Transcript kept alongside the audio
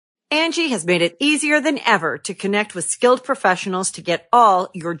Angie has made it easier than ever to connect with skilled professionals to get all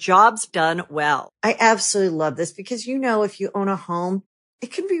your jobs done well. I absolutely love this because, if you own a home,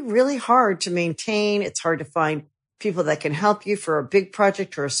 it can be really hard to maintain. It's hard to find people that can help you for a big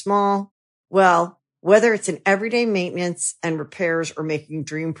project or a small. Well, whether it's in everyday maintenance and repairs or making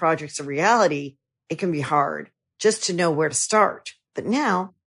dream projects a reality, it can be hard just to know where to start. But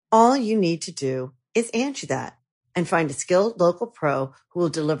now, all you need to do is Angie that and find a skilled local pro who will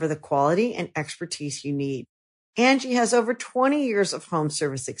deliver the quality and expertise you need. Angie has over 20 years of home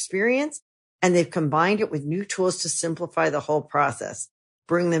service experience, and they've combined it with new tools to simplify the whole process.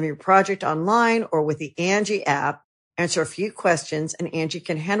 Bring them your project online or with the Angie app, answer a few questions, and Angie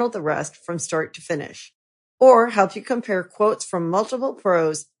can handle the rest from start to finish. Or help you compare quotes from multiple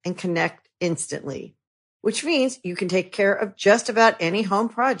pros and connect instantly, which means you can take care of just about any home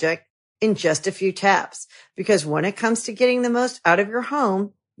project in just a few taps. Because when it comes to getting the most out of your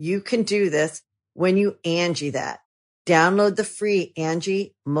home, you can do this when you Angie that. Download the free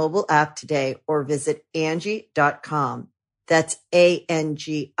Angie mobile app today or visit Angie.com. That's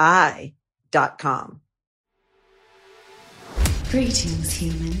ANGI.com. Greetings,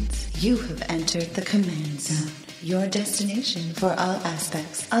 humans. You have entered the Command Zone, your destination for all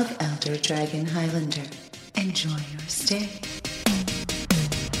aspects of Elder Dragon Highlander. Enjoy your stay.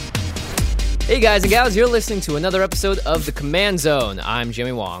 Hey guys and gals, you're listening to another episode of The Command Zone. I'm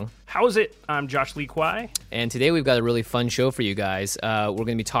Jimmy Wong. How's it? I'm Josh Lee Kwai. And today we've got a really fun show for you guys. We're going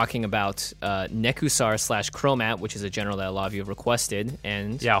to be talking about Nekusar / Chromat, which is a general that a lot of you have requested.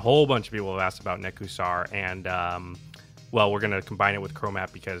 And yeah, a whole bunch of people have asked about Nekusar, and we're going to combine it with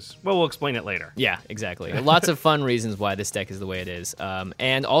Chromat because, we'll explain it later. Yeah, exactly. Lots of fun reasons why this deck is the way it is.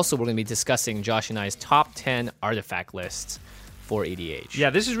 And also we're going to be discussing Josh and I's top 10 artifact lists for EDH. Yeah,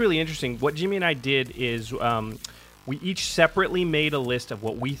 this is really interesting. What Jimmy and I did is we each separately made a list of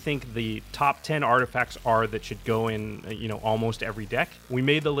what we think the top 10 artifacts are that should go in, almost every deck. We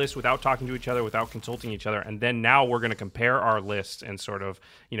made the list without talking to each other, without consulting each other, and then now we're going to compare our lists and sort of,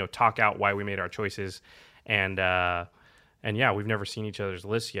 talk out why we made our choices. And yeah, we've never seen each other's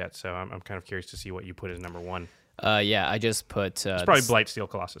lists yet, so I'm kind of curious to see what you put as number one. Yeah, I just put... it's probably Blightsteel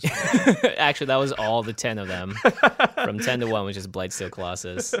Colossus. Actually, that was all the 10 of them. From 10 to 1 was just Blightsteel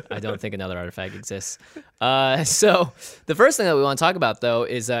Colossus. I don't think another artifact exists. So the first thing that we want to talk about, though,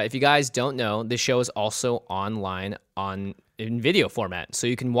 is if you guys don't know, this show is also online in video format. So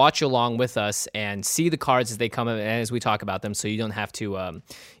you can watch along with us and see the cards as they come as we talk about them, so you don't have to,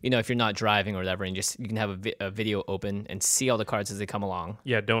 if you're not driving or whatever, and you can have a video open and see all the cards as they come along.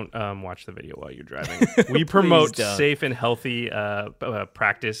 Yeah, don't watch the video while you're driving. We promote safe and healthy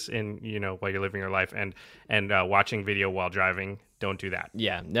practice in, while you're living your life, and watching video while driving. Don't do that.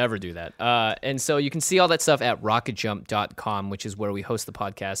 Yeah, never do that. And so you can see all that stuff at rocketjump.com, which is where we host the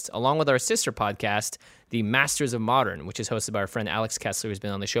podcast, along with our sister podcast, The Masters of Modern, which is hosted by our friend Alex Kessler, who's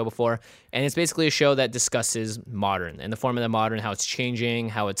been on the show before. And it's basically a show that discusses Modern and the format of Modern, how it's changing,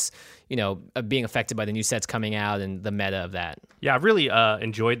 how it's, being affected by the new sets coming out and the meta of that. Yeah, I've really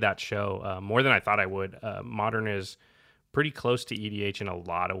enjoyed that show more than I thought I would. Modern is pretty close to EDH in a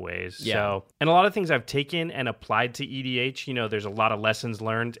lot of ways. Yeah. So, and a lot of things I've taken and applied to EDH, there's a lot of lessons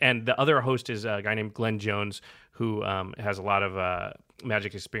learned. And the other host is a guy named Glenn Jones, who has a lot of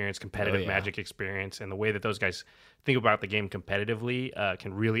Magic experience, competitive Magic experience. And the way that those guys think about the game competitively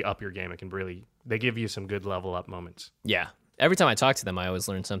can really up your game. They give you some good level up moments. Yeah. Every time I talk to them, I always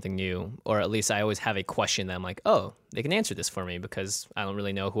learn something new, or at least I always have a question that I'm like, oh, they can answer this for me, because I don't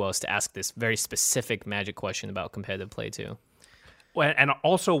really know who else to ask this very specific Magic question about competitive play to. Well, and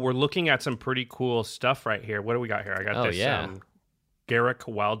also we're looking at some pretty cool stuff right here. What do we got here? I got this Garrick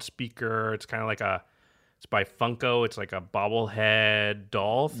Wild Speaker. It's kind of like it's by Funko. It's like a bobblehead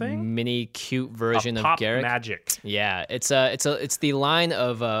doll thing. Mini cute version of Pop Garrick. Magic. Yeah, it's the line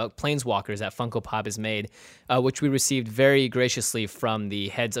of Planeswalkers that Funko Pop has made, which we received very graciously from the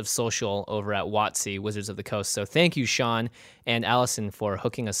heads of social over at WotC, Wizards of the Coast. So thank you, Sean and Allison, for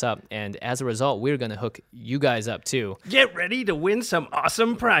hooking us up. And as a result, we're going to hook you guys up too. Get ready to win some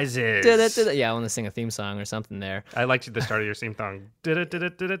awesome prizes. Yeah, I want to sing a theme song or something there. I liked the start of your theme song.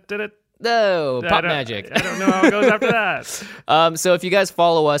 No, Pop Magic. I don't know how it goes after that. So if you guys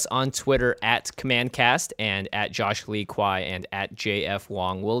follow us on Twitter at CommandCast and at Josh Lee Kwai and at JF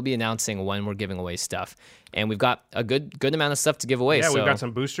Wong, we'll be announcing when we're giving away stuff. And we've got a good amount of stuff to give away. Yeah, so. We've got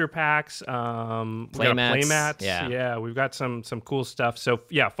some booster packs, playmats. Yeah, we've got some cool stuff. So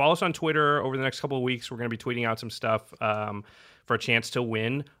yeah, follow us on Twitter over the next couple of weeks. We're going to be tweeting out some stuff from for a chance to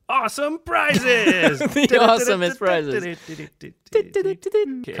win awesome prizes. The awesomest prizes.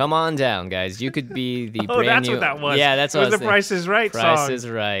 Come on down, guys. You could be the brand that's new. what that was. Yeah, that's what it was the Price is Right song. Price is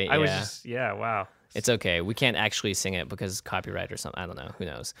Right. I was just, wow. It's okay. We can't actually sing it because copyright or something. I don't know. Who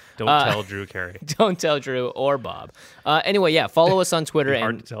knows? Don't tell Drew Carey. Don't tell Drew or Bob. Anyway, yeah, follow us on Twitter.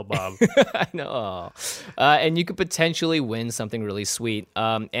 Hard to tell Bob. I know. And you could potentially win something really sweet.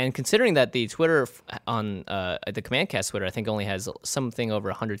 And considering that the Twitter on the CommandCast Twitter, I think only has something over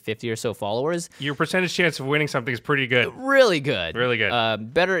 150 or so followers. Your percentage chance of winning something is pretty good. Really good. Really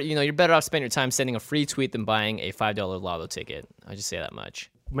good. Better, you're better off spending your time sending a free tweet than buying a $5 lotto ticket. I'll just say that much.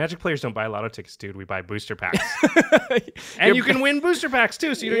 Magic players don't buy lotto tickets, dude. We buy booster packs. And you can win booster packs,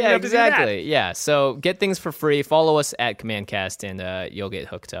 too, so you don't even have to do that. Yeah, so get things for free. Follow us at CommandCast, and you'll get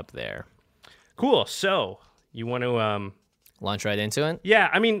hooked up there. Cool. So, you want to... launch right into it? Yeah,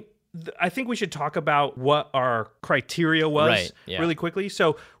 I mean, I think we should talk about what our criteria was really quickly.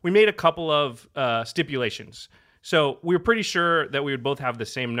 So, we made a couple of stipulations. So, we were pretty sure that we would both have the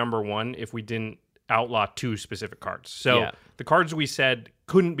same number one if we didn't outlaw two specific cards. So, the cards we said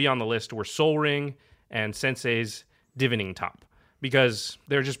couldn't be on the list were Soul Ring and Sensei's Divining Top, because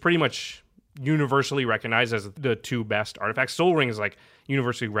they're just pretty much universally recognized as the two best artifacts. Soul Ring is like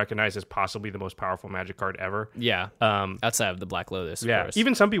universally recognized as possibly the most powerful Magic card ever. Yeah. Outside of the Black Lotus, of course.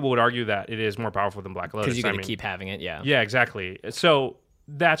 Even some people would argue that it is more powerful than Black Lotus. Because you got to keep having it, Yeah, exactly. So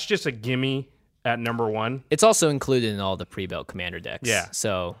that's just a gimme at number one. It's also included in all the pre-built Commander decks. Yeah.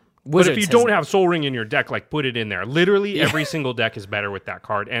 So... But if you don't have Soul Ring in your deck, like, put it in there. Literally every single deck is better with that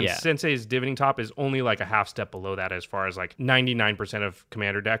card. And Sensei's Divining Top is only like a half step below that as far as like 99% of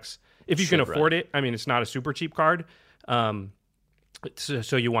Commander decks. If you can afford it, I mean, it's not a super cheap card.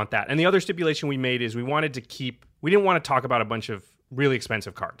 So you want that. And the other stipulation we made is we didn't want to talk about a bunch of really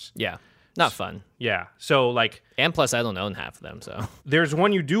expensive cards. Yeah. Not fun. Yeah. So, like... And plus, I don't own half of them, so... There's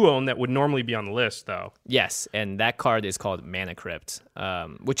one you do own that would normally be on the list, though. Yes, and that card is called Mana Crypt,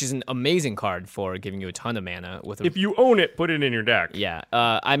 which is an amazing card for giving you a ton of mana. If you own it, put it in your deck. Yeah.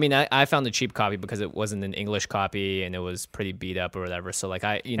 I mean, I found a cheap copy because it wasn't an English copy, and it was pretty beat up or whatever, so, like,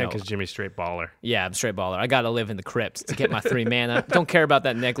 because Jimmy's straight baller. Yeah, I'm straight baller. I gotta live in the crypt to get my 3 mana. Don't care about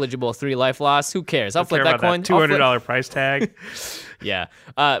that negligible 3 life loss. Who cares? I'll flip that coin. That $200 price tag. Yeah.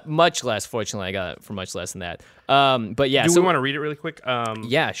 Much less, fortunately. I got it for much less than that. But yeah. Do we want to read it really quick?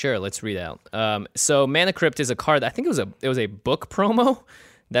 Yeah, sure. Let's read out. So Mana Crypt is a card. I think it was a book promo.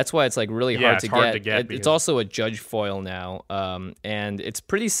 That's why it's like really hard to get. It's also a judge foil now. And it's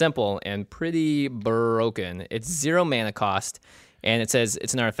pretty simple and pretty broken. It's 0 mana cost. And it says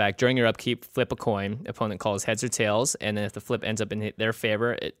it's an artifact. During your upkeep, flip a coin. Opponent calls heads or tails. And then if the flip ends up in their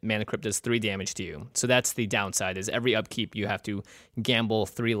favor, Mana Crypt does 3 damage to you. So that's the downside, is every upkeep you have to gamble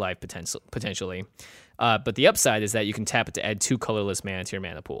 3 life potentially. But the upside is that you can tap it to add 2 colorless mana to your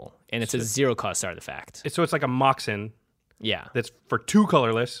mana pool. And it's a 0 cost artifact. So it's like a Moxen. Yeah. That's for 2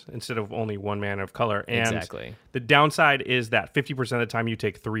 colorless instead of only 1 mana of color. And exactly. The downside is that 50% of the time you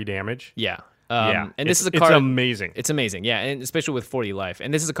take 3 damage. Yeah. And this is a card. It's amazing. It's amazing, yeah, and especially with 40 life.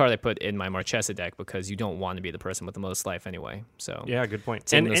 And this is a card I put in my Marchesa deck because you don't want to be the person with the most life anyway. So yeah, good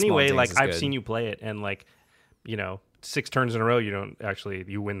point. And anyway, like I've seen you play it, and like 6 turns in a row,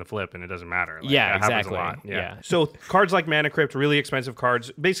 you win the flip, and it doesn't matter. Like, yeah, that exactly. Happens a lot. Yeah. So cards like Mana Crypt, really expensive cards.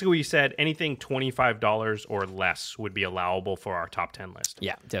 Basically, we said anything $25 or less would be allowable for our top 10 list.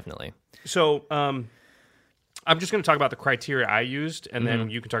 Yeah, definitely. So I'm just going to talk about the criteria I used, and then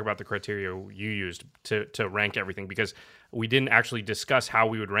you can talk about the criteria you used to rank everything, because we didn't actually discuss how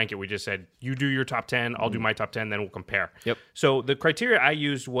we would rank it. We just said, you do your top 10, I'll do my top 10, then we'll compare. Yep. So the criteria I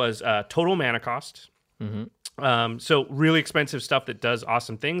used was total mana cost. So really expensive stuff that does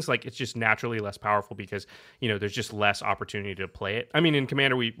awesome things, like it's just naturally less powerful because, there's just less opportunity to play it. I mean, in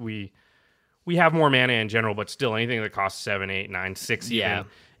Commander, we have more mana in general, but still anything that costs 7, 8, 9, 6 even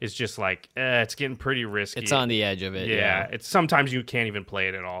is just like, it's getting pretty risky. It's on the edge of it. Yeah. It's sometimes you can't even play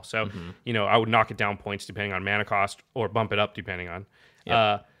it at all. So, I would knock it down points depending on mana cost or bump it up depending on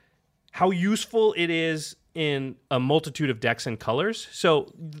how useful it is in a multitude of decks and colors.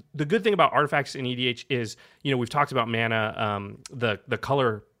 So the good thing about artifacts in EDH is, we've talked about mana, the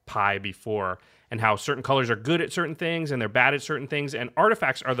color pie before, and how certain colors are good at certain things and they're bad at certain things. And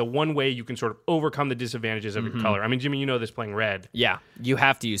artifacts are the one way you can sort of overcome the disadvantages of your color. I mean, Jimmy, you know this playing red. Yeah, you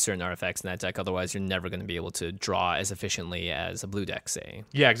have to use certain artifacts in that deck. Otherwise, you're never going to be able to draw as efficiently as a blue deck, say.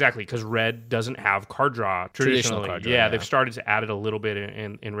 Yeah, exactly, because red doesn't have card draw traditionally. Card draw, yeah, they've started to add it a little bit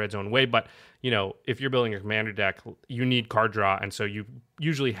in red's own way. But, if you're building a commander deck, you need card draw. And so you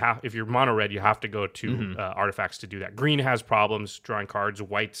usually have, if you're mono red, you have to go to artifacts to do that. Green has problems drawing cards.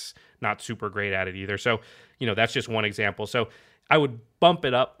 White's not super great at it either. So, that's just one example. So I would bump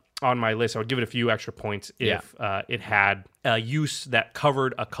it up on my list. I would give it a few extra points if it had a use that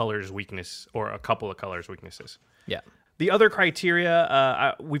covered a color's weakness or a couple of colors' weaknesses. Yeah. The other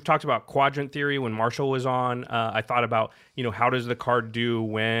criteria, we've talked about quadrant theory when Marshall was on. I thought about, how does the card do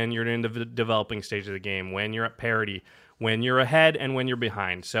when you're in the developing stage of the game, when you're at parity, when you're ahead, and when you're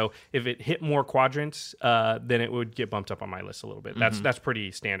behind. So if it hit more quadrants, then it would get bumped up on my list a little bit. That's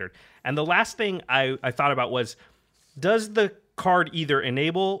pretty standard. And the last thing I thought about was, does the card either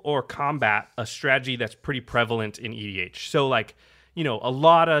enable or combat a strategy that's pretty prevalent in EDH? So like, a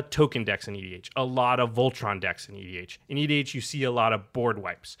lot of token decks in EDH, a lot of Voltron decks in EDH. In EDH, you see a lot of board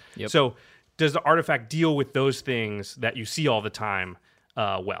wipes. Yep. So does the artifact deal with those things that you see all the time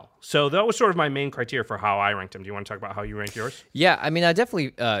well? So that was sort of my main criteria for how I ranked them. Do you want to talk about how you ranked yours? Yeah, I mean, it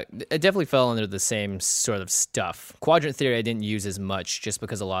definitely fell under the same sort of stuff. Quadrant theory I didn't use as much just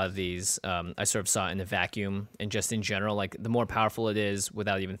because a lot of these I sort of saw in a vacuum, and just in general, like the more powerful it is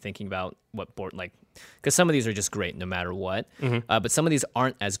without even thinking about what board, like, because some of these are just great no matter what, but some of these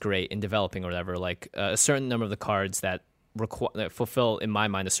aren't as great in developing or whatever. Like a certain number of the cards that fulfill, in my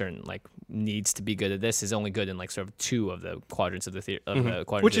mind, a certain like needs to be good at this is only good in like sort of 2 of the quadrants of the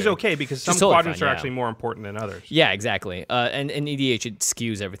quadrant, which is okay because some totally quadrants fine, are actually more important than others. Yeah, exactly. And in EDH it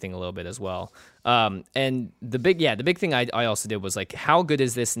skews everything a little bit as well. And the big thing I also did was like, how good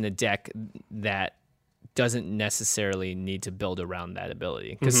is this in a deck that doesn't necessarily need to build around that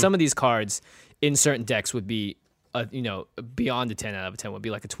ability? Because some of these cards in certain decks would be beyond a 10 out of 10, would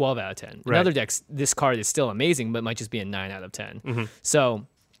be like a 12 out of 10. In other decks, this card is still amazing, but might just be a 9 out of 10. So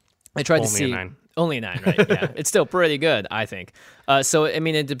I tried to see... Only a 9, right? Yeah. It's still pretty good, I think. So, I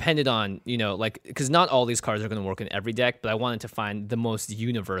mean, it depended on, because not all these cards are going to work in every deck, but I wanted to find the most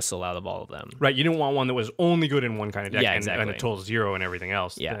universal out of all of them. Right. You didn't want one that was only good in one kind of deck exactly. and a total 0 and everything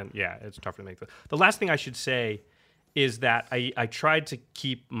else. Yeah. Then, it's tough to make. The last thing I should say is that I tried to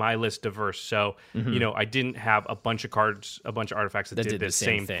keep my list diverse. So, I didn't have a bunch of cards, a bunch of artifacts that did the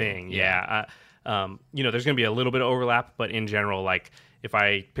same thing. Yeah. There's going to be a little bit of overlap, but in general, like, if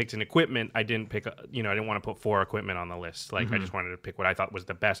I picked an equipment, I didn't pick, I didn't want to put 4 equipment on the list. Like, I just wanted to pick what I thought was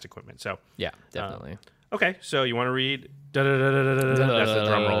the best equipment. So, yeah, definitely. Okay, so you want to read? That's the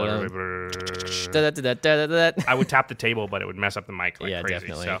drum roll. I would tap the table, but it would mess up the mic like crazy.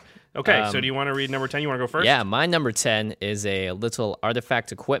 Definitely. So, okay, so do you want to read number 10? You want to go first? Yeah, my number 10 is a little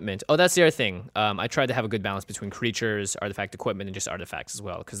artifact equipment. Oh, that's the other thing. I tried to have a good balance between creatures, artifact equipment, and just artifacts as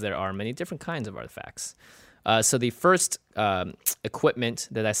well, because there are many different kinds of artifacts. So the first equipment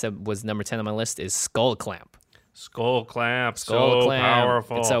that I said was number 10 on my list is Skull Clamp. Skull Clamp, so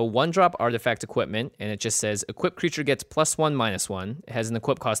powerful. It's a 1-drop artifact equipment, and it just says, equipped creature gets +1/-1. It has an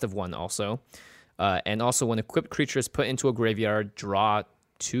equip cost of 1 also. And also, when equipped creature is put into a graveyard, draw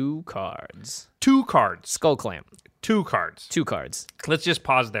 2 cards. 2 cards. Skull Clamp. 2 cards. 2 cards. Let's just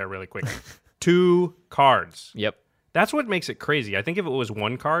pause there really quick. 2 cards. Yep. That's what makes it crazy. I think if it was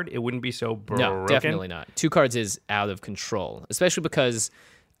 1 card, it wouldn't be so broken. No, definitely not. 2 cards is out of control, especially because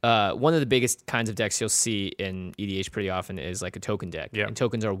one of the biggest kinds of decks you'll see in EDH pretty often is like a token deck. Yep. And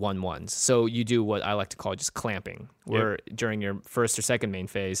tokens are 1/1s. So you do what I like to call just clamping, where during your first or second main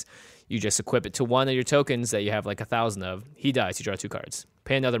phase, you just equip it to one of your tokens that you have like 1,000 of. He dies, you draw 2 cards.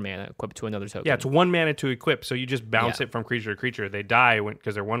 Pay another mana, equip it to another token. Yeah, it's 1 mana to equip, so you just bounce it from creature to creature. They die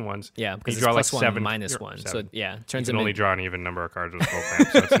because they're 1/1s. Yeah, because you draw it's like +1/-1. 7. So yeah, turns you can only draw an even number of cards with Skull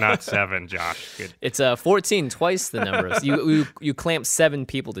Clamp, so it's not 7, Josh. Good. It's 14, twice the number. So you clamp 7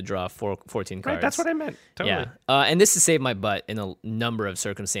 people to draw 14 cards. Right, that's what I meant. Totally. Yeah, and this has saved my butt in a number of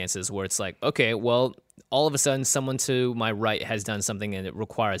circumstances where it's like, okay, well, all of a sudden someone to my right has done something and it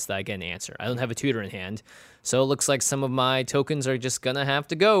requires that I get an answer. I don't have a tutor in hand, so it looks like some of my tokens are just going to have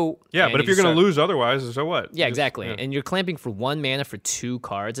to go. Yeah, but if you're going to lose otherwise, so what? Yeah, exactly. Yeah. And you're clamping for 1 mana for 2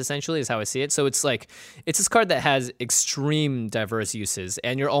 cards, essentially, is how I see it. So it's like, it's this card that has extreme diverse uses,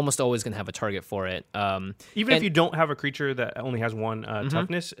 and you're almost always going to have a target for it. Even if you don't have a creature that only has 1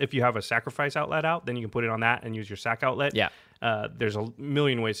 toughness, if you have a sacrifice outlet out, then you can put it on that and use your sack outlet. Yeah. There's a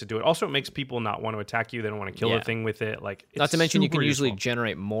million ways to do it. Also, it makes people not want to attack you. They don't want to kill a thing with it. Like, it's not to mention, you can usually useful.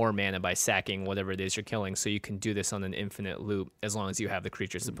 Generate more mana by sacking whatever it is you're killing, so you can do this on an infinite loop as long as you have the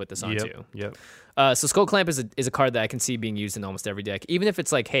creatures to put this onto. Yep. So Skull Clamp is a card that I can see being used in almost every deck. Even if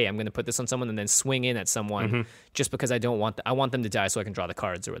it's like, hey, I'm going to put this on someone and then swing in at someone just because I want them to die so I can draw the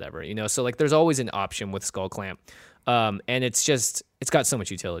cards or whatever. So like, there's always an option with Skull Clamp. And it's got so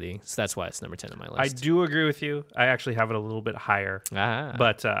much utility, so that's why it's number 10 on my list. I do agree with you. I actually have it a little bit higher,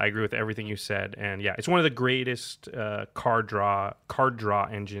 but I agree with everything you said. And yeah, it's one of the greatest card draw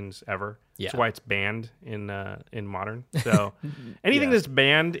engines ever. Yeah. That's why it's banned in Modern. So anything that's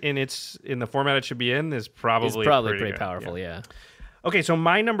banned in the format it should be in is probably pretty good. powerful. Yeah. Okay, so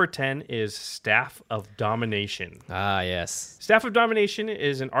my number 10 is Staff of Domination. Ah, yes. Staff of Domination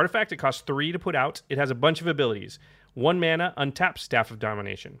is an artifact. It costs 3 to put out. It has a bunch of abilities. 1 mana, untap Staff of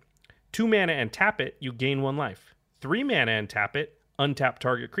Domination. 2 mana and tap it, you gain 1 life. 3 mana and tap it, untap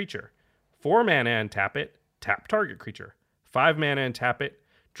target creature. 4 mana and tap it, tap target creature. 5 mana and tap it,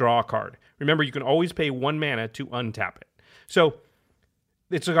 draw a card. Remember, you can always pay 1 mana to untap it. So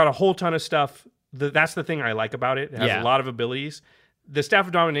it's got a whole ton of stuff. That's the thing I like about it. It has a lot of abilities. The Staff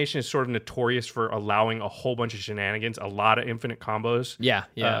of Domination is sort of notorious for allowing a whole bunch of shenanigans, a lot of infinite combos. Yeah.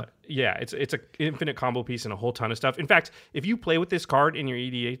 It's an infinite combo piece and a whole ton of stuff. In fact, if you play with this card in your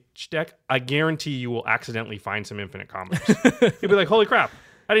EDH deck, I guarantee you will accidentally find some infinite combos. You'll be like, holy crap,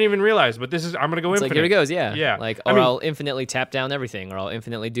 I didn't even realize, but I'm going to go infinite. Like, here it goes, yeah. Yeah. Like, I'll infinitely tap down everything, or I'll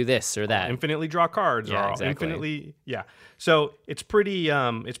infinitely do this or that. I'll infinitely draw cards, or I'll exactly. infinitely, So it's pretty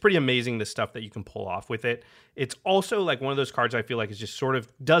amazing, the stuff that you can pull off with it. It's also like one of those cards I feel like is just sort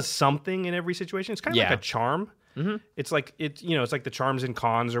of does something in every situation. It's kind of like a charm. Mm-hmm. It's like it's like the charms and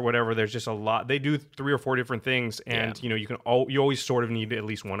cons or whatever. There's just a lot. They do 3 or 4 different things, and you always sort of need at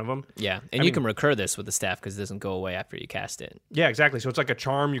least one of them. Yeah, and you can recur this with the staff because it doesn't go away after you cast it. Yeah, exactly. So it's like a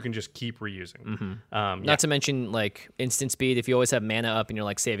charm you can just keep reusing. Mm-hmm. Not to mention like instant speed. If you always have mana up and you're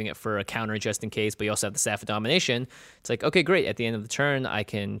like saving it for a counter just in case, but you also have the Staff of Domination, it's like, okay, great. At the end of the turn, I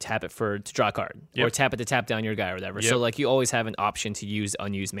can tap it to draw a card, or tap it to tap down your guy or whatever. Yep. So like you always have an option to use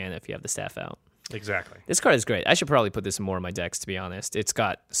unused mana if you have the staff out. Exactly. This card is great. I should probably put this in more of my decks, to be honest. It's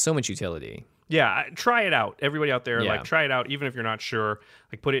got so much utility. Yeah, try it out. Everybody out there, like, try it out. Even if you're not sure,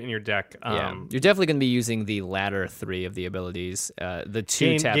 like, put it in your deck. You're definitely going to be using the latter 3 of the abilities. The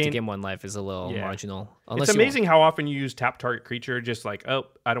 2 tap to gain 1 life is a little marginal. It's amazing how often you use tap target creature, just like, oh,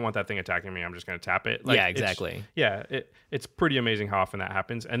 I don't want that thing attacking me, I'm just going to tap it. Like, yeah, exactly. It's pretty amazing how often that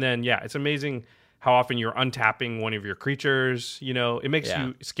happens. And then, it's amazing how often you're untapping one of your creatures. It makes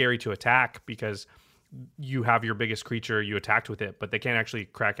you scary to attack because you have your biggest creature, you attacked with it, but they can't actually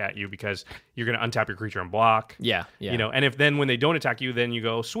crack at you because you're going to untap your creature and block. Yeah. And if then when they don't attack you, then you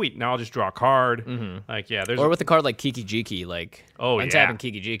go, sweet, now I'll just draw a card. Mm-hmm. Like, there's with a card like Kiki Jiki, like untapping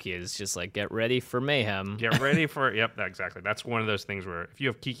Kiki Jiki is just like, get ready for mayhem. Get ready for exactly. That's one of those things where if you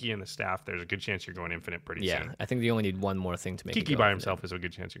have Kiki in the staff, there's a good chance you're going infinite pretty soon. Yeah, I think you only need one more thing to make Kiki by himself is a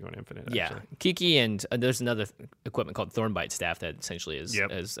good chance you're going infinite. Yeah, actually. Kiki, and there's another equipment called Thornbite Staff that essentially is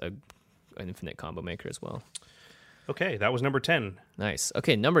an infinite combo maker as well. Okay, that was number 10. Nice.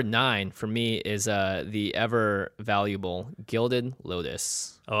 Okay, number 9 for me is the ever valuable Gilded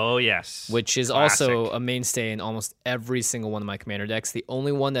Lotus. Oh, yes. Which is also a mainstay in almost every single one of my commander decks. The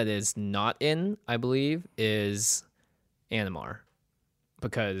only one that is not in, I believe, is Animar,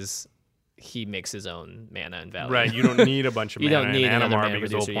 because he makes his own mana and value. Right, you don't need a bunch of mana don't need in another Animar mana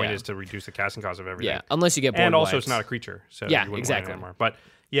because reducer, the whole point is to reduce the casting cost of everything. Yeah, unless you get board and also wipes. it's not a creature, so yeah, you wouldn't exactly. want Animar. But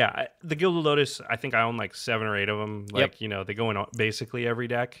the Gilded Lotus, I think I own like 7 or 8 of them. Like, they go in basically every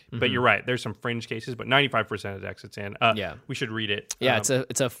deck. Mm-hmm. But you're right, there's some fringe cases, but 95% of decks it's in. We should read it. Yeah, it's a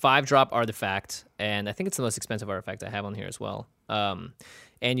 5-drop artifact, and I think it's the most expensive artifact I have on here as well. And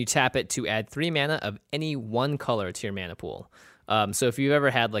you tap it to add 3 mana of any one color to your mana pool. So if you've ever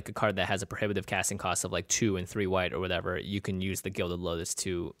had like a card that has a prohibitive casting cost of like 2 and 3 white or whatever, you can use the Gilded Lotus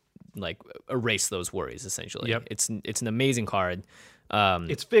to like erase those worries essentially. Yep. It's an amazing card.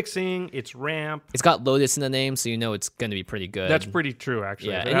 It's fixing, it's ramp. It's got Lotus in the name, so you know it's going to be pretty good. That's pretty true,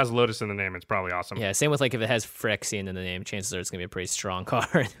 actually. Yeah, if it has Lotus in the name, it's probably awesome. Yeah, same with like if it has Phyrexian in the name, chances are it's going to be a pretty strong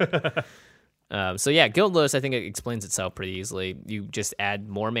card. Gilded Lotus, I think it explains itself pretty easily. You just add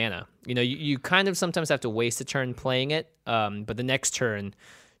more mana. You kind of sometimes have to waste a turn playing it, but the next turn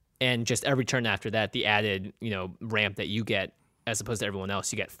and just every turn after that, the added, ramp that you get as opposed to everyone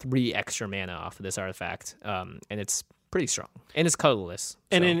else, you get 3 extra mana off of this artifact, and it's pretty strong, and it's colorless.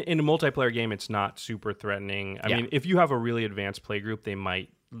 And in a multiplayer game, it's not super threatening. I mean, if you have a really advanced play group, they might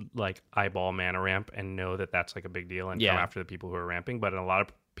like eyeball mana ramp and know that that's like a big deal and come after the people who are ramping. But a lot of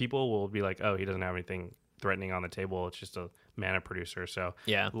people will be like, oh, he doesn't have anything threatening on the table. It's just a mana producer. So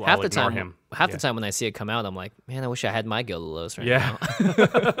half the time when I see it come out, I'm like, man, I wish I had my Gilded Lotus right now.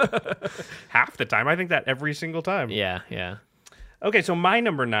 Half the time, I think that every single time. Yeah. Okay, so my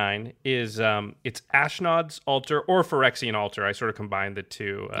number 9 is it's Ashnod's Altar or Phyrexian Altar. I sort of combined the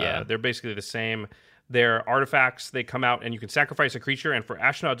two. They're basically the same. They're artifacts. They come out and you can sacrifice a creature. And for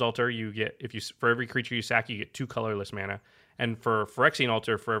Ashnod's Altar, you get for every creature you sack, you get 2 colorless mana. And for Phyrexian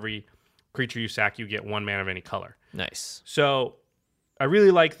Altar, for every creature you sack, you get 1 mana of any color. Nice. So I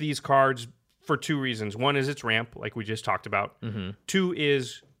really like these cards for 2 reasons. One is its ramp, like we just talked about. Mm-hmm. 2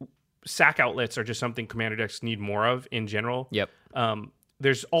 is sack outlets are just something commander decks need more of in general. Yep.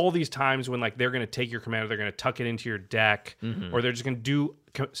 There's all these times when like they're going to take your commander, they're going to tuck it into your deck, or they're just going to do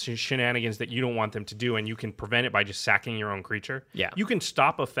shenanigans that you don't want them to do, and you can prevent it by just sacking your own creature. Yeah. You can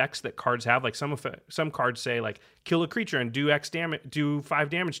stop effects that cards have. Like some cards say like kill a creature and do X damage, do 5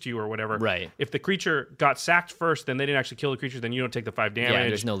 damage to you or whatever. Right. If the creature got sacked first, then they didn't actually kill the creature, then you don't take the 5 damage. Yeah,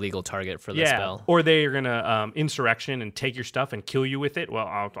 there's no legal target for the spell. Or they are gonna insurrection and take your stuff and kill you with it. Well,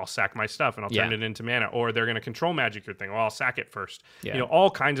 I'll sack my stuff and I'll turn it into mana. Or they're gonna control magic your thing. Well, I'll sack it first. Yeah. You know, all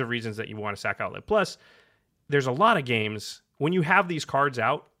kinds of reasons that you want to sack outlet. Plus, there's a lot of games when you have these cards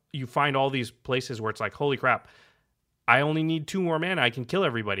out, you find all these places where it's like, holy crap, I only need 2 more mana. I can kill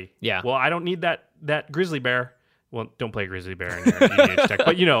everybody. Yeah. Well, I don't need that grizzly bear. Well, don't play grizzly bear in your EDH deck.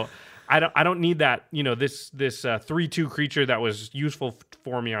 But you know, I don't need that. You know, this 3/2 creature that was useful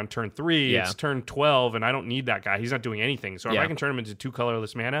for me on turn 3. Yeah. It's turn 12, and I don't need that guy. He's not doing anything. So if I can turn him into 2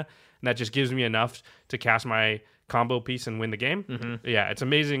 colorless mana, and that just gives me enough to cast my combo piece and win the game. Yeah, it's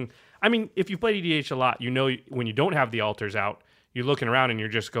amazing. I mean, if you've played EDH a lot, you know when you don't have the altars out, you're looking around and you're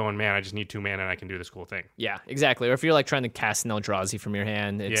just going, man, I just need 2 mana and I can do this cool thing. Yeah, exactly. Or if you're like trying to cast an Eldrazi from your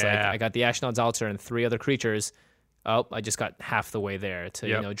hand, it's like I got the Ashnod's Altar and 3 other creatures. Oh, I just got half the way there to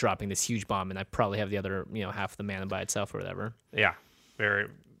you know dropping this huge bomb, and I probably have the other half the mana by itself or whatever. Yeah, very,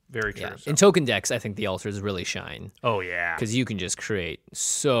 very true. Yeah. So. In token decks, I think the altars really shine. Oh yeah, because you can just create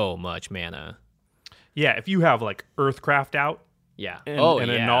so much mana. Yeah, if you have like Earthcraft out. Yeah. And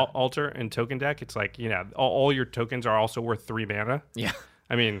an altar and token deck, it's like, all your tokens are also worth 3 mana. Yeah.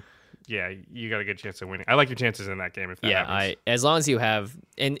 I mean, yeah, you got a good chance of winning. I like your chances in that game if that happens. As long as you have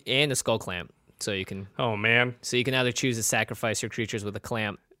and a skull clamp, so you can. Oh man. So you can either choose to sacrifice your creatures with a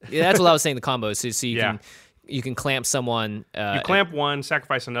clamp. Yeah, that's what I was saying. The combos, so you can clamp someone. You clamp one,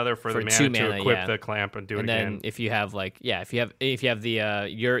 sacrifice another for the mana to equip the clamp and do it again. And then if you have if you have the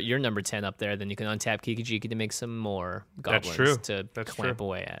your number 10 up there, then you can untap Kikijiki to make some more goblins to clamp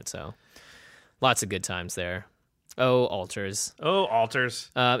away at. So lots of good times there. Oh, altars. Oh,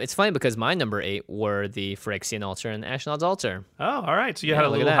 altars. It's funny because my number 8 were the Phyrexian altar and Ashnod's altar. Oh, all right. So you had a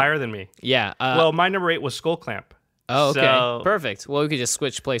little higher than me. Yeah. Well, my number 8 was Skull Clamp. Oh, okay. So, perfect. Well, we could just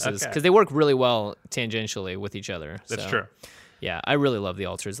switch places because they work really well tangentially with each other. That's true. Yeah, I really love the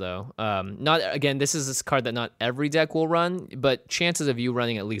altars though. This is this card that not every deck will run, but chances of you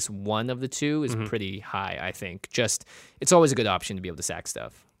running at least one of the two is pretty high, I think. It's always a good option to be able to sack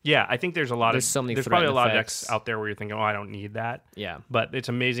stuff. Yeah, I think there's probably a lot of decks out there where you're thinking, oh, I don't need that. Yeah. But it's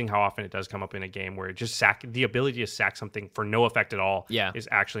amazing how often it does come up in a game where just the ability to sack something for no effect at all is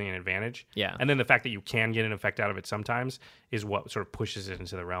actually an advantage. Yeah. And then the fact that you can get an effect out of it sometimes is what sort of pushes it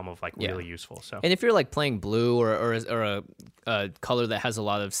into the realm of like really useful. So. And if you're like playing blue or a color that has a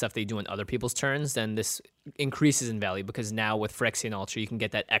lot of stuff that you do on other people's turns, then this increases in value because now with Phyrexian Altar you can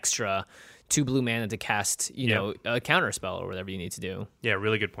get that extra 2 blue mana to cast, a counter spell or whatever you need to do. Yeah,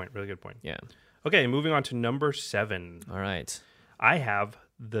 really good point. Really good point. Yeah. Okay, moving on to number 7. All right. I have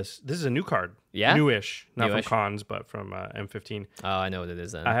this. This is a new card. Yeah. Newish. Not from Cons, but from M15. Oh, I know what it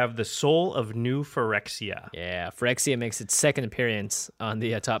is then. I have the Soul of New Phyrexia. Yeah, Phyrexia makes its second appearance on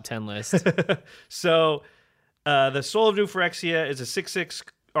the top 10 list. So, the Soul of New Phyrexia is a 6/6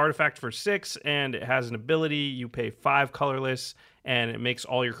 artifact for 6, and it has an ability. You pay 5 colorless, and it makes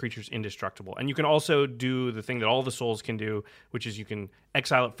all your creatures indestructible. And you can also do the thing that all the souls can do, which is you can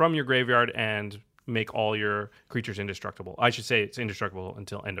exile it from your graveyard and make all your creatures indestructible. I should say it's indestructible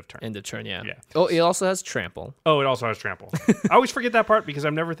until end of turn. End of turn, yeah. Yeah. Oh, it also has trample. Oh, it also has trample. I always forget that part because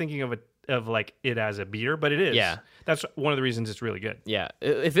I'm never thinking of it as a beater, but it is. Yeah. That's one of the reasons it's really good. Yeah.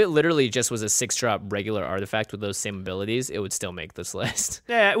 If it literally just was a 6-drop regular artifact with those same abilities, it would still make this list.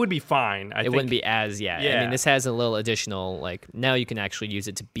 Yeah, it would be fine. It wouldn't be as, I mean, this has a little additional, now you can actually use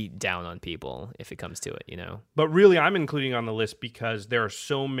it to beat down on people if it comes to it, But really, I'm including on the list because there are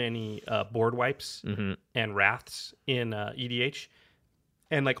so many board wipes and wraths in EDH.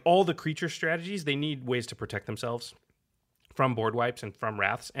 And all the creature strategies, they need ways to protect themselves from board wipes and from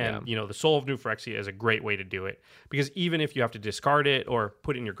wraths. And, the Soul of New Phyrexia is a great way to do it. Because even if you have to discard it or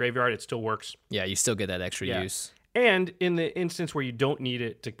put it in your graveyard, it still works. Yeah, you still get that extra use. And in the instance where you don't need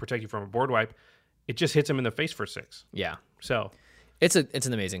it to protect you from a board wipe, it just hits them in the face for 6. Yeah. So it's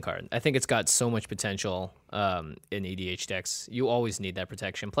an amazing card. I think it's got so much potential in EDH decks. You always need that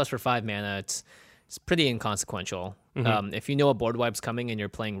protection. Plus for 5 mana, it's pretty inconsequential. If you know a board wipe's coming and you're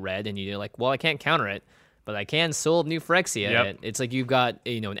playing red and you're like, well, I can't counter it, but I can Soul of New Phyrexia. Yep. It's like you've got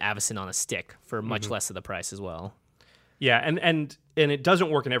an Avacyn on a stick for much less of the price as well. Yeah, and it doesn't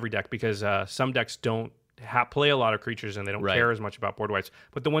work in every deck because some decks don't play a lot of creatures and they don't Right. care as much about board wipes.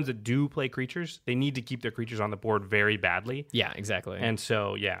 But the ones that do play creatures, they need to keep their creatures on the board very badly. Yeah, exactly. And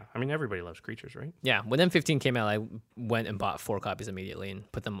so, yeah, I mean, everybody loves creatures, right? Yeah, when M15 came out, I went and bought 4 copies immediately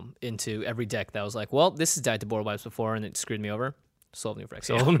and put them into every deck that was like, well, this has died to board wipes before and it screwed me over. Soul of New Phyrexia.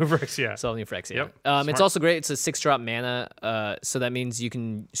 Soul of New Phyrexia. Soul of New Phyrexia. Yep, It's smart. also great. It's a 6-drop mana, so that means you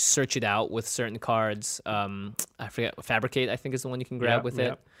can search it out with certain cards. I forget, Fabricate, I think, is the one you can grab Yep, with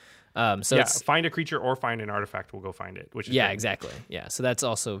yep. it. So Yeah, it's find a creature or find an artifact. We'll go find it. Which is yeah, great. exactly. Yeah, so that's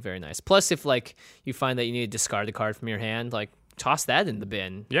also very nice. Plus, if like you find that you need to discard a card from your hand, like toss that in the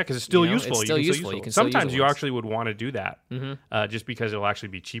bin. Yeah, because it's still You know, useful. it's still You can useful. You can still use Sometimes it you once. actually would want to do that, just because it'll actually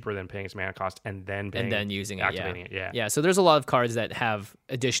be cheaper than paying its mana cost and then Using it, activating it. Yeah. Yeah, so there's a lot of cards that have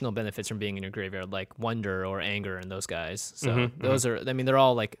additional benefits from being in your graveyard, like Wonder or Anger and those guys. So those are, I mean, they're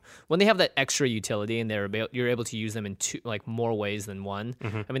all like, when they have that extra utility and you're able to use them in more ways than one. I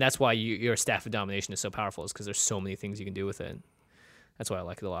mean, that's why your Staff of Domination is so powerful, is because there's so many things you can do with it. That's why I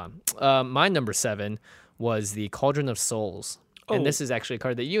like it a lot. My number 7 was the Cauldron of Souls. And this is actually a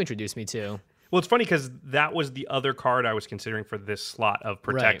card that you introduced me to. Well, it's funny because that was the other card I was considering for this slot of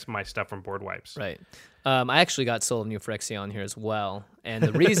protect my stuff from board wipes. Right. I actually got Soul of New Phyrexia on here as well. And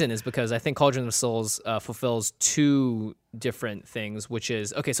the reason is because I think Cauldron of Souls fulfills 2 different things, which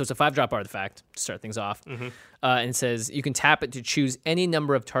is, okay, so it's a 5-drop artifact to start things off. And it says you can tap it to choose any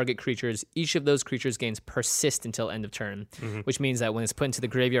number of target creatures. Each of those creatures gains persist until end of turn, which means that when it's put into the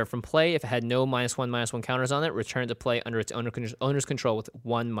graveyard from play, if it had no -1/-1 counters on it, return it to play under its owner's control with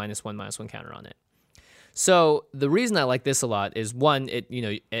 1 -1/-1 counter on it. So the reason I like this a lot is, one,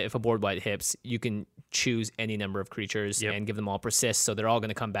 if a board wipe hits, you can choose any number of creatures and give them all persist, so they're all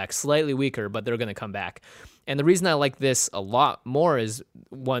going to come back slightly weaker, but they're going to come back. And the reason I like this a lot more is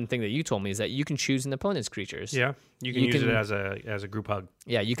one thing that you told me is that you can choose an opponent's creatures. Yeah, you can use it as a group hug.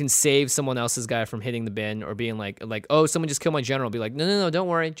 Yeah, you can save someone else's guy from hitting the bin or being like, oh, someone just killed my general. Be like, no, don't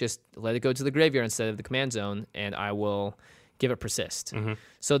worry, just let it go to the graveyard instead of the command zone, and I will give it persist.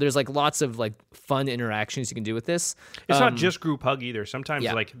 So there's like lots of like fun interactions you can do with this. It's not just group hug either. Sometimes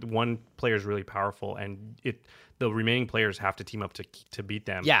Yeah. like one player is really powerful and the remaining players have to team up to beat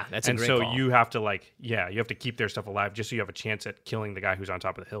them. Yeah, that's a and great so call. you have to you have to keep their stuff alive just so you have a chance at killing the guy who's on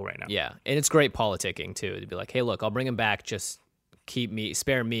top of the hill right now. Yeah, and it's great politicking too, to be like, hey, look, I'll bring him back, just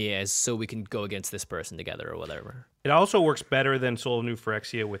spare me as so we can go against this person together or whatever. It also works better than Soul of New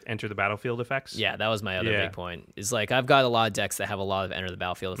Phyrexia with enter the battlefield effects. Yeah, that was my other Yeah. big point. Is like I've got a lot of decks that have a lot of enter the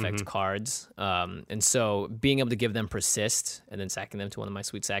battlefield effect cards, and so being able to give them persist and then sacking them to one of my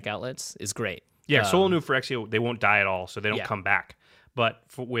sweet sack outlets is great. Yeah, Soul of New Phyrexia, they won't die at all, so they don't Yeah. come back. But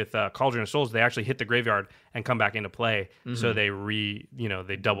with Cauldron of Souls, they actually hit the graveyard and come back into play. So they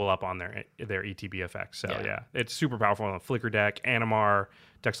they double up on their ETB effects. So Yeah. yeah, it's super powerful on the Flicker deck, Animar,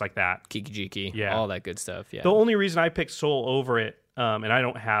 decks like that. Kiki Jiki, Yeah. all that good stuff. Yeah, The only reason I picked Soul over it, and I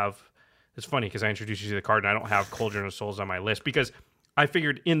don't have, it's funny because I introduced you to the card and I don't have Cauldron of Souls on my list because I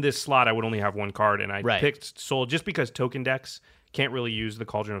figured in this slot I would only have one card, and I Right. picked Soul just because token decks can't really use the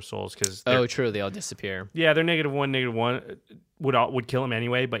Cauldron of Souls because true, they all disappear. yeah, they're -1 would kill them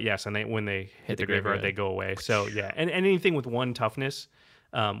anyway. But yes, and when they hit the graveyard, graveyard. they go away. So yeah, and anything with 1 toughness,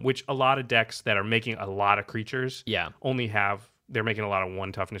 which a lot of decks that are making a lot of creatures, Yeah. only have. They're making a lot of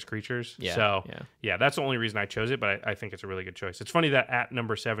 1 toughness creatures. Yeah, So yeah. that's the only reason I chose it. But I think it's a really good choice. It's funny that at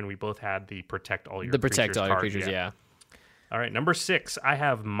number 7 we both had the protect all your Protect all your card. creatures. Yeah. All right, number 6, I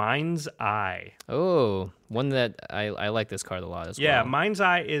have Mind's Eye. Oh, one that I like this card a lot as Yeah, well. Mind's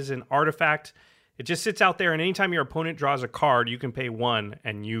Eye is an artifact. It just sits out there, and anytime your opponent draws a card, you can pay 1,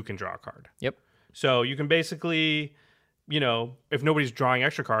 and you can draw a card. Yep. So you can basically, if nobody's drawing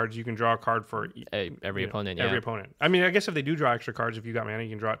extra cards, you can draw a card for Every opponent. every Yeah. opponent. I mean, I guess if they do draw extra cards, if you got mana, you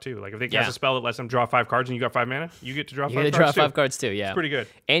can draw it too. Like if they Yeah. cast a spell that lets them draw 5 cards and you got 5 mana, you get to draw 5 You cards get to draw too. 5 cards too. Yeah. It's pretty good.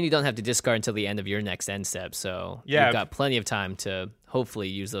 And you don't have to discard until the end of your next end step. So Yeah. you've got plenty of time to hopefully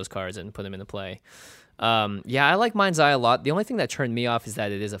use those cards and put them into play. I like Mind's Eye a lot. The only thing that turned me off is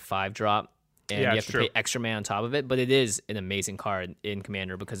that it is a 5-drop. And Yeah, you have it's to true. pay extra mana on top of it, but it is an amazing card in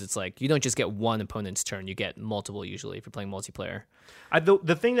Commander because it's like you don't just get one opponent's turn; you get multiple usually if you're playing multiplayer.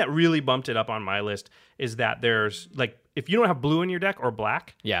 The thing that really bumped it up on my list is that there's like if you don't have blue in your deck or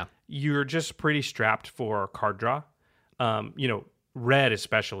black, Yeah, you're just pretty strapped for card draw. Red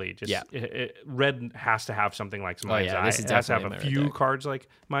especially, just Yeah. red has to have something like Mind's Eye. this is It has to have definitely a in my red few deck. cards like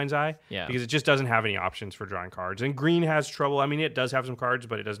Mind's Eye, Yeah. because it just doesn't have any options for drawing cards. And green has trouble. I mean, it does have some cards,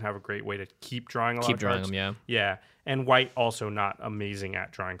 but it doesn't have a great way to keep drawing a lot keep of drawing cards. them. Yeah. Yeah, and white also not amazing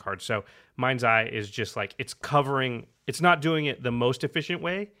at drawing cards. So Mind's Eye is just like it's covering. It's not doing it the most efficient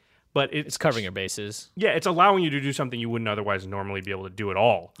way, but It's covering your bases. Yeah, it's allowing you to do something you wouldn't otherwise normally be able to do at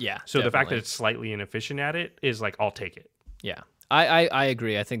all. Yeah, So the fact that definitely. it's slightly inefficient at it is like, I'll take it. Yeah, I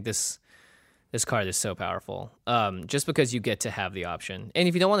agree. I think this card is so powerful. Just because you get to have the option, and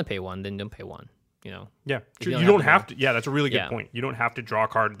if you don't want to pay one, then don't pay one. You know. Yeah, If you you don't don't have have to. Yeah, that's a really good Yeah. point. You don't have to draw a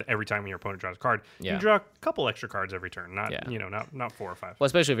card every time your opponent draws a card. Yeah. You can draw a couple extra cards every turn, not Yeah. not 4 or 5. Well,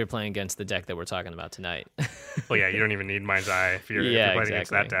 especially if you're playing against the deck that we're talking about tonight. Well, yeah, you don't even need Mind's Eye if you're, Yeah, playing against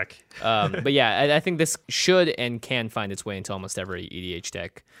that deck. But yeah, I think this should and can find its way into almost every EDH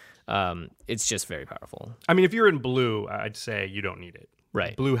deck. It's just very powerful. I mean, if you're in blue, I'd say you don't need it.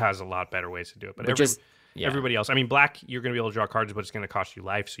 Right. Blue has a lot better ways to do it, but Yeah. everybody else. I mean, black, you're going to be able to draw cards, but it's going to cost you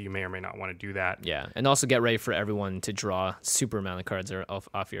life, so you may or may not want to do that. Yeah, and also get ready for everyone to draw super amount of cards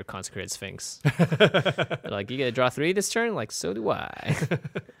off your Consecrated Sphinx. They're like, you get to draw 3 this turn? Like, so do I.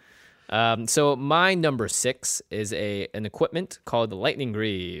 So my number 6 is an equipment called the Lightning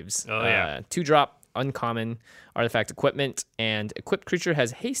Greaves. Oh, yeah. 2-drop, uncommon artifact equipment, and equipped creature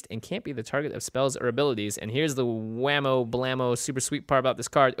has haste and can't be the target of spells or abilities. And here's the whammo blammo super sweet part about this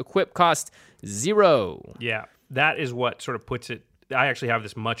card: equip cost 0. Yeah, that is what sort of puts it. I actually have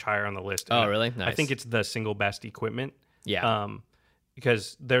this much higher on the list. Oh, really? I Nice. think it's the single best equipment. Yeah.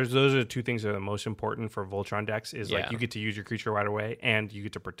 Because those are the two things that are the most important for Voltron decks. Is Yeah. like you get to use your creature right away, and you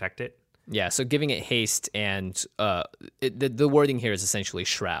get to protect it. Yeah, so giving it haste and the wording here is essentially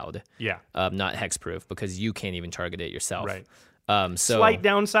shroud. Yeah, Not hexproof, because you can't even target it yourself. right. So Slight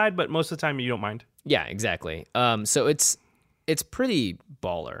downside, but most of the time you don't mind. yeah, exactly. So it's pretty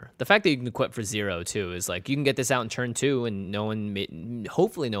baller. The fact that you can equip for 0 too is like you can get this out in turn 2, and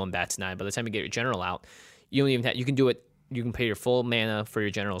hopefully no one bats an eye. By the time you get your general out, you don't even you can do it. You can pay your full mana for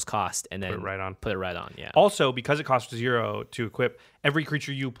your general's cost, and then Put it right on. Put it right on. Yeah. Also, because it costs 0 to equip, every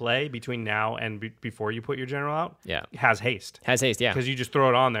creature you play between now and before you put your general out, Yeah. has haste. Has haste. Yeah. Because you just throw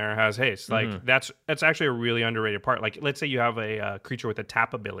it on there, it has haste. Like Mm-hmm. that's actually a really underrated part. Like, let's say you have a creature with a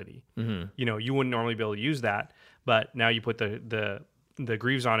tap ability. Mm-hmm. You wouldn't normally be able to use that, but now you put the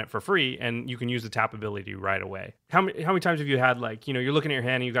Greaves on it for free, and you can use the tap ability right away. How many times have you had, like, you're looking at your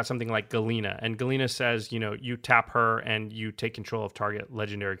hand and you got something like Galena, and Galena says, you tap her and you take control of target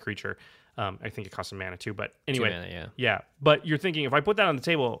legendary creature. I think it costs some mana too, but anyway, 2 mana, yeah. yeah. But you're thinking, if I put that on the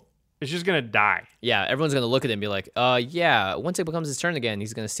table, it's just gonna die. Yeah. Everyone's gonna look at it and be like, yeah. Once it becomes his turn again,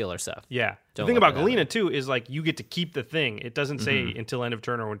 he's gonna steal our stuff. Yeah. Don't The thing look about at that Galena too is, like, you get to keep the thing. It doesn't say until end of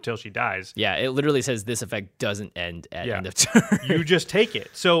turn or until she dies. Yeah. It literally says this effect doesn't end at Yeah. end of turn. You just take it.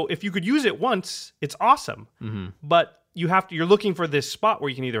 So if you could use it once, it's awesome. Mm-hmm. But you're looking for this spot where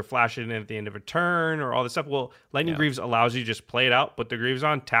you can either flash it in at the end of a turn or all this stuff. Well, Lightning Yeah. Greaves allows you to just play it out, put the Greaves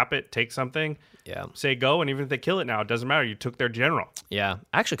on, tap it, take something, Yeah. say go, and even if they kill it now, it doesn't matter. You took their general. Yeah.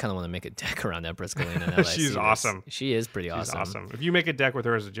 I actually kind of want to make a deck around Empress Galena. now that I see She's this. awesome. She is pretty It's awesome. awesome. If you make a deck with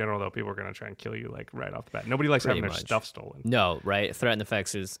her as a general, though, people are going to try and kill you, like, right off the bat. Nobody likes Pretty having their much. stuff stolen. No, right? Threat and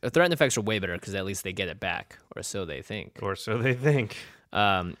effects are way better because at least they get it back, or so they think. Or so they think.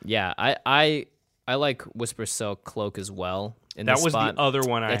 Yeah, I like Whisper Silk Cloak as well. In That this was spot. the other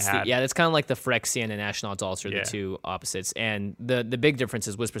one I had. That's kind of like the Phyrexian and Ashnod's Altar, Yeah. the two opposites. And the big difference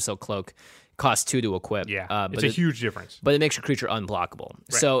is Whisper Silk Cloak costs 2 to equip. Yeah, but it's a huge difference. But it makes your creature unblockable.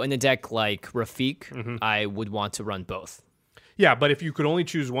 So in a deck like Rafik, I would want to run both. Yeah, but if you could only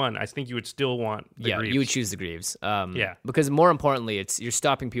choose one, I think you would still want the Greaves. You would choose the Greaves. Yeah. Because more importantly, you're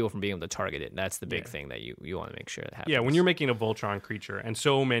stopping people from being able to target it. That's the big thing that you want to make sure that happens. Yeah, when you're making a Voltron creature, and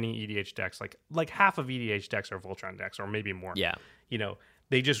so many EDH decks, like half of EDH decks are Voltron decks, or maybe more. Yeah.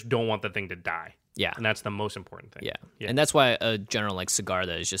 They just don't want the thing to die. Yeah. And that's the most important thing. Yeah. And that's why a general like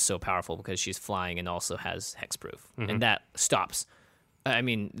Sigarda is just so powerful, because she's flying and also has hexproof. And that stops. I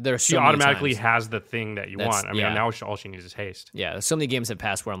mean, there's She so many automatically times- has the thing that you want. I mean, yeah. now all she needs is haste. Yeah, so many games have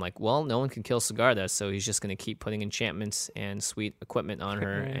passed where I'm like, well, no one can kill Sigarda, so he's just going to keep putting enchantments and sweet equipment on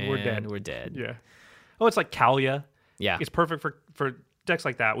her, And and we're dead. Yeah. Yeah. Oh, it's like Kalia. Yeah. It's perfect for decks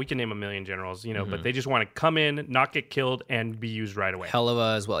like that. We can name a million generals, but they just want to come in, not get killed, and be used right away.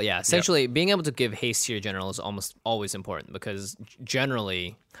 Helluva as well. Yeah, essentially, being able to give haste to your general is almost always important, because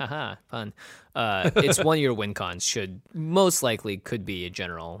generally, fun, it's one of your win cons could be a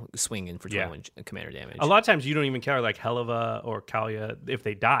general swing in for 21 commander damage. A lot of times you don't even care, like Helluva or Kalia, if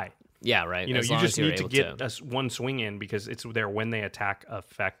they die. Yeah, right. You as you long just as you're need to able get one swing in, because it's their when they attack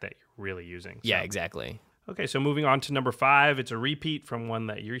effect that you're really using. Yeah, So- exactly. Okay, so moving on to number 5. It's a repeat from one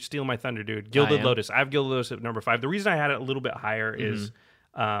that you're stealing my thunder, dude. Gilded am? Lotus. I have Gilded Lotus at number 5. The reason I had it a little bit higher is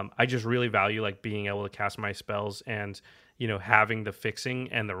I just really value, like, being able to cast my spells and, having the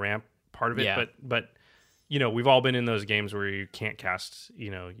fixing and the ramp part of it. Yeah. But we've all been in those games where you can't cast,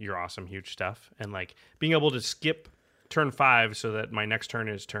 your awesome huge stuff, and, like, being able to skip turn 5 so that my next turn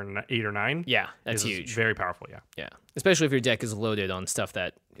is turn 8 or 9. Yeah, that's is huge. Very powerful, yeah. Yeah, especially if your deck is loaded on stuff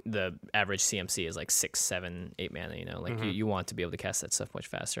that the average CMC is like 6, 7, 8 mana. You want to be able to cast that stuff much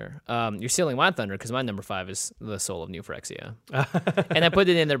faster. You're stealing my thunder because my number 5 is the Soul of New Phyrexia, and I put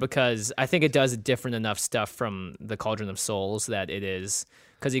it in there because I think it does different enough stuff from the Cauldron of Souls that it is.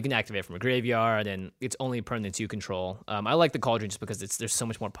 Because you can activate from a graveyard, and it's only permanents you control. I like the Cauldron just because there's so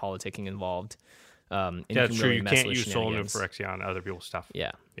much more politicking involved. And That's true. really You mess can't with use Soul New shenanigans. Phyrexia on other people's stuff.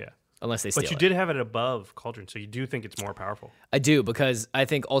 Yeah, Yeah. unless they steal But you it. did have it above Cauldron, so you do think it's more powerful. I do, because I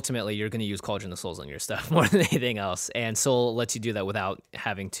think ultimately you're going to use Cauldron of Souls on your stuff more than anything else. And Soul lets you do that without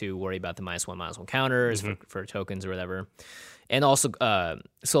having to worry about the -1/-1 counters for tokens or whatever. And also,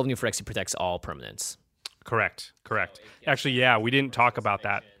 Soul of New Phyrexia protects all permanents. Correct. Actually, yeah, we didn't talk about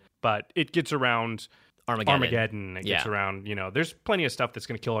that, but it gets around Armageddon. It gets around, there's plenty of stuff that's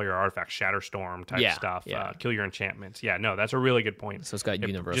going to kill all your artifacts, Shatterstorm type stuff, kill your enchantments. Yeah, no, that's a really good point. So it's got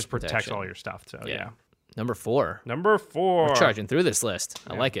universal just protects protection. all your stuff. So, yeah. Number 4. We're Charging through this list.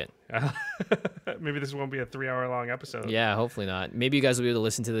 I like it. Maybe this won't be a 3-hour long episode. Yeah, hopefully not. Maybe you guys will be able to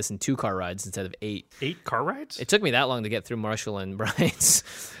listen to this in 2 car rides instead of 8. 8 car rides? It took me that long to get through Marshall and Brian's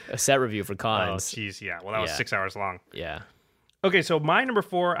set review for Oh, cons. jeez, yeah. Well, that was 6 hours long. Yeah. Okay, so my number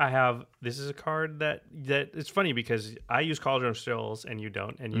 4, this is a card that it's funny because I use Cauldron of Souls and you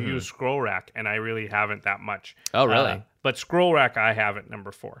don't, and you use Scroll Rack, and I really haven't that much. Oh, really? But Scroll Rack I have at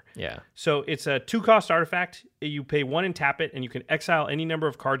number 4. Yeah. So it's a 2-cost artifact. You pay 1 and tap it, and you can exile any number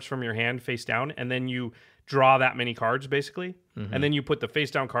of cards from your hand face down, and then you draw that many cards, basically. And then you put the face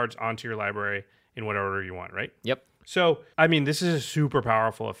down cards onto your library in whatever order you want, right? Yep. So, I mean, this is a super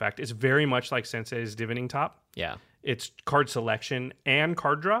powerful effect. It's very much like Sensei's Divining Top. Yeah. It's card selection and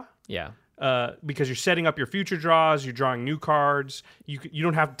card draw. Yeah. Because you're setting up your future draws, you're drawing new cards. You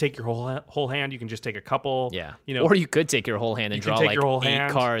don't have to take your whole hand. You can just take a couple. Yeah. You know, or you could take your whole hand and you can draw take like your whole 8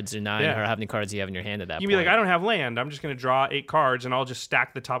 hand. cards or 9 Yeah. or how many cards you have in your hand at that you point. can be like, I don't have land. I'm just going to draw 8 cards, and I'll just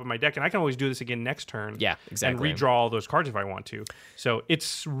stack the top of my deck, and I can always do this again next turn. Yeah, exactly. And redraw all those cards if I want to. So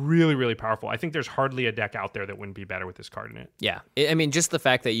it's really, really powerful. I think there's hardly a deck out there that wouldn't be better with this card in it. Yeah. I mean, just the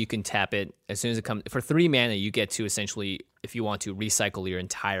fact that you can tap it as soon as it comes. For 3 mana, you get to essentially, if you want to, recycle your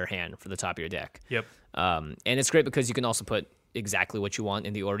entire hand for the top of your deck. Yep. And it's great because you can also put exactly what you want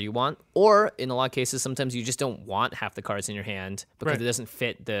in the order you want. Or in a lot of cases, sometimes you just don't want half the cards in your hand because Right. it doesn't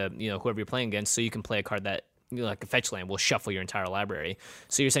fit the whoever you're playing against. So you can play a card that like a fetch land will shuffle your entire library.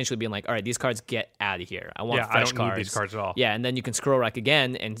 So you're essentially being like, all right, these cards get out of here. I want Yeah, fresh I don't cards. need these cards at all. Yeah, and then you can scroll rack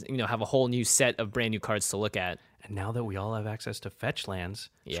again and have a whole new set of brand new cards to look at. And now that we all have access to fetch lands,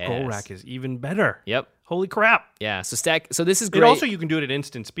 Yes. Scroll Rack is even better. Yep. Holy crap. Yeah. So this is great. It also, you can do it at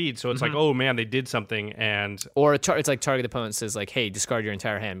instant speed. So it's like, oh man, they did something. And Or it's like target opponent says like, hey, discard your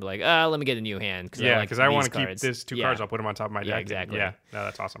entire hand. But like, let me get a new hand. because I want to keep cards. this 2 cards. I'll put them on top of my deck. Yeah, exactly. Yeah, no,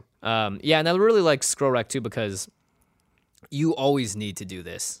 that's awesome. Yeah, and I really like Scroll Rack too because you always need to do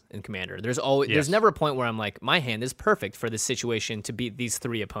this in Commander. There's never a point where I'm like, my hand is perfect for this situation to beat these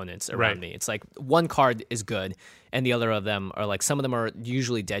 3 opponents around Right. me. It's like one card is good, and the other of them are like, some of them are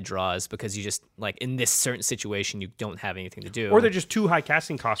usually dead draws because you just like in this certain situation you don't have anything to do. Or they're just too high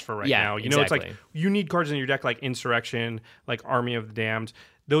casting costs for right Yeah, now. It's like exactly. you need cards in your deck like Insurrection, like Army of the Damned.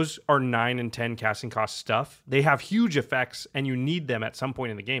 Those are 9 and 10 casting cost stuff. They have huge effects, and you need them at some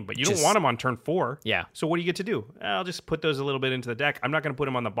point in the game, but you don't want them on turn 4. Yeah. So what do you get to do? I'll just put those a little bit into the deck. I'm not going to put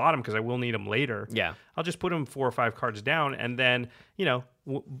them on the bottom because I will need them later. Yeah. I'll just put them 4 or 5 cards down, and then,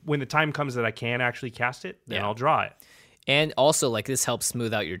 when the time comes that I can actually cast it, then Yeah. I'll draw it. And also, like, this helps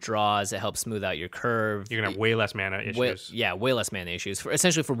smooth out your draws. It helps smooth out your curve. You're going to have way less mana issues. Way less mana issues.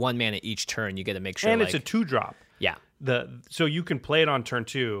 Essentially, for 1 mana each turn, you get to make sure. And like, it's a 2-drop. Yeah. So you can play it on turn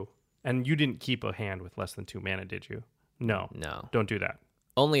 2, and you didn't keep a hand with less than 2 mana, did you? No. Don't do that.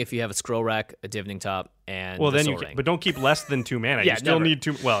 Only if you have a Scroll Rack, a Divining Top, and Well, the then Soul you can, Ring. but don't keep less than 2 mana. Yeah, You still never. need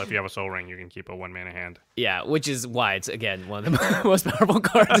 2. Well, if you have a Soul Ring, you can keep a 1 mana hand. Yeah, which is why it's, again, one of the most powerful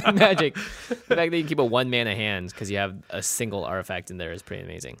cards in Magic. The fact that you can keep a 1 mana hand because you have a single artifact in there is pretty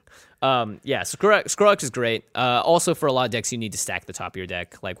amazing. Yeah, so Scroll Rack is great. Also, for a lot of decks, you need to stack the top of your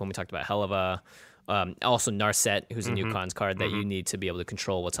deck, like when we talked about Helava. Also, Narset, who's a new cons card that you need to be able to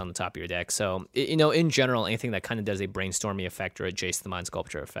control what's on the top of your deck. So, in general, anything that kind of does a brainstormy effect or a Jace the Mind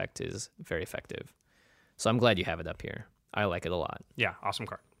Sculpture effect is very effective. So I'm glad you have it up here. I like it a lot. Yeah, awesome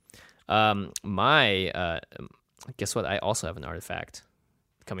card. Guess what? I also have an artifact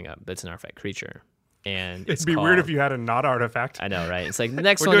coming up, but it's an artifact creature. And It'd be weird if you had a not artifact. I know, right? It's like the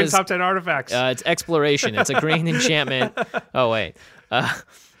next We're one doing is top 10 artifacts. it's exploration. It's a green enchantment. Oh wait,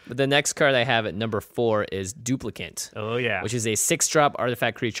 But the next card I have at number 4 is Duplicant. Oh, yeah. Which is a 6-drop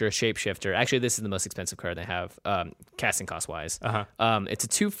artifact creature shapeshifter. Actually, this is the most expensive card I have, casting cost-wise. It's a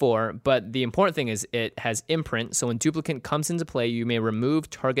 2/4, but the important thing is it has imprint, so when Duplicant comes into play, you may remove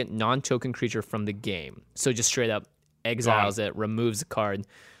target non-token creature from the game. So just straight up exiles it, removes the card,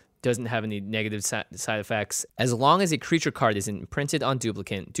 doesn't have any negative side effects. As long as a creature card is imprinted on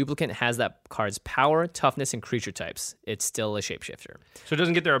Duplicant has that card's power, toughness, and creature types. It's still a shapeshifter. So it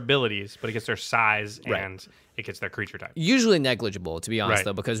doesn't get their abilities, but it gets their size and it gets their creature type. Usually negligible, to be honest,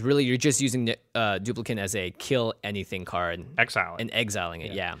 though, because really you're just using Duplicant as a kill anything card. Exile it. And exiling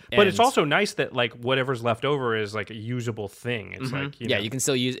it, yeah. But it's also nice that like whatever's left over is like a usable thing. It's like, you know. You can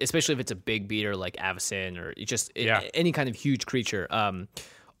still use, especially if it's a big beater like Avacyn or just any kind of huge creature.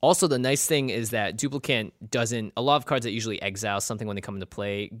 Also, the nice thing is that Duplicant doesn't, a lot of cards that usually exile something when they come into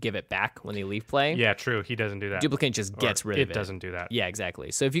play, give it back when they leave play. Yeah, true. He doesn't do that. Duplicant just gets rid of it. It doesn't do that. Yeah, exactly.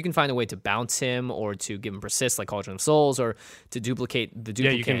 So if you can find a way to bounce him or to give him persist like Cauldron of Souls or to duplicate the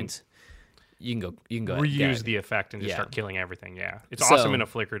Duplicant, you can go reuse the effect and just start killing everything. Yeah. It's awesome in a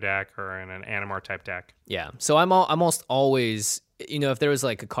Flicker deck or in an Animar type deck. Yeah. So I'm almost always, if there was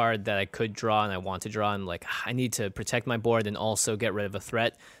like a card that I could draw and I want to draw and like I need to protect my board and also get rid of a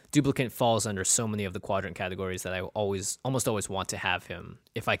threat, Duplicant falls under so many of the quadrant categories that I almost always want to have him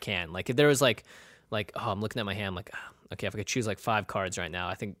if I can. Like if there was like I'm looking at my hand like, okay, if I could choose like 5 cards right now,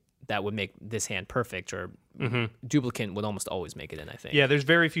 I think that would make this hand perfect, or Duplicant would almost always make it in, I think. Yeah, there's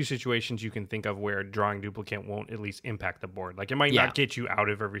very few situations you can think of where drawing Duplicant won't at least impact the board. Like, it might not get you out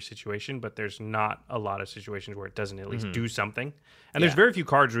of every situation, but there's not a lot of situations where it doesn't at least do something. And there's very few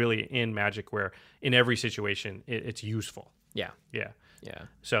cards really in Magic where in every situation it's useful. Yeah. Yeah. Yeah.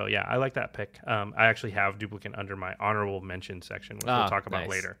 So, yeah, I like that pick. I actually have Duplicant under my honorable mention section, which we'll talk about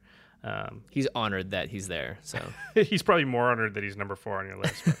later. He's honored that he's there. So he's probably more honored that he's number 4 on your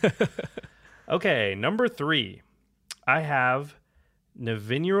list. Okay, number 3. I have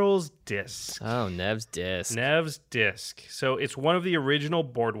Nevinyrral's Disc. Oh, Nev's Disc. Nev's Disc. So it's one of the original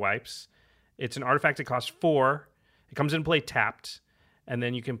board wipes. It's an artifact that costs 4. It comes into play tapped. And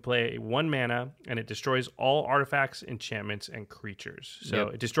then you can play 1 mana, and it destroys all artifacts, enchantments, and creatures. So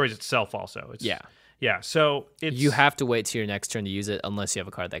it destroys itself also. Yeah, so you have to wait till your next turn to use it unless you have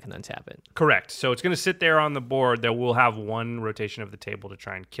a card that can untap it. Correct. So it's going to sit there on the board. That will have 1 rotation of the table to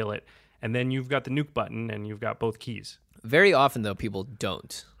try and kill it. And then you've got the nuke button, and you've got both keys. Very often, though, people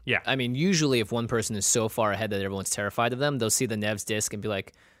don't. Yeah. I mean, usually if one person is so far ahead that everyone's terrified of them, they'll see the Nev's Disc and be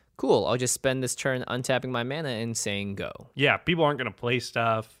like, cool, I'll just spend this turn untapping my mana and saying go. Yeah, people aren't going to play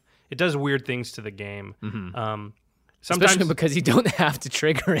stuff. It does weird things to the game. Sometimes, especially because you don't have to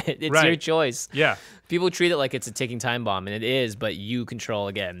trigger it. It's your choice. Yeah. People treat it like it's a ticking time bomb, and it is, but you control,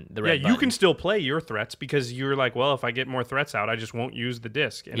 again, the red button. You can still play your threats because you're like, well, if I get more threats out, I just won't use the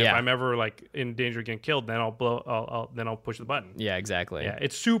disc. And if I'm ever like in danger of getting killed, then I'll push the button. Yeah, exactly. Yeah,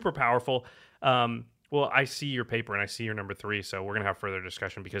 it's super powerful. Well, I see your paper and I see your number 3, so we're going to have further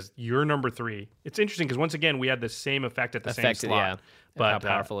discussion because your number 3, it's interesting because once again, we had the same effect at the same slot. Yeah. But how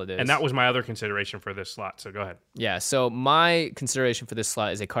powerful it is. And that was my other consideration for this slot, so go ahead. Yeah, so my consideration for this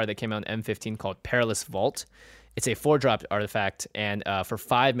slot is a card that came out in M15 called Perilous Vault. It's a 4-drop artifact, and for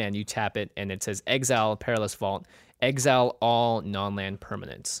 5 mana, you tap it, and it says Exile Perilous Vault, exile all non-land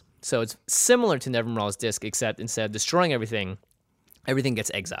permanents. So it's similar to Nevinyrral's Disc, except instead of destroying everything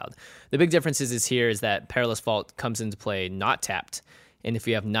gets exiled. The big difference is that Perilous Vault comes into play not tapped, and if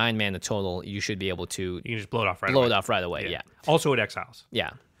you have 9 mana total, you should be able to you can just blow it off right away. Yeah. Also, it exiles. Yeah.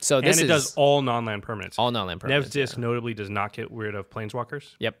 So this does all non-land permanents. All non-land permanents. Nev's Disc notably does not get rid of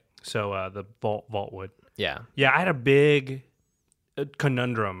planeswalkers. Yep. So the vault would. Yeah. Yeah, I had a big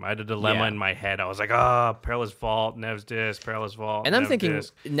conundrum. I had a dilemma in my head. I was like, Perilous Vault, Nev's Disc, Perilous Vault. And I'm thinking,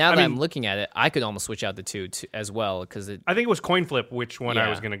 Disc. now that I'm looking at it, I could almost switch out the two as well because I think it was coin flip which one I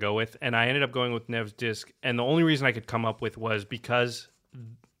was going to go with, and I ended up going with Nev's Disc. And the only reason I could come up with was because,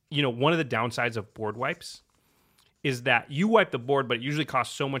 one of the downsides of board wipes is that you wipe the board, but it usually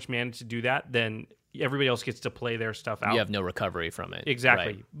costs so much mana to do that, then everybody else gets to play their stuff out. You have no recovery from it.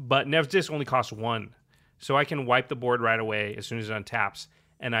 Exactly. Right. But Nev's Disc only costs 1. So I can wipe the board right away as soon as it untaps,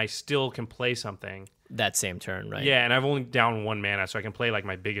 and I still can play something. That same turn, right? Yeah, and I've only down 1 mana, so I can play like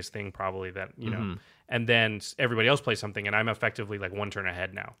my biggest thing probably that, know. And then everybody else plays something, and I'm effectively like 1 turn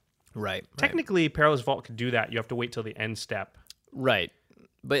ahead now. Right. Technically, Perilous Vault could do that. You have to wait till the end step. Right.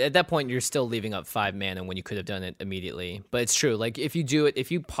 But at that point, you're still leaving up 5 mana when you could have done it immediately. But it's true. Like, if you do it,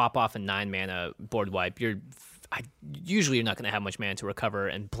 if you pop off a 9 mana board wipe, usually you're not going to have much mana to recover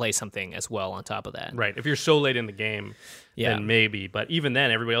and play something as well on top of that. Right. If you're so late in the game, then maybe. But even then,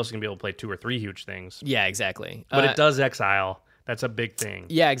 everybody else is going to be able to play 2 or 3 huge things. Yeah, exactly. But it does exile. That's a big thing.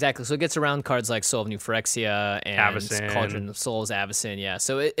 Yeah, exactly. So it gets around cards like Soul of New Phyrexia and Avacyn. Cauldron of Souls, Avacyn. Yeah,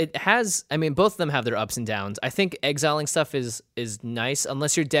 so it has. I mean, both of them have their ups and downs. I think exiling stuff is nice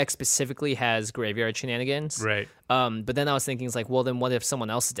unless your deck specifically has graveyard shenanigans. Right. But then I was thinking, it's like, well, then what if someone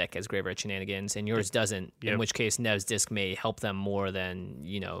else's deck has graveyard shenanigans and yours doesn't? Yep. In which case, Nev's Disc may help them more than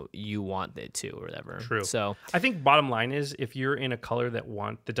you want it to, or whatever. True. So I think bottom line is if you're in a color that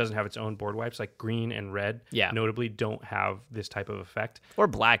doesn't have its own board wipes, like green and red, notably don't have this type of effect. Or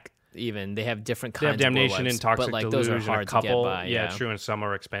black, even they have different kinds. They have of board Damnation wipes, and Toxic but like Deluge, those are and hard a couple. to get by. Yeah, true, and some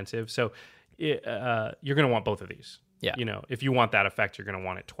are expensive. So you're going to want both of these. Yeah. If you want that effect, you're going to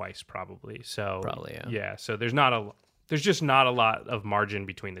want it twice probably. So Probably, yeah. Yeah. So there's just not a lot of margin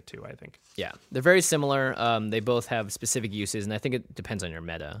between the two, I think. Yeah, they're very similar. They both have specific uses, and I think it depends on your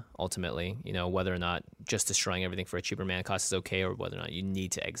meta, ultimately. Whether or not just destroying everything for a cheaper mana cost is okay, or whether or not you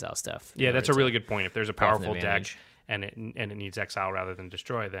need to exile stuff. Yeah, that's a really good point. If there's a powerful deck advantage. and it needs exile rather than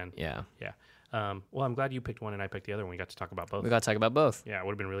destroy, then Yeah. Well, I'm glad you picked one and I picked the other one. We got to talk about both. We got to talk about both. Yeah, it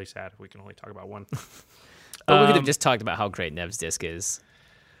would have been really sad if we can only talk about one. But we could have just talked about how great Nev's Disc is.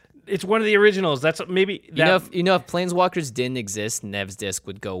 It's one of the originals. That's maybe that. If Planeswalkers didn't exist, Nev's Disc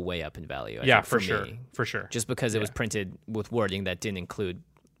would go way up in value. I think, For sure. me. For sure. Just because it was printed with wording that didn't include,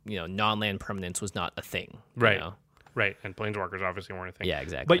 non-land permanence was not a thing. Right. Right, and Planeswalkers obviously weren't a thing. Yeah,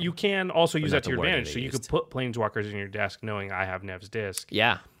 exactly. But you can also use that to your the wording advantage. So they you could used. put Planeswalkers in your desk knowing I have Nev's Disc.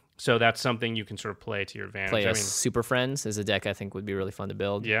 Yeah. So that's something you can sort of play to your advantage. Play Super Friends is a deck I think would be really fun to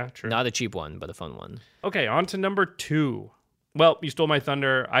build. Yeah, true. Not a cheap one, but a fun one. Okay, on to number 2. Well, you stole my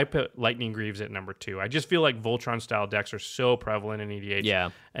thunder. I put Lightning Greaves at number 2. I just feel like Voltron-style decks are so prevalent in EDH. Yeah.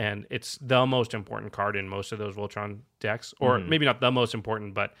 And it's the most important card in most of those Voltron decks. Or maybe not the most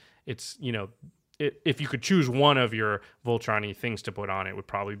important, but it's, if you could choose one of your Voltron-y things to put on, it would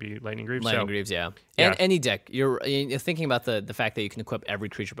probably be Lightning Greaves. Lightning Greaves, yeah. And any deck. You're thinking about the fact that you can equip every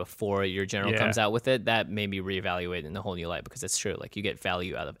creature before your general comes out with it. That made me reevaluate in a whole new light, because it's true. Like, you get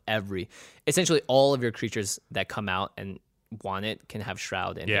value out of essentially all of your creatures that come out and want it can have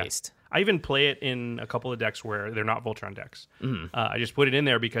Shroud and Haste. I even play it in a couple of decks where they're not Voltron decks. I just put it in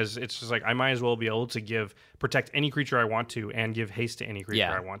there because it's just like I might as well be able to protect any creature I want to and give haste to any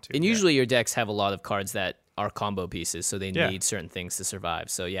creature I want to. And usually your decks have a lot of cards that are combo pieces, so they need certain things to survive.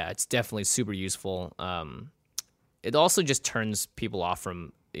 So yeah, it's definitely super useful. It also just turns people off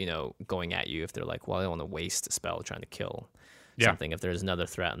from going at you if they're like, well, I don't want to waste a spell trying to kill something. If there's another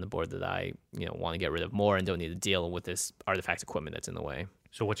threat on the board that I want to get rid of more and don't need to deal with this artifact equipment that's in the way.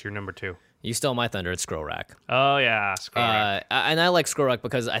 So what's your number 2? You stole my thunder. It's Scroll Rack. Oh yeah, Scroll Rack. And I like Scroll Rack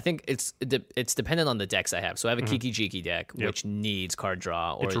because I think it's dependent on the decks I have. So I have a Kiki Jiki deck, which needs card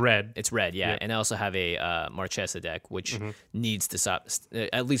draw. Or it's red. It's red, yeah. And I also have a Marchesa deck, which needs to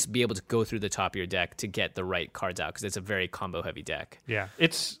at least be able to go through the top of your deck to get the right cards out, because it's a very combo heavy deck. Yeah,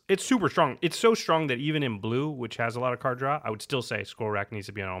 it's super strong. It's so strong that even in blue, which has a lot of card draw, I would still say Scroll Rack needs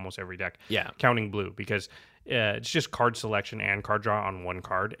to be on almost every deck. Yeah, counting blue, because it's just card selection and card draw on one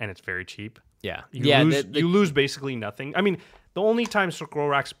card, and it's very cheap. Yeah, you lose basically nothing. I mean, the only time Scroll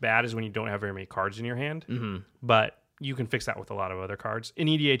Rack's bad is when you don't have very many cards in your hand. But you can fix that with a lot of other cards. In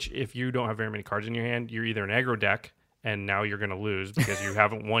EDH, if you don't have very many cards in your hand, you're either an aggro deck, and now you're going to lose because you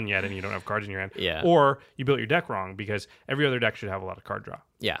haven't won yet and you don't have cards in your hand. Yeah. Or you built your deck wrong, because every other deck should have a lot of card draw.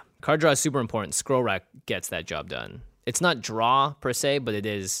 Yeah, card draw is super important. Scroll Rack gets that job done. It's not draw per se, but it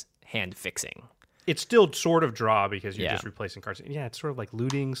is hand fixing. It's still sort of draw because you're just replacing cards. Yeah, it's sort of like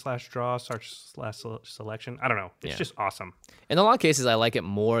looting / draw / selection. I don't know. It's just awesome. In a lot of cases, I like it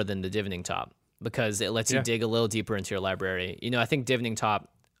more than the Divining Top, because it lets you dig a little deeper into your library. I think Divining Top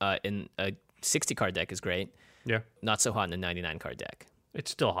in a 60-card deck is great. Yeah. Not so hot in a 99-card deck.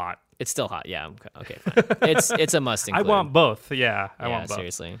 It's still hot. It's still hot, yeah. Okay, fine. It's a must include. I want both, yeah. I want both.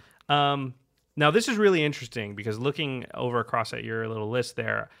 Seriously. Now, this is really interesting, because looking over across at your little list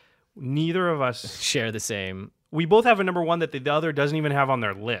there, neither of us share the same. We both have a number 1 that the other doesn't even have on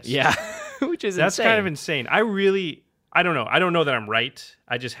their list. Yeah, which is that's insane. kind of insane. I don't know. I don't know that I'm right.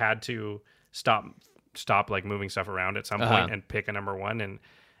 I just had to stop like moving stuff around at some point and pick a number 1.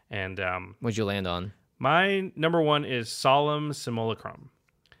 And what'd you land on? My number 1 is Solemn Simulacrum.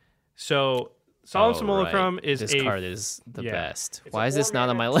 So Solemn Simulacrum is this card is the best. It's Why is this not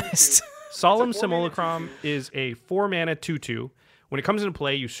on my list? Solemn Simulacrum is a 4-mana 2/2. When it comes into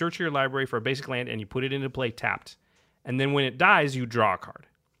play, you search your library for a basic land and you put it into play tapped. And then when it dies, you draw a card.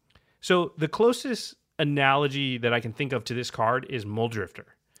 So the closest analogy that I can think of to this card is Muldrifter.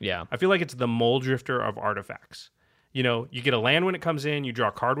 Yeah. I feel like it's the Muldrifter of artifacts. You get a land when it comes in, you draw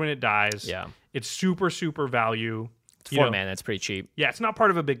a card when it dies. Yeah. It's super, super value. It's 4 mana, it's pretty cheap. Yeah, it's not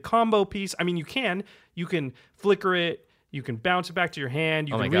part of a big combo piece. I mean, you can flicker it, You can bounce it back to your hand.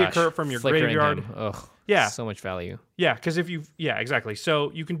 You Oh my can gosh. reoccur it from your Flickering graveyard. him. Ugh. Yeah. So much value. Yeah, because exactly.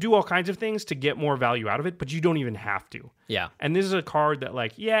 So you can do all kinds of things to get more value out of it, but you don't even have to. Yeah. And this is a card that,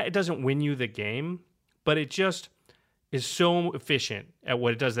 like, yeah, it doesn't win you the game, but it just is so efficient at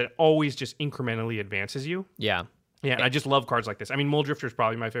what it does that it always just incrementally advances you. Yeah. Yeah, and I just love cards like this. I mean, Mole Drifter is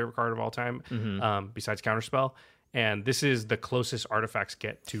probably my favorite card of all time, besides Counterspell. And this is the closest artifacts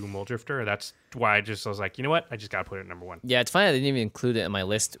get to Mole Drifter. That's why I was like, you know what? I just got to put it at number 1. Yeah, it's funny I didn't even include it in my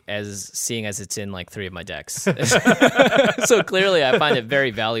list seeing as it's in like 3 of my decks. So clearly I find it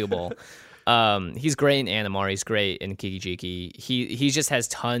very valuable. He's great in Animar. He's great in Kiki-Jiki. He just has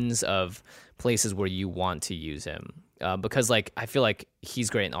tons of places where you want to use him. Because like I feel like he's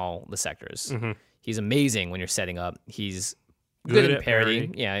great in all the sectors. He's amazing when you're setting up. He's good in parity.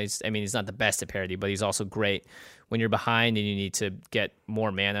 Yeah, he's not the best at parity, but he's also great when you're behind and you need to get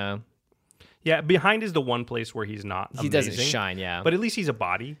more mana. Yeah, behind is the one place where he's not amazing. He doesn't shine, yeah. But at least he's a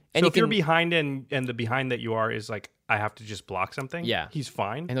body. And so if you're behind and the behind that you are is like, I have to just block something, yeah, he's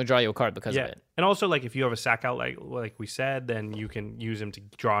fine. And he'll draw you a card because of it. And also, like, if you have a sack out, like we said, then you can use him to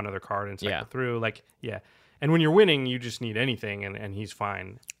draw another card and cycle through. Like, yeah. And when you're winning, you just need anything, and he's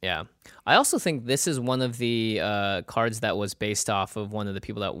fine. Yeah. I also think this is one of the cards that was based off of one of the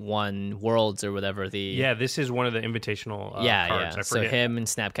people that won Worlds or whatever. Yeah, this is one of the invitational cards. Yeah. So him and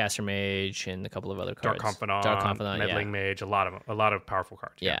Snapcaster Mage and a couple of other cards. Dark Confidant, Meddling Mage, a lot of powerful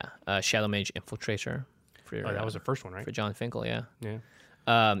cards. Yeah. Shadow Mage Infiltrator. That was the first one, right? For John Finkel, yeah.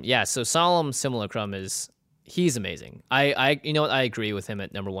 Yeah. So Solemn Simulacrum he's amazing. I you know what, I agree with him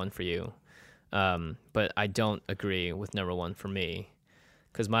at number 1 for you. But I don't agree with number 1 for me,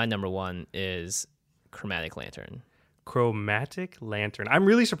 because my number 1 is Chromatic Lantern. Chromatic Lantern. I'm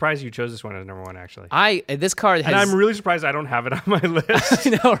really surprised you chose this one as number 1, actually. This card has... And I'm really surprised I don't have it on my list. I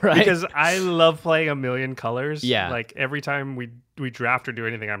know, right? Because I love playing a million colors. Yeah. Like, every time we draft or do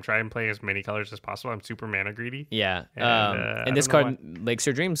anything, I'm trying to play as many colors as possible. I'm super mana greedy. Yeah. And this card makes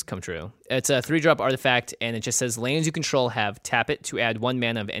your dreams come true. It's a 3-drop artifact, and it just says lands you control have tap it to add 1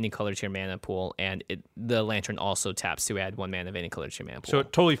 mana of any color to your mana pool, and the Lantern also taps to add 1 mana of any color to your mana pool. So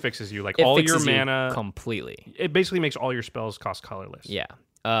it totally fixes you. Like, it all fixes your mana... you completely. It basically makes all your spells cost colorless. Yeah.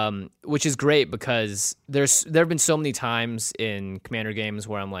 Which is great because there have been so many times in Commander games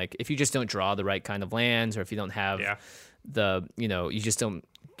where I'm like, if you just don't draw the right kind of lands, or if you don't have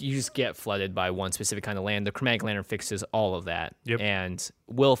you just get flooded by one specific kind of land. The Chromatic Lantern fixes all of that, and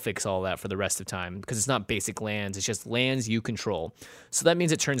will fix all that for the rest of time, because it's not basic lands, it's just lands you control. So that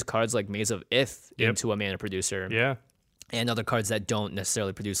means it turns cards like Maze of Ith into a mana producer. Yeah. And other cards that don't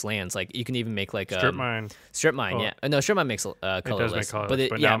necessarily produce lands. Like, you can even make like Strip Mine. Strip Mine, yeah. No, Strip Mine makes colorless. It does make colorless,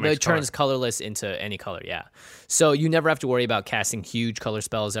 but it turns colorless into any color, yeah. So you never have to worry about casting huge color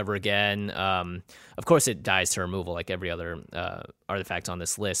spells ever again. Of course, it dies to removal like every other artifact on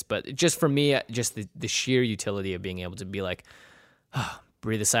this list. But just for me, just the sheer utility of being able to be like,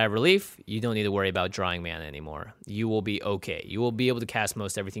 breathe a sigh of relief. You don't need to worry about drawing mana anymore. You will be okay. You will be able to cast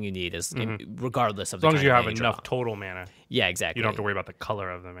most everything you need, regardless of the as long as you have enough enough total mana. Yeah, exactly. You don't have to worry about the color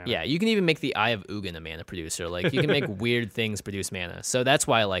of the mana. Yeah, you can even make the Eye of Ugin a mana producer. Like, you can make weird things produce mana. So that's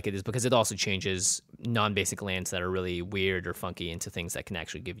why I like it, is because it also changes non-basic lands that are really weird or funky into things that can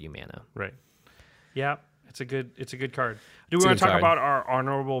actually give you mana. Right. Yeah. It's a good card. Do we want to talk about our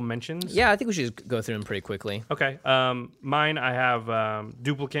honorable mentions? Yeah, I think we should just go through them pretty quickly. Okay. Mine, I have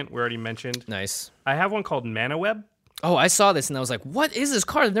Duplicant, we already mentioned. Nice. I have one called Mana Web. Oh, I saw this and I was like, what is this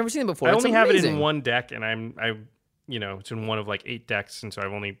card? I've never seen it before. I only have it in one deck, and it's in one of like 8 decks, and so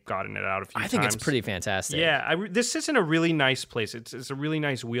I've only gotten it out a few times. I think it's pretty fantastic. Yeah, this sits in a really nice place. It's a really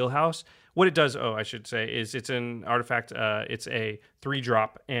nice wheelhouse. What it does, I should say, is it's an artifact. It's a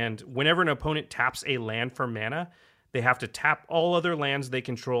 3-drop, and whenever an opponent taps a land for mana, they have to tap all other lands they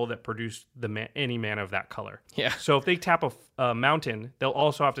control that produce any mana of that color. Yeah. So if they tap a mountain, they'll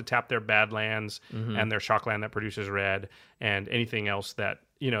also have to tap their bad lands and their shock land that produces red, and anything else that,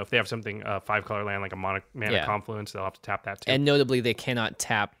 if they have something, 5-color land like a mana confluence, they'll have to tap that too. And notably, they cannot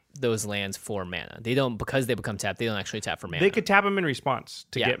tap those lands for mana. They don't, because they become tapped, they don't actually tap for mana. They could tap them in response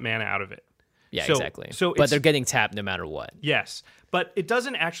to get mana out of it. Yeah, exactly. But they're getting tapped no matter what. Yes. But it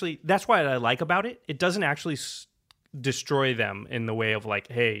doesn't actually, that's what I like about it. It doesn't actually destroy them in the way of like,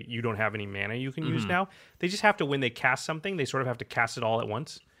 hey, you don't have any mana you can use now. They just have to, when they cast something, they sort of have to cast it all at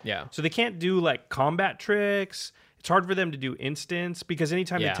once. Yeah. So they can't do like combat tricks. It's hard for them to do instants, because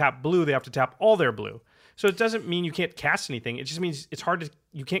anytime they tap blue, they have to tap all their blue. So it doesn't mean you can't cast anything. It just means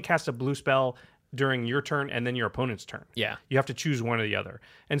you can't cast a blue spell during your turn and then your opponent's turn. Yeah. You have to choose one or the other.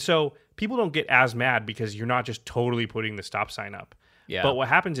 And so people don't get as mad because you're not just totally putting the stop sign up. Yeah. But what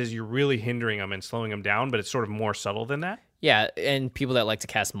happens is you're really hindering them and slowing them down, but it's sort of more subtle than that. Yeah, and people that like to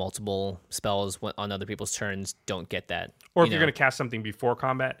cast multiple spells on other people's turns don't get that. Or if you're going to cast something before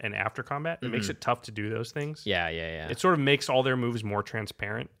combat and after combat, it makes it tough to do those things. Yeah. It sort of makes all their moves more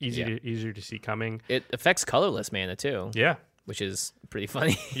transparent, easier to see coming. It affects colorless mana too. Yeah. Which is pretty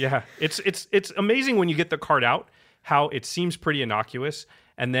funny. Yeah. It's amazing when you get the card out, how it seems pretty innocuous,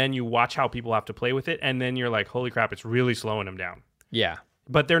 and then you watch how people have to play with it, and then you're like, holy crap, it's really slowing them down. Yeah.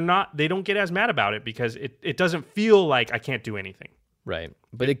 But they don't get as mad about it because it doesn't feel like I can't do anything. Right.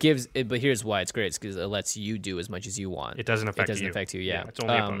 But but here's why it's great. It's because it lets you do as much as you want. It doesn't affect you. It doesn't affect you, yeah. It's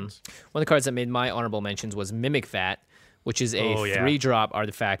only opponents. One of the cards that made my honorable mentions was Mimic Vat, which is a 3-drop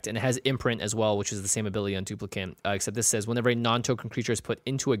artifact, and it has Imprint as well, which is the same ability on Duplicant, except this says, whenever a non-token creature is put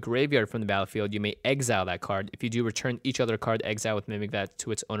into a graveyard from the battlefield, you may exile that card. If you do, return each other card exile with Mimic Vat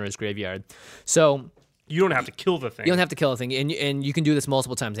to its owner's graveyard. So you don't have to kill the thing. You don't have to kill a thing, and you can do this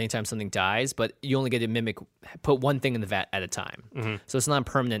multiple times anytime something dies, but you only get to put one thing in the vat at a time. Mm-hmm. So it's not a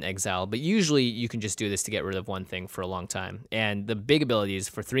permanent exile, but usually you can just do this to get rid of one thing for a long time. And the big ability is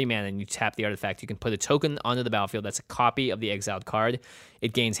for 3 mana, and you tap the artifact, you can put a token onto the battlefield that's a copy of the exiled card.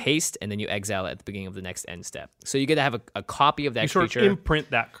 It gains haste, and then you exile it at the beginning of the next end step. So you get to have a copy of that creature. You sort of imprint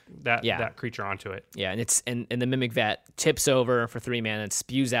that creature onto it. Yeah, and the Mimic Vat tips over for 3 mana and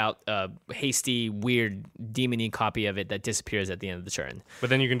spews out a hasty, weird, demon-y copy of it that disappears at the end of the turn.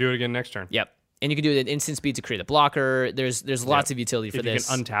 But then you can do it again next turn. Yep. And you can do it at instant speed to create a blocker. There's lots of utility for this.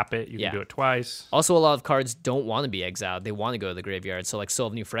 If you can untap it, you can do it twice. Also, a lot of cards don't want to be exiled. They want to go to the graveyard. So, like Soul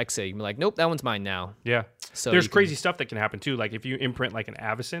of New Phyrexia, you can be like, nope, that one's mine now. Yeah. So there's crazy stuff that can happen, too. Like, if you imprint, like, an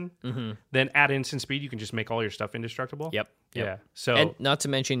Avacyn, then at instant speed, you can just make all your stuff indestructible. Yep. Yeah. So, and not to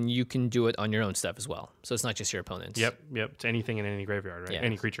mention, you can do it on your own stuff as well. So, it's not just your opponent's. Yep. It's anything in any graveyard, right? Yeah.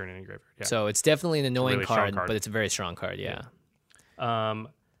 Any creature in any graveyard. Yeah. So, it's definitely an annoying really card, but it's a very strong card, yeah.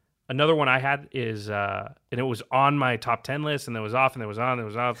 Another one I had is, and it was on my top 10 list, and it was off, and it was on, and it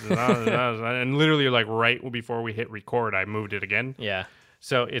was off, and it was on, and it was on, and literally, like, right before we hit record, I moved it again. Yeah.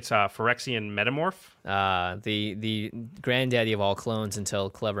 So it's Phyrexian Metamorph. The granddaddy of all clones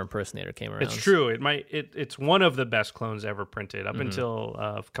until Clever Impersonator came around. It's true. It's one of the best clones ever printed. Up until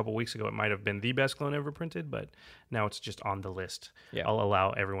a couple weeks ago, it might have been the best clone ever printed, but now it's just on the list. Yeah. I'll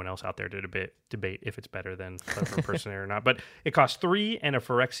allow everyone else out there to debate if it's better than Clever Impersonator or not. But it costs 3 and a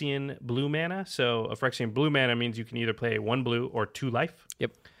Phyrexian blue mana. So a Phyrexian blue mana means you can either play 1 blue or 2 life.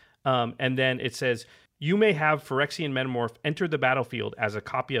 Yep. And then it says, you may have Phyrexian Metamorph enter the battlefield as a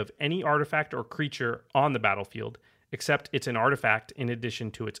copy of any artifact or creature on the battlefield, except it's an artifact in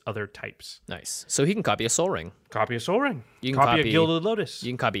addition to its other types. Nice. So he can copy a Soul Ring. Copy a Soul Ring. You can copy a Gilded Lotus.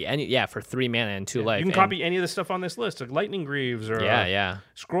 You can copy any, for 3 mana and 2 life. You can copy any of the stuff on this list, like Lightning Greaves or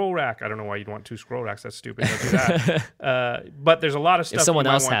Scroll Rack. I don't know why you'd want 2 Scroll Racks. That's stupid. Don't do that. But there's a lot of stuff if someone you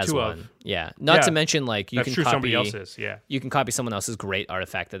might else want has 2 one. of. Yeah. Not to mention, like, you That's can true, copy somebody else's. Yeah. You can copy someone else's great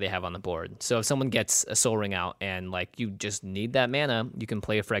artifact that they have on the board. So if someone gets a Soul Ring out and, like, you just need that mana, you can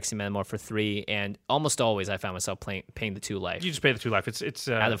play a Phyrexian Metamorph for 3. And almost always I found myself paying the 2 life. You just pay the 2 life. It's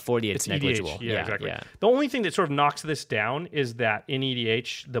out of 40, it's negligible. EDH. Yeah, exactly. Yeah. The only thing that sort of knocks this down is that in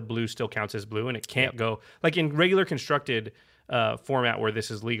EDH, the blue still counts as blue, and it can't go like in regular constructed format where this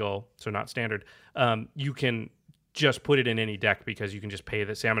is legal, so not standard. You can just put it in any deck because you can just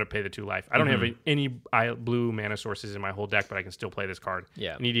pay say I'm going to pay the 2 life. I don't have any blue mana sources in my whole deck, but I can still play this card.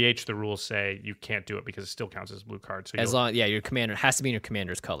 Yeah. In EDH, the rules say you can't do it because it still counts as a blue card. So as long, your commander has to be in your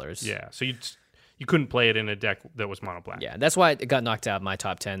commander's colors. Yeah. So you couldn't play it in a deck that was mono black. Yeah, that's why it got knocked out of my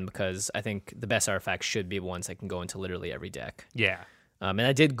top 10 because I think the best artifacts should be ones that can go into literally every deck. Yeah. And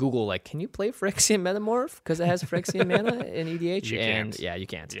I did Google, like, can you play Phyrexian Metamorph? Because it has Phyrexian mana in EDH. You can't. Yeah, you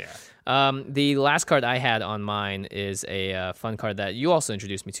can't. Yeah. The last card I had on mine is a fun card that you also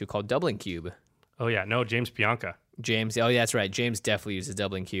introduced me to called Doubling Cube. Oh, yeah. No, James Bianca. Oh, that's right. James definitely uses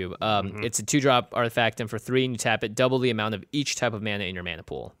Doubling Cube. It's a 2-drop artifact, and for 3, and you tap it, double the amount of each type of mana in your mana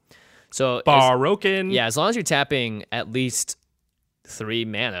pool. So Barokin. As long as you're tapping at least 3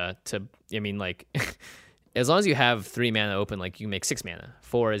 mana as long as you have 3 mana open, like you make 6 mana.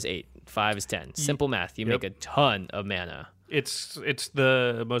 4 is 8. 5 is 10. Simple math. You make a ton of mana. It's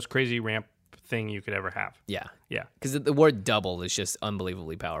the most crazy ramp thing you could ever have. Yeah. Yeah. Because the word double is just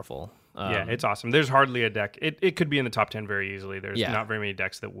unbelievably powerful. Yeah, it's awesome. There's hardly a deck. It could be in the top 10 very easily. There's Yeah. not very many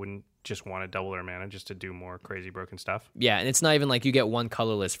decks that wouldn't just want to double their mana just to do more crazy broken stuff. Yeah, and it's not even like you get 1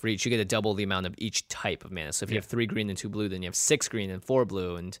 colorless for each. You get to double the amount of each type of mana. So if you have 3 green and 2 blue, then you have 6 green and 4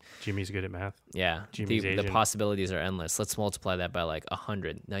 blue. And Jimmy's good at math. yeah, Jimmy's the Asian. possibilities are endless. Let's multiply that by like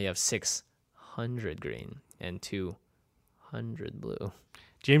 100. Now you have 600 green and 200 blue.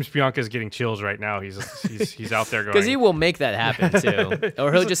 James Bianca's getting chills right now. He's out there going Because he will make that happen too,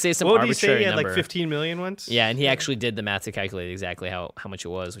 or he'll just say some what did arbitrary he say? He had number. like 15 million once. Yeah, and he actually did the math to calculate exactly how much it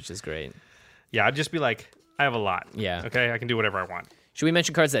was, which is great. Yeah, I'd just be like, I have a lot. Yeah. Okay, I can do whatever I want. Should we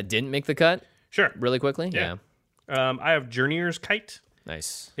mention cards that didn't make the cut? Sure. Really quickly? Yeah. I have Journeyer's Kite.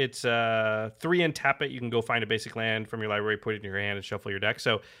 Nice. It's 3 and tap it. You can go find a basic land from your library, put it in your hand, and shuffle your deck.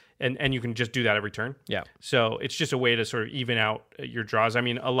 So, and you can just do that every turn. Yeah. So it's just a way to sort of even out your draws. I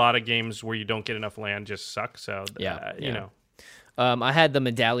mean, a lot of games where you don't get enough land just suck. So, you know. I had the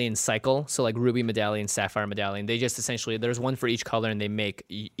medallion cycle, so like ruby medallion, sapphire medallion. They just essentially, there's one for each color, and they make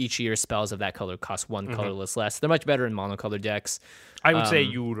each year spells of that color cost one colorless less. They're much better in monocolored decks. I would say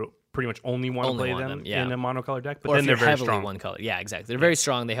you would pretty much only want to play them in a monocolored deck, but or then they're very heavily strong. One color. Yeah, exactly. They're very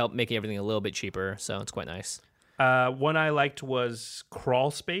strong. They help make everything a little bit cheaper, so it's quite nice. One I liked was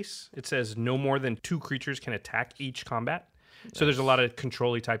Crawl Space. It says no more than 2 creatures can attack each combat. Nice. So there's a lot of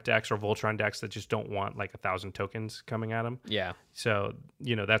control-y type decks or Voltron decks that just don't want like 1,000 tokens coming at them. Yeah. So,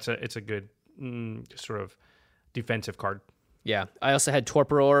 it's a good sort of defensive card. Yeah. I also had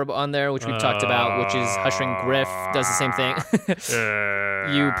Torpor Orb on there, which we've talked about, which is Hushing Griff, does the same thing.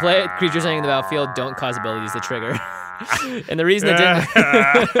 You play it, creatures entering the battlefield don't cause abilities to trigger. And the reason it didn't...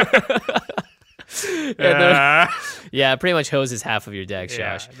 Yeah, pretty much hoses half of your deck,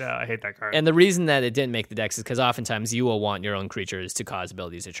 Josh. Yeah, no, I hate that card. And the reason that it didn't make the decks is because oftentimes you will want your own creatures to cause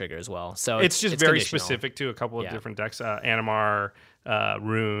abilities to trigger as well. So it's just very conditional. specific to a couple of different decks. Animar,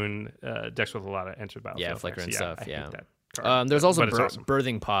 Rune, decks with a lot of enter battlefield. Yeah, Flicker and stuff. I hate that card. There's also awesome.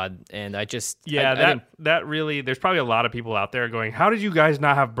 Birthing Pod, and I just that really. There's probably a lot of people out there going, "How did you guys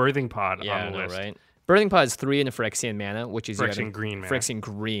not have Birthing Pod on the list?" Right? Birthing Pod is 3 into Phyrexian mana, which is Phyrexian green mana. Phyrexian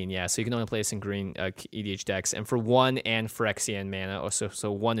green, yeah. So you can only play this in green EDH decks. And for 1 and Phyrexian mana,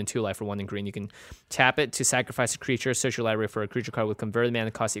 so 1 and 2 life for 1 in green, you can tap it to sacrifice a creature, search your library for a creature card with converted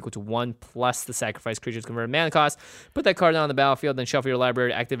mana cost equal to 1 plus the sacrificed creature's converted mana cost. Put that card on the battlefield, then shuffle your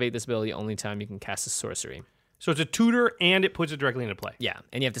library to activate this ability only time you can cast a sorcery. So it's a tutor, and it puts it directly into play. Yeah,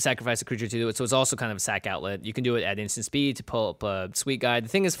 and you have to sacrifice a creature to do it, so it's also kind of a sack outlet. You can do it at instant speed to pull up a sweet guide. The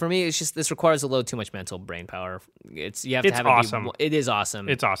thing is, for me, it's just this requires a little too much mental brain power. You have to have awesome. It is awesome.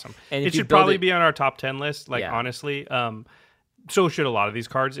 It's awesome. And it should probably be on our top 10 list, honestly. So should a lot of these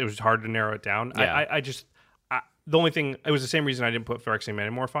cards. It was hard to narrow it down. Yeah. The only thing, it was the same reason I didn't put Phyrexian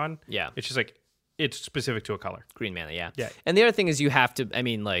Manamorph on. Yeah. It's just like, it's specific to a color. Green mana, yeah. Yeah. And the other thing is you have to,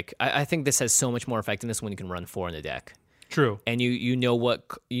 I think this has so much more effectiveness when you can run 4 in the deck. True. And you know what,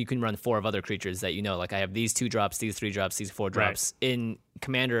 you can run 4 of other creatures that you know, like I have these 2 drops, these 3 drops, these 4 drops. Right. In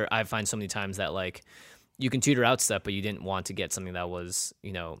Commander, I find so many times that like you can tutor out stuff, but you didn't want to get something that was,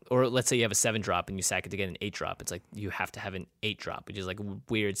 or let's say you have a 7 drop and you sack it to get an 8 drop. It's like you have to have an 8 drop, which is like a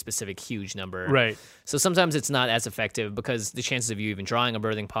weird, specific, huge number. Right. So sometimes it's not as effective because the chances of you even drawing a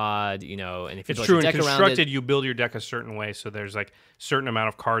Birthing Pod, and if you it's build true. your deck In around Constructed, it, you build your deck a certain way, so there's like certain amount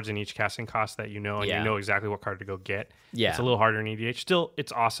of cards in each casting cost that and you know exactly what card to go get. Yeah. It's a little harder in EDH. Still,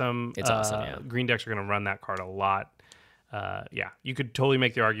 it's awesome. It's awesome, yeah. Green decks are going to run that card a lot. You could totally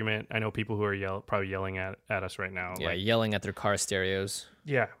make the argument. I know people who are probably yelling at us right now. Yeah, yelling at their car stereos.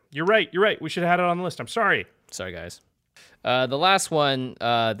 Yeah, you're right. We should have had it on the list. I'm sorry. Sorry, guys. The last one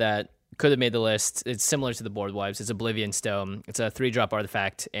that could have made the list, it's similar to the Board Wipes. It's Oblivion Stone. It's a 3-drop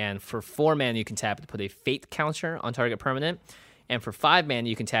artifact, and for 4 mana, you can tap it to put a fate counter on target permanent. And for 5 mana,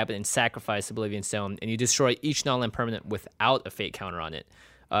 you can tap it and sacrifice Oblivion Stone, and you destroy each non-land permanent without a fate counter on it.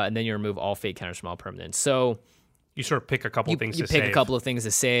 And then you remove all fate counters from all permanents. So you sort of pick a couple things to save. You pick a couple of things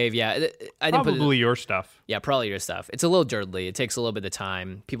to save, yeah. I didn't probably your stuff. Yeah, probably your stuff. It's a little dirtly. It takes a little bit of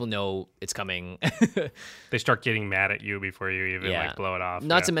time. People know it's coming. They start getting mad at you before you even blow it off.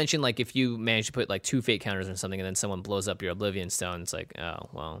 Not to mention, like, if you manage to put like 2 fate counters or something and then someone blows up your Oblivion Stone, it's like, oh,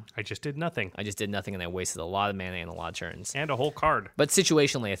 well. I just did nothing. And I wasted a lot of mana and a lot of turns. And a whole card. But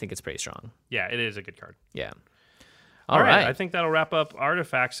situationally, I think it's pretty strong. Yeah, it is a good card. Yeah. All right. I think that'll wrap up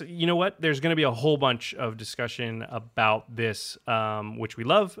artifacts. You know what? There's going to be a whole bunch of discussion about this, which we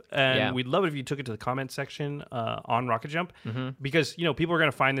love. And we'd love it if you took it to the comment section on Rocket Jump. Mm-hmm. Because, people are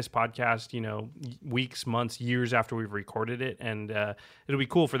going to find this podcast, weeks, months, years after we've recorded it. And it'll be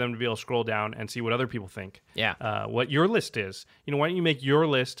cool for them to be able to scroll down and see what other people think. Yeah. What your list is. Why don't you make your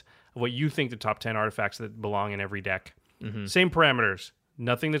list of what you think the top 10 artifacts that belong in every deck. Mm-hmm. Same parameters.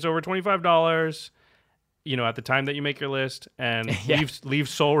 Nothing that's over $25. At the time that you make your list, and leave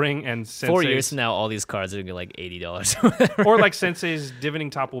Soul Ring and Sensei's. 4 years from now, all these cards are going to be like $80. Or like Sensei's Divining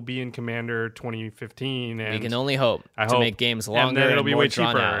Top will be in Commander 2015. And we can only hope to make games longer and then it'll be more way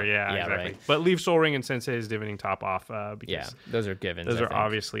drawn cheaper. out. Yeah, exactly. Right. But leave Soul Ring and Sensei's Divining Top off because those are givens. Those are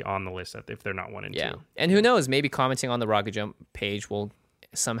obviously on the list if they're not 1 and 2. And who knows, maybe commenting on the Rocket Jump page will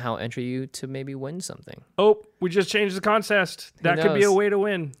somehow enter you to maybe win something. Oh, we just changed the contest. That could be a way to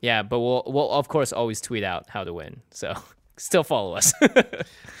win. Yeah, but we'll of course always tweet out how to win. So still follow us.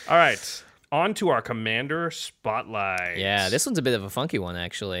 All right. On to our Commander Spotlight. Yeah, this one's a bit of a funky one,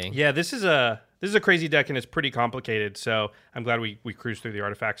 actually. Yeah, this is a crazy deck, and it's pretty complicated, so I'm glad we cruised through the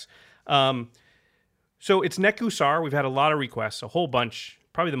artifacts. So it's Nekusar. We've had a lot of requests, a whole bunch.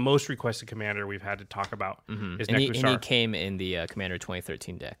 Probably the most requested commander we've had to talk about is Nekusar. And he came in the Commander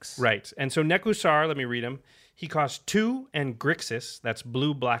 2013 decks. Right. And so Nekusar, let me read him. He costs 2 and Grixis. That's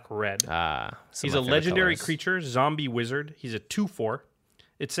blue, black, red. He's a legendary creature, zombie wizard. He's a 2/4.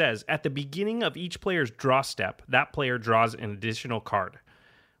 It says, at the beginning of each player's draw step, that player draws an additional card.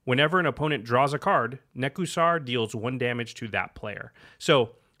 Whenever an opponent draws a card, Nekusar deals 1 damage to that player.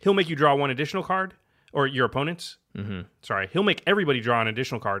 So he'll make you draw 1 additional card, or your opponents. Sorry, he'll make everybody draw an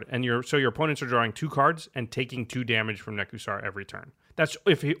additional card, and your opponents are drawing 2 cards and taking 2 damage from Nekusar every turn. That's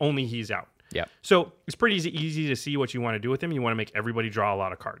if only he's out. Yeah. So it's pretty easy to see what you want to do with him. You want to make everybody draw a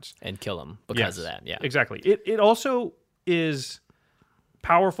lot of cards. And kill him because of that, yeah. Exactly. It also is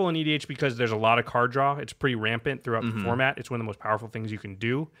powerful in EDH because there's a lot of card draw. It's pretty rampant throughout the format. It's one of the most powerful things you can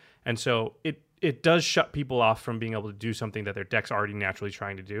do. And so it does shut people off from being able to do something that their deck's already naturally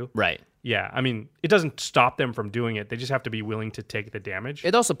trying to do. Right. Yeah, I mean, it doesn't stop them from doing it. They just have to be willing to take the damage.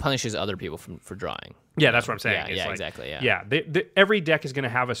 It also punishes other people for drawing. Yeah, that's what I'm saying. Yeah, exactly. Yeah, every deck is going to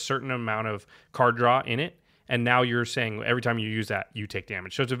have a certain amount of card draw in it, and now you're saying every time you use that, you take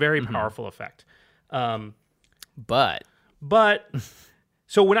damage. So it's a very powerful effect. But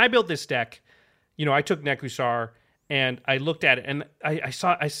so when I built this deck, I took Nekusar and I looked at it, and I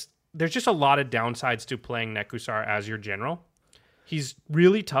saw there's just a lot of downsides to playing Nekusar as your general. He's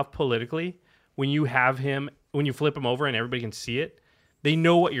really tough politically. When you flip him over and everybody can see it, they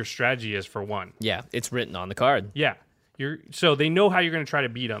know what your strategy is for one. yeah, it's written on the card. Yeah. So they know how you're going to try to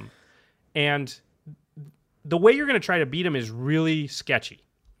beat him. And the way you're going to try to beat him is really sketchy.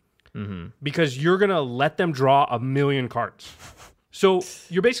 Because you're going to let them draw 1,000,000 cards. So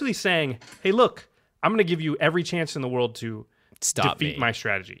you're basically saying, hey, look, I'm going to give you every chance in the world to defeat my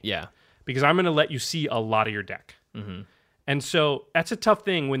strategy. Yeah. Because I'm going to let you see a lot of your deck. And so that's a tough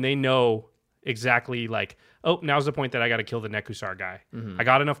thing when they know exactly like, oh, now's the point that I got to kill the Nekusar guy. I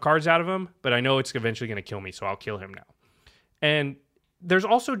got enough cards out of him, but I know it's eventually going to kill me, so I'll kill him now. And there's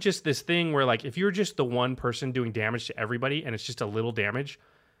also just this thing where, like, if you're just the one person doing damage to everybody and it's just a little damage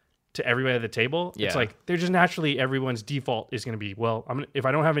to everybody at the table, it's like they're just naturally everyone's default is going to be, well, if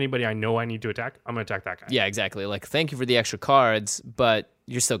I don't have anybody I know I need to attack, I'm going to attack that guy. Yeah, exactly. Like, thank you for the extra cards, but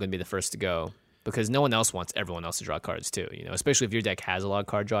you're still going to be the first to go. Because no one else wants everyone else to draw cards too, especially if your deck has a lot of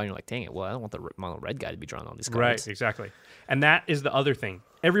card draw and you're like, dang it, well, I don't want the mono red guy to be drawing all these cards. Right, exactly. And that is the other thing.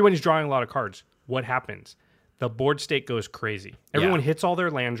 Everyone's drawing a lot of cards. What happens? The board state goes crazy. Everyone hits all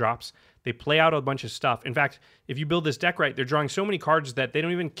their land drops. They play out a bunch of stuff. In fact, if you build this deck right, they're drawing so many cards that they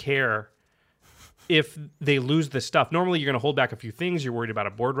don't even care if they lose the stuff. Normally, you're going to hold back a few things. You're worried about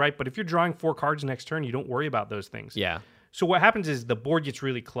a board right. But if you're drawing 4 cards next turn, you don't worry about those things. Yeah. So what happens is the board gets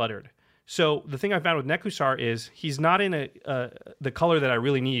really cluttered. So the thing I found with Nekusar is he's not in the color that I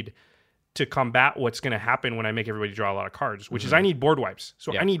really need to combat what's going to happen when I make everybody draw a lot of cards, which is I need board wipes.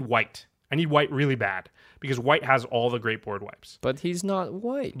 So I need white. I need white really bad because white has all the great board wipes. But he's not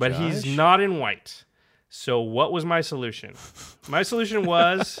white, But he's not in white. So what was my solution? My solution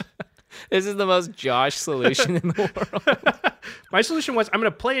was... This is the most Josh solution in the world. My solution was I'm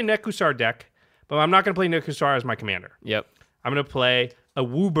going to play a Nekusar deck, but I'm not going to play Nekusar as my commander. Yep. I'm going to play a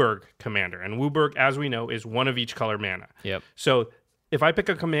Wooburg commander. And Wooburg, as we know, is 1 of each color mana. Yep. So if I pick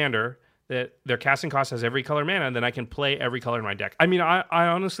a commander that their casting cost has every color mana, then I can play every color in my deck. I mean, I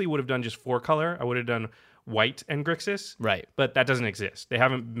honestly would have done just 4 color. I would have done white and Grixis. Right. But that doesn't exist. They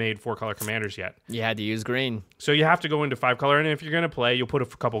haven't made 4 color commanders yet. You had to use green. So you have to go into 5 color. And if you're going to play, you'll put a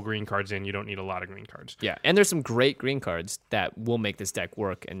couple green cards in. You don't need a lot of green cards. Yeah. And there's some great green cards that will make this deck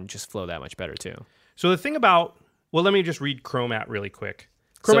work and just flow that much better too. So the thing about... Well, let me just read Chromat really quick.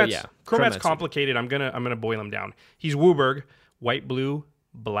 Chromat's complicated. I'm gonna boil him down. He's Wooburg, white, blue,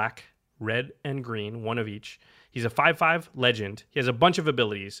 black, red, and green, 1 of each. He's a 5/5 legend. He has a bunch of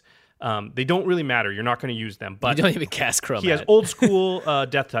abilities. They don't really matter. You're not going to use them. But you don't even cast Chromat. He has old school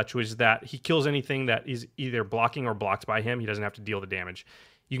Death Touch, which is that he kills anything that is either blocking or blocked by him. He doesn't have to deal the damage.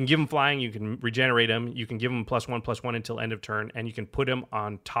 You can give him flying. You can regenerate him. You can give him +1/+1 until end of turn, and you can put him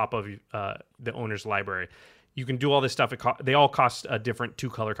on top of the owner's library. You can do all this stuff. They all cost a different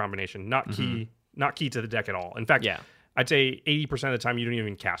 2-color combination. Not key to the deck at all. In fact, I'd say 80% of the time you don't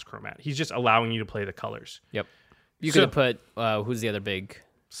even cast Chromat. He's just allowing you to play the colors. Yep. You could have put who's the other big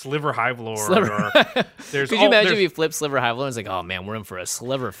Sliver Hivlord. Sliver. Or Could you imagine if you flip Sliver Hivlord and it's like, oh man, we're in for a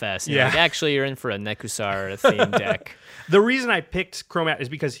Sliver Fest. And you're like, actually, you're in for a Nekusar theme deck. The reason I picked Chromat is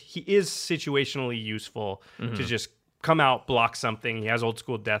because he is situationally useful to just come out, block something. He has old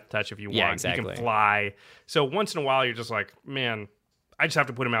school death touch if you want. Yeah, exactly. He can fly. So once in a while, you're just like, man, I just have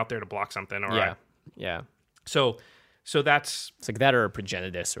to put him out there to block something. All right. Yeah. So that's... It's like that or a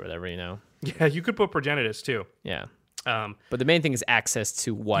Progenitus or whatever, Yeah, you could put Progenitus too. Yeah. But the main thing is access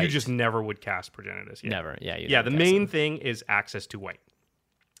to white. You just never would cast Progenitus. Yeah. Never. Yeah. Yeah, the main thing is access to white.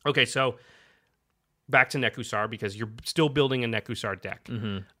 Okay, so back to Nekusar because you're still building a Nekusar deck.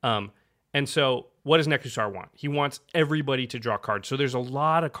 And so what does Nekusar want? He wants everybody to draw cards. So there's a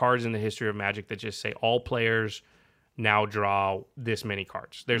lot of cards in the history of Magic that just say all players now draw this many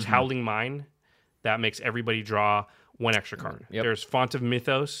cards. There's Howling Mine. That makes everybody draw one extra card. Yep. There's Font of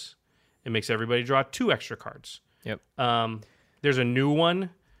Mythos. It makes everybody draw 2 extra cards. Yep. There's a new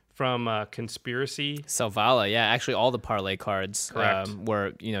one from Conspiracy. Selvala, yeah. Actually, all the parlay cards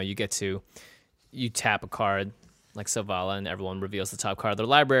where, you tap a card like Selvala and everyone reveals the top card of their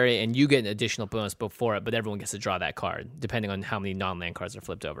library and you get an additional bonus before it, but everyone gets to draw that card depending on how many non-land cards are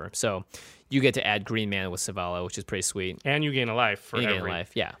flipped over. So you get to add green mana with Selvala, which is pretty sweet. And you gain a life for every. Gain a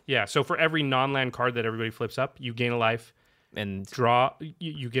life, yeah. Yeah, so for every non-land card that everybody flips up, you gain a life. And draw,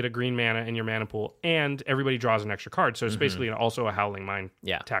 you get a green mana in your mana pool, and everybody draws an extra card. So it's basically also a Howling Mine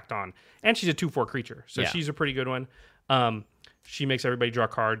tacked on. And she's a 2/4 creature, so she's a pretty good one. She makes everybody draw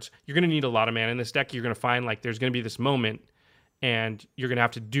cards. You're going to need a lot of mana in this deck. You're going to find like there's going to be this moment, and you're going to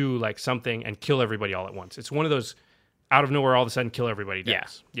have to do like something and kill everybody all at once. It's one of those out of nowhere, all of a sudden kill everybody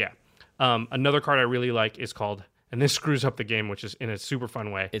decks. Yeah. Another card I really like is called, and this screws up the game, which is in a super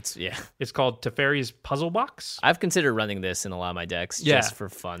fun way. It's called Teferi's Puzzle Box. I've considered running this in a lot of my decks just for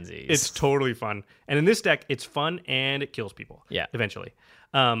funsies. It's totally fun. And in this deck, it's fun and it kills people. Yeah. Eventually.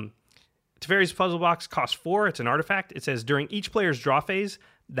 Teferi's Puzzle Box costs 4. It's an artifact. It says, during each player's draw phase,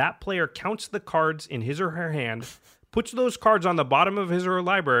 that player counts the cards in his or her hand, puts those cards on the bottom of his or her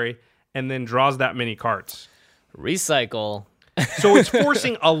library, and then draws that many cards. Recycle. So it's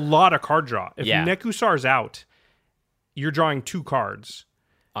forcing a lot of card draw. If Nekusar's out, you're drawing 2 cards.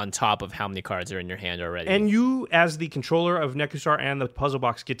 On top of how many cards are in your hand already. And you, as the controller of Nekusar and the puzzle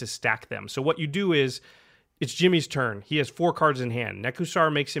box, get to stack them. So what you do is, it's Jimmy's turn. He has 4 cards in hand.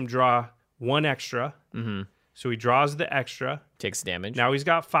 Nekusar makes him draw 1 extra. So he draws the extra. Takes damage. Now he's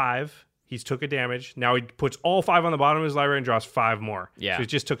got 5. He's took a damage. Now he puts all 5 on the bottom of his library and draws 5 more. Yeah. So he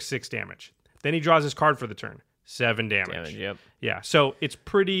just took 6 damage. Then he draws his card for the turn. 7 damage. Yep. Yeah, so it's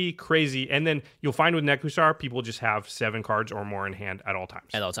pretty crazy. And then you'll find with Nekusar, people just have 7 cards or more in hand at all times.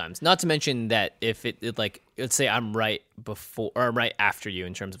 At all times. Not to mention that if it like, let's say I'm right before or right after you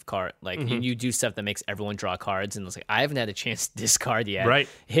in terms of card, like you do stuff that makes everyone draw cards, and it's like I haven't had a chance to discard yet. Right.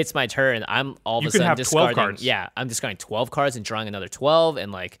 Hits my turn, I'm all of You a can sudden have 12 discarding. cards. Yeah, I'm discarding 12 cards and drawing another 12,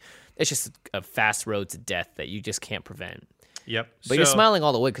 and like it's just a fast road to death that you just can't prevent. Yep. But you're smiling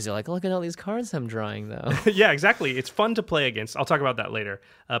all the way because you're like, look at all these cards I'm drawing, though. Yeah, exactly. It's fun to play against. I'll talk about that later.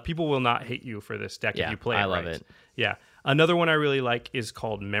 People will not hate you for this deck if you play it right. I love it. Yeah. Another one I really like is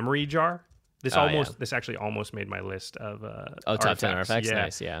called Memory Jar. This actually almost made my list of top 10 artifacts. Yeah.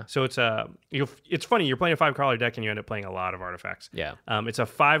 Nice, yeah. So it's funny. You're playing a 5-color deck and you end up playing a lot of artifacts. Yeah. It's a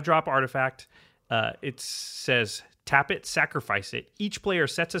 5-drop artifact. It says, tap it, sacrifice it. Each player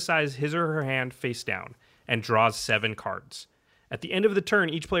sets aside his or her hand face down and draws 7 cards. At the end of the turn,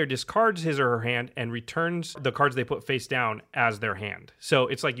 each player discards his or her hand and returns the cards they put face down as their hand. So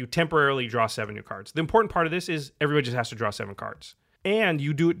it's like you temporarily draw 7 new cards. The important part of this is everybody just has to draw 7 cards. And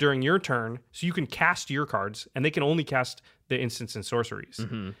you do it during your turn, so you can cast your cards, and they can only cast the instants and sorceries.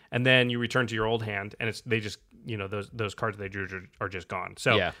 And then you return to your old hand, and they just, those cards they drew are just gone.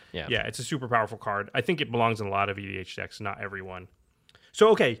 So yeah, it's a super powerful card. I think it belongs in a lot of EDH decks, not every one. So,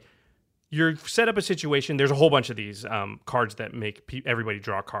 okay. You're set up a situation. There's a whole bunch of these cards that make everybody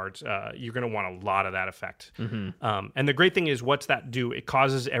draw cards. You're going to want a lot of that effect. And the great thing is, what's that do? It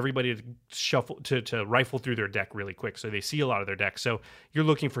causes everybody to shuffle to rifle through their deck really quick, so they see a lot of their deck. So you're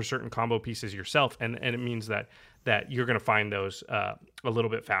looking for certain combo pieces yourself, and it means that you're going to find those a little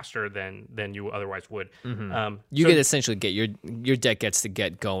bit faster than you otherwise would. You get essentially get your deck gets to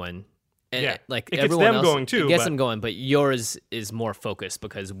get going. And like it gets everyone them else, going too. It gets them going, but yours is more focused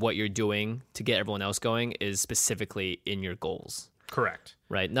because what you're doing to get everyone else going is specifically in your goals. Correct.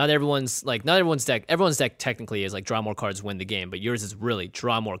 Right. Not everyone's deck. Everyone's deck technically is like draw more cards, win the game, but yours is really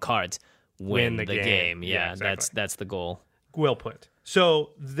draw more cards, win the game. Yeah, exactly. That's the goal. Well put.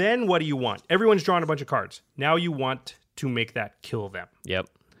 So then, what do you want? Everyone's drawn a bunch of cards. Now you want to make that kill them. Yep.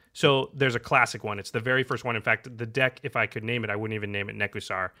 So there's a classic one. It's the very first one. In fact, the deck, if I could name it, I wouldn't even name it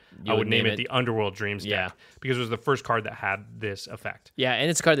Nekusar. I would name it the Underworld Dreams deck because it was the first card that had this effect. Yeah, and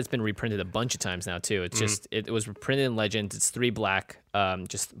it's a card that's been reprinted a bunch of times now too. It's just it was reprinted in Legends. It's 3 black,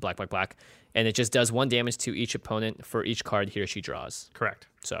 just black, and it just does 1 damage to each opponent for each card he or she draws. Correct.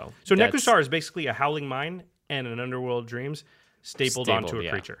 So Nekusar is basically a Howling Mine and an Underworld Dreams stapled onto a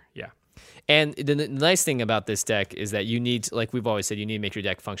creature. Yeah. And the nice thing about this deck is that you need, like we've always said, you need to make your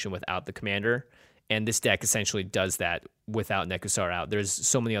deck function without the commander. And this deck essentially does that without Nekusar out. There's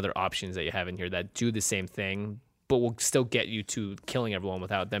so many other options that you have in here that do the same thing, but will still get you to killing everyone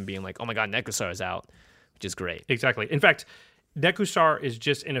without them being like, oh my God, Nekusar is out, which is great. Exactly. In fact, Nekusar is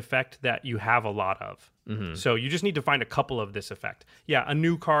just an effect that you have a lot of. So you just need to find a couple of this effect. Yeah, a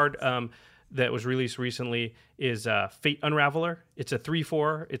new card that was released recently is Fate Unraveler. It's a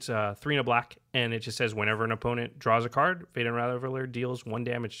 3/4. It's a 3 and a black, and it just says whenever an opponent draws a card, Fate Unraveler deals 1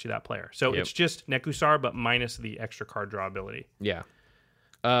 damage to that player. So it's just Nekusar, but minus the extra card draw ability. Yeah.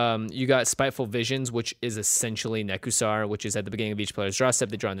 You got Spiteful Visions, which is essentially Nekusar, which is at the beginning of each player's draw step,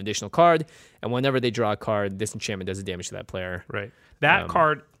 they draw an additional card, and whenever they draw a card, this enchantment does a damage to that player. Right. That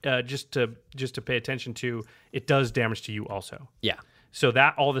card, just to pay attention to, it does damage to you also. Yeah. So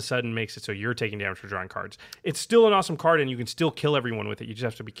that all of a sudden makes it so you're taking damage for drawing cards. It's still an awesome card, and you can still kill everyone with it. You just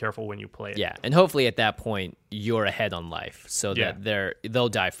have to be careful when you play it. Yeah, and hopefully at that point, you're ahead on life, so that they'll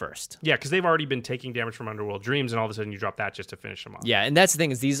die first. Yeah, because they've already been taking damage from Underworld Dreams, and all of a sudden you drop that just to finish them off. Yeah, and that's the thing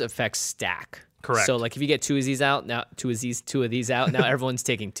is these effects stack. Correct. So like if you get two of these out, now everyone's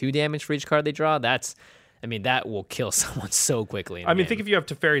taking 2 damage for each card they draw. That will kill someone so quickly. Think if you have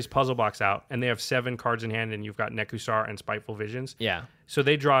Teferi's Puzzle Box out and they have 7 cards in hand and you've got Nekusar and Spiteful Visions. Yeah. So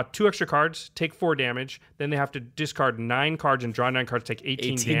they draw 2 extra cards, take 4 damage. Then they have to discard 9 cards and draw 9 cards, take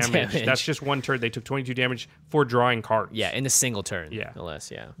 18 damage. That's just one turn. They took 22 damage for drawing cards. Yeah, in a single turn. Yeah. No less,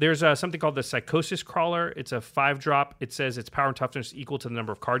 yeah. There's something called the Psychosis Crawler. It's a 5-drop. It says its power and toughness equal to the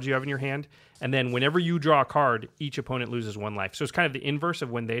number of cards you have in your hand. And then whenever you draw a card, each opponent loses 1 life. So it's kind of the inverse of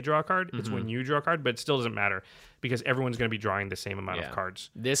when they draw a card. It's when you draw a card, but it still doesn't matter because everyone's going to be drawing the same amount of cards.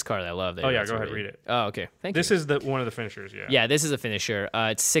 This card I love. Go ahead, read it. Oh, okay. Thank you. This is one of the finishers, yeah. Yeah, this is a finisher.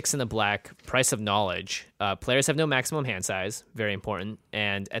 It's 6 in the black, Price of Knowledge. Players have no maximum hand size, very important.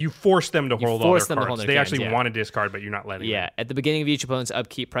 And you force them to hold all their cards. They actually hands, want to discard, but you're not letting them. Yeah, at the beginning of each opponent's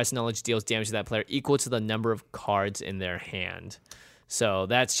upkeep, Price of Knowledge deals damage to that player equal to the number of cards in their hand. So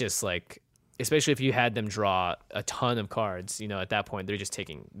that's just like, especially if you had them draw a ton of cards, at that point, they're just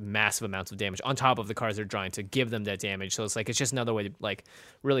taking massive amounts of damage on top of the cards they're drawing to give them that damage. So it's just another way to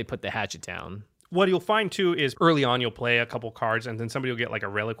really put the hatchet down. What you'll find too is early on you'll play a couple cards and then somebody will get like a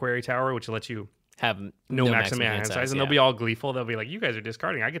Reliquary Tower, which lets you have no maximum hand size, and they'll be all gleeful. They'll be like, "You guys are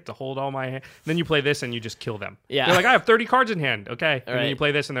discarding. I get to hold all my hand." Then you play this and you just kill them. Yeah, they're like, "I have 30 cards in hand." Okay, and right. then you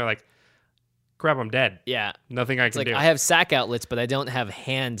play this and they're like, "Crap, I'm dead." Yeah, nothing I can do. I have sack outlets, but I don't have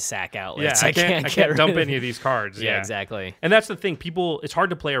hand sack outlets. Yeah, I can't dump any of these cards. Yeah, exactly. And that's the thing. It's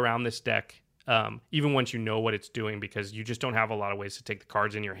hard to play around this deck. Even once you know what it's doing, because you just don't have a lot of ways to take the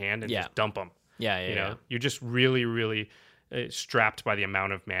cards in your hand and just dump them. Yeah. You're just really, really strapped by the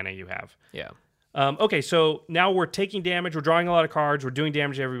amount of mana you have. Yeah. Okay, so now we're taking damage. We're drawing a lot of cards. We're doing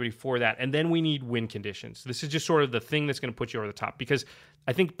damage to everybody for that. And then we need win conditions. This is just sort of the thing that's going to put you over the top, because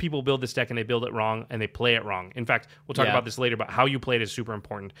I think people build this deck and they build it wrong and they play it wrong. In fact, we'll talk about this later, but how you play it is super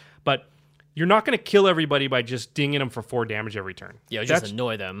important. But you're not going to kill everybody by just dinging them for 4 damage every turn. Yeah, just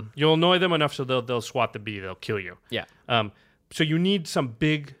annoy them. You'll annoy them enough so they'll swat the bee. They'll kill you. Yeah. So you need some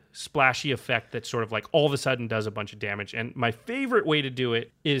big splashy effect that sort of like all of a sudden does a bunch of damage. And my favorite way to do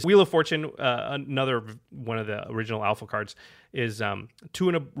it is Wheel of Fortune. Another one of the original alpha cards is 2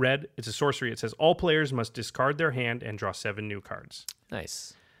 and a red. It's a sorcery. It says all players must discard their hand and draw 7 new cards.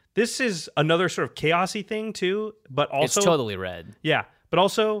 Nice. This is another sort of chaosy thing too, but also it's totally red. Yeah, but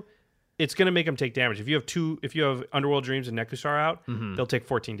also it's going to make them take damage. If you have Underworld Dreams and Nekusar out, they'll take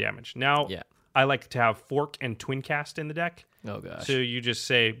 14 damage. Now, I like to have Fork and Twin Cast in the deck. Oh, gosh. So you just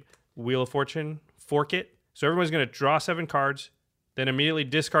say Wheel of Fortune, fork it. So everyone's going to draw 7 cards, then immediately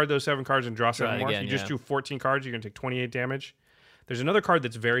discard those 7 cards and draw 7 more. Again, you just drew 14 cards, you're going to take 28 damage. There's another card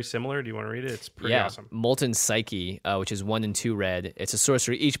that's very similar. Do you want to read it? It's pretty awesome. Molten Psyche, which is 1 and 2 red. It's a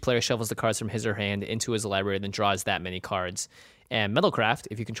sorcery. Each player shuffles the cards from his or her hand into his library, then draws that many cards. And Metalcraft,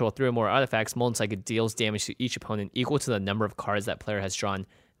 if you control 3 or more artifacts, Molten Psyche deals damage to each opponent equal to the number of cards that player has drawn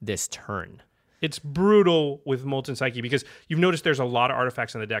this turn. It's brutal with Molten Psyche because you've noticed there's a lot of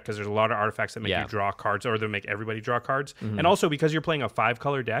artifacts in the deck because there's a lot of artifacts that make you draw cards or that make everybody draw cards. And also because you're playing a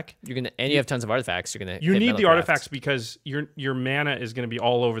 5-color deck. You have tons of artifacts. You need the artifacts because your mana is going to be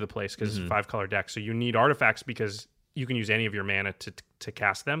all over the place because it's a 5-color deck. So you need artifacts because you can use any of your mana to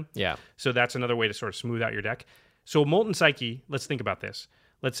cast them. Yeah. So that's another way to sort of smooth out your deck. So Molten Psyche, let's think about this.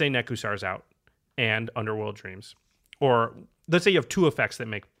 Let's say Nekusar's out and Underworld Dreams. Or let's say you have two effects that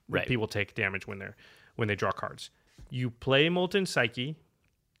make people take damage when they draw cards. You play Molten Psyche,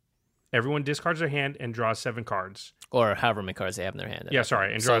 everyone discards their hand and draws 7 cards. Or however many cards they have in their hand. Yeah,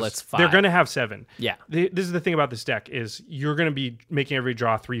 sorry. And so draws, let's 5. They're going to have 7. Yeah. This is the thing about this deck is you're going to be making everybody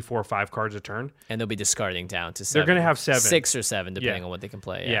draw 3, 4, 5 cards a turn. And they'll be discarding down to 7. They're going to have 7. 6 or 7, depending on what they can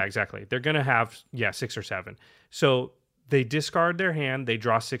play. Yeah, exactly. They're going to have, 6 or 7. So they discard their hand. They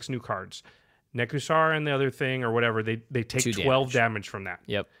draw 6 new cards. Nekusar and the other thing or whatever, they take 12 damage from that.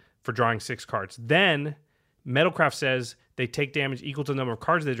 Yep. For drawing 6 cards. Then Metalcraft says they take damage equal to the number of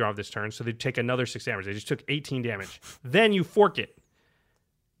cards they draw this turn, so they take another 6 damage. They just took 18 damage. Then you fork it.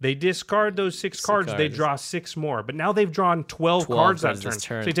 They discard those 6 cards. They draw 6 more. But now they've drawn 12 cards that turn.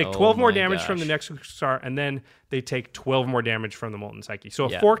 So they take 12 more damage from the Nekusar, and then they take 12 more damage from the Molten Psyche. So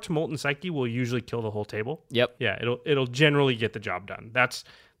a forked Molten Psyche will usually kill the whole table. Yep. Yeah, it'll generally get the job done. That's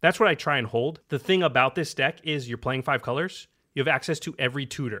what I try and hold. The thing about this deck is you're playing 5 colors. You have access to every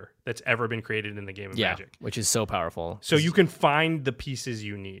tutor that's ever been created in the game of Magic. Which is so powerful. So you can find the pieces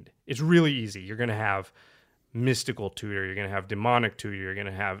you need. It's really easy. You're going to have mystical tutor. You're going to have demonic tutor. You're going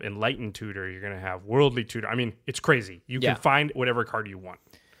to have enlightened tutor. You're going to have worldly tutor. I mean, it's crazy. You can find whatever card you want.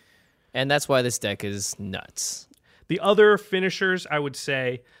 And that's why this deck is nuts. The other finishers, I would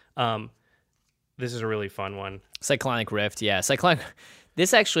say, this is a really fun one. Cyclonic Rift. Yeah, Cyclonic...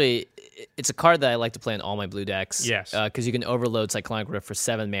 This actually, it's a card that I like to play in all my blue decks. Yes. Because you can overload Cyclonic Rift for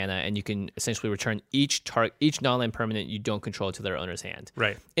 7 mana, and you can essentially return each non-land permanent you don't control to their owner's hand.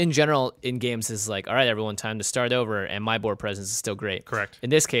 Right. In general, in games, it's like, all right, everyone, time to start over, and my board presence is still great. Correct. In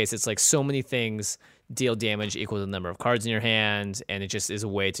this case, it's like so many things deal damage equal to the number of cards in your hand, and it just is a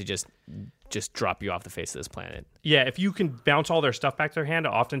way to just drop you off the face of this planet. Yeah, if you can bounce all their stuff back to their hand,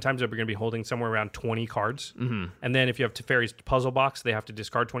 oftentimes they're going to be holding somewhere around 20 cards. Mm-hmm. And then if you have Teferi's Puzzle Box, they have to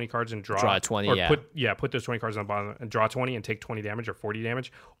discard 20 cards and draw 20, or put those 20 cards on the bottom and draw 20 and take 20 damage or 40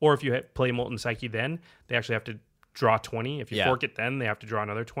 damage. Or if you play Molten Psyche then, they actually have to draw 20. If you fork it then, they have to draw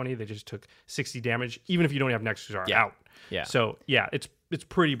another 20. They just took 60 damage, even if you don't have Nekusar out. Yeah. So, yeah, it's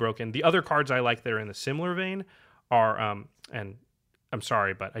pretty broken. The other cards I like that are in the similar vein are, and I'm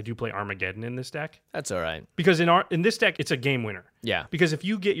sorry, but I do play Armageddon in this deck. That's all right. Because in this deck, it's a game winner. Yeah. Because if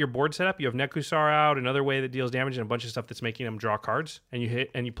you get your board set up, you have Nekusar out, another way that deals damage, and a bunch of stuff that's making them draw cards, and you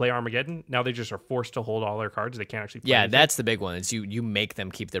hit and you play Armageddon, now they just are forced to hold all their cards. They can't actually play anything. That's the big one. Is you make them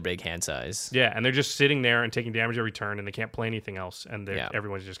keep their big hand size. Yeah, and they're just sitting there and taking damage every turn, and they can't play anything else, and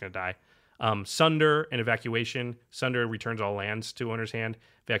everyone's just going to die. Sunder and Evacuation. Sunder returns all lands to owner's hand.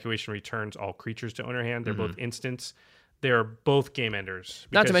 Evacuation returns all creatures to owner hand. They're both instants. They're both game enders.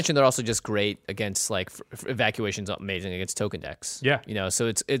 Not to mention they're also just great against, like, Evacuation's amazing against token decks. Yeah. You know, so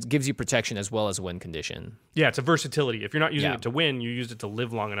it gives you protection as well as a win condition. Yeah, it's a versatility. If you're not using it to win, you use it to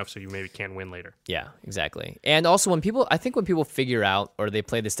live long enough so you maybe can win later. Yeah, exactly. And also I think when people figure out or they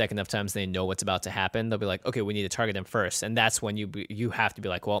play this deck enough times, they know what's about to happen. They'll be like, okay, we need to target them first. And that's when you have to be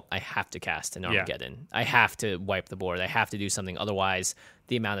like, well, I have to cast an Armageddon. I have to wipe the board. I have to do something. Otherwise,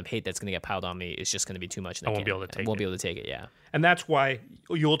 the amount of hate that's going to get piled on me is just going to be too much. And I won't be able to take it. Yeah. And that's why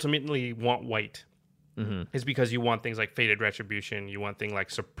you ultimately want white. Is because you want things like Fated Retribution. You want things like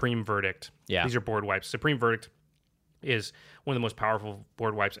Supreme Verdict. Yeah. These are board wipes. Supreme Verdict is one of the most powerful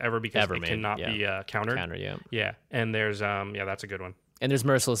board wipes ever because it cannot be countered. Yeah. And there's that's a good one. And there's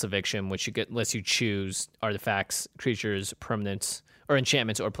Merciless Eviction, which lets you choose artifacts, creatures, permanents, or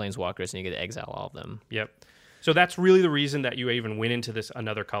enchantments, or planeswalkers, and you get to exile all of them. Yep. So that's really the reason that you even went into this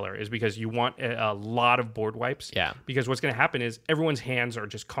another color is because you want a lot of board wipes. Yeah. Because what's going to happen is everyone's hands are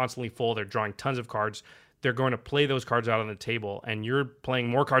just constantly full. They're drawing tons of cards. They're going to play those cards out on the table, and you're playing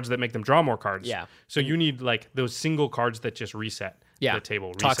more cards that make them draw more cards. Yeah. So you need like those single cards that just reset the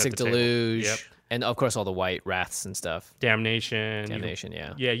table. Toxic Deluge. Yep. And of course, all the white wraths and stuff. Damnation.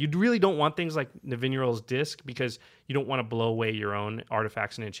 Yeah. Yeah, you really don't want things like Navinural's Disc because you don't want to blow away your own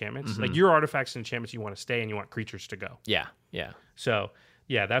artifacts and enchantments. Like your artifacts and enchantments, you want to stay and you want creatures to go. Yeah. So,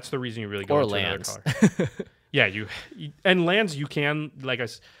 yeah, that's the reason you really go into lands. another color. Yeah, and lands you can, like I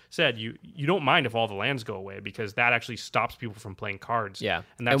said, you don't mind if all the lands go away because that actually stops people from playing cards. Yeah,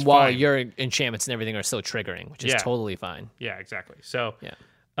 and that's while fine. your enchantments and everything are still triggering, which is totally fine. Yeah, exactly. So,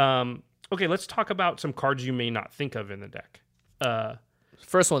 okay, let's talk about some cards you may not think of in the deck.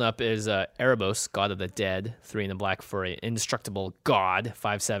 First one up is Erebos, God of the Dead, 3 in the black for an indestructible god,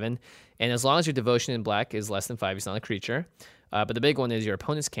 5/7. And as long as your devotion in black is less than 5, he's not a creature. But the big one is your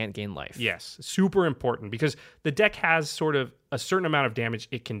opponents can't gain life. Yes, super important because the deck has sort of a certain amount of damage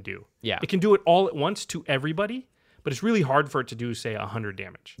it can do. Yeah. It can do it all at once to everybody, but it's really hard for it to do, say, 100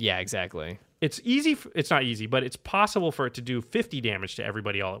 damage. Yeah, exactly. It's easy. It's not easy, but it's possible for it to do 50 damage to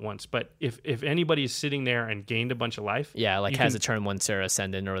everybody all at once. But if anybody is sitting there and gained a bunch of life, Yeah, like has a turn 1 Sarah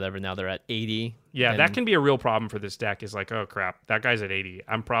Ascendant or whatever. Now they're at 80. yeah, that can be a real problem for this deck. Is like, oh crap, that guy's at 80.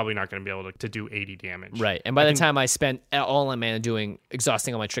 I'm probably not going to be able to do 80 damage. Right, and by the time I spent all my mana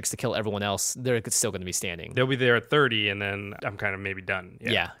exhausting all my tricks to kill everyone else, they're still going to be standing. They'll be there at 30, and then I'm kind of maybe done.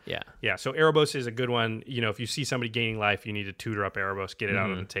 Yeah. So Erebos is a good one. If you see somebody gaining life, you need to tutor up Erebos, get it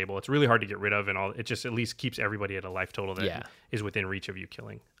out on the table. It's really hard to get rid of, and all. It just at least keeps everybody at a life total that is within reach of you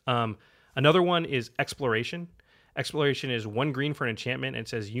killing. Another one is Exploration. Exploration is 1 green for an enchantment, and it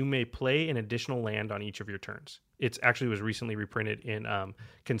says you may play an additional land on each of your turns. It actually was recently reprinted in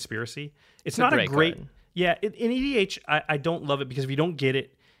Conspiracy. It's not a great card. Yeah, in EDH, I don't love it because if you don't get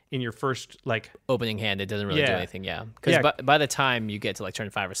it in your first opening hand, it doesn't really do anything. Yeah, because by the time you get to turn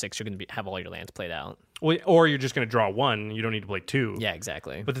 5 or 6, you're going to have all your lands played out. Or you're just going to draw 1. You don't need to play 2. Yeah,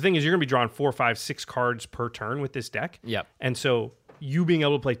 exactly. But the thing is, you're going to be drawing 4, 5, 6 cards per turn with this deck. Yep. And so you being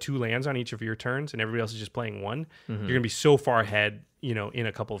able to play 2 lands on each of your turns and everybody else is just playing 1, you're going to be so far ahead, in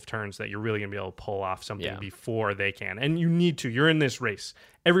a couple of turns that you're really going to be able to pull off something before they can. And you need to. You're in this race.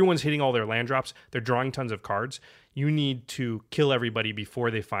 Everyone's hitting all their land drops. They're drawing tons of cards. You need to kill everybody before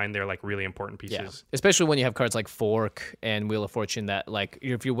they find their really important pieces. Yeah. Especially when you have cards like Fork and Wheel of Fortune that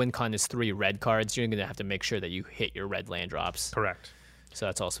if your win con is 3 red cards, you're going to have to make sure that you hit your red land drops. Correct. So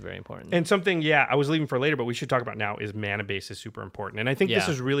that's also very important. And something, I was leaving for later, but we should talk about now is mana base is super important. And I think this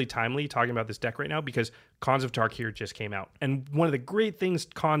is really timely talking about this deck right now because Khans of Tarkir just came out. And one of the great things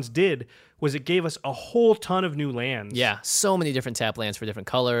Khans did was it gave us a whole ton of new lands. Yeah, so many different tap lands for different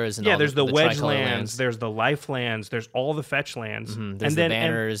colors. And there's the wedge lands, there's the life lands, there's all the fetch lands. There's the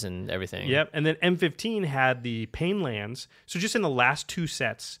banners and everything. Yep, and then M15 had the pain lands. So just in the last 2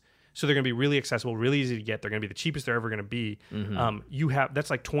 sets, so they're going to be really accessible, really easy to get. They're going to be the cheapest they're ever going to be.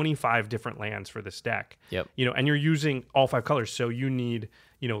 That's 25 different lands for this deck. Yep. And you're using all 5 colors, so you need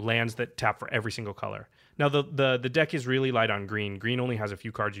lands that tap for every single color. Now the deck is really light on green. Green only has a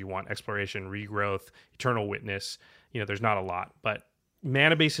few cards you want: Exploration, Regrowth, Eternal Witness. There's not a lot, but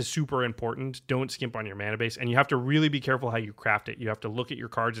mana base is super important. Don't skimp on your mana base, and you have to really be careful how you craft it. You have to look at your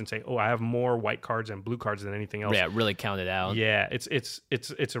cards and say, "Oh, I have more white cards and blue cards than anything else." Yeah, really count it out. Yeah, it's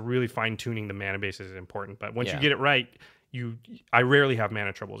a really fine tuning. The mana base is important, but once you get it right, I rarely have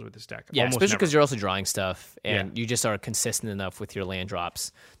mana troubles with this deck. Yeah, Almost especially because never. you're also drawing stuff, and you just are consistent enough with your land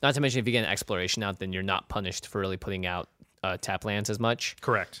drops. Not to mention, if you get an Exploration out, then you're not punished for really putting out tap lands as much.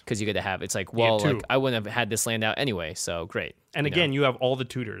 Correct. Because you get to have, I wouldn't have had this land out anyway, so great. And again, you have all the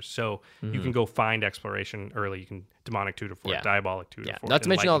tutors, so you can go find Exploration early. You can Demonic Tutor for it, Diabolic Tutor for it. Not to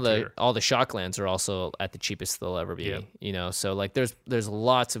mention all the shock lands are also at the cheapest they'll ever be. So there's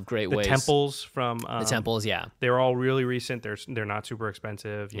lots of great ways. The temples from the temples, they're all really recent. They're not super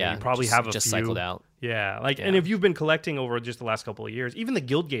expensive. You probably have a just few. cycled out. Yeah, and if you've been collecting over just the last couple of years, even the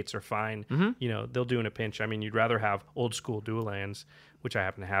guild gates are fine. They'll do in a pinch. I mean, you'd rather have old school dual lands, which I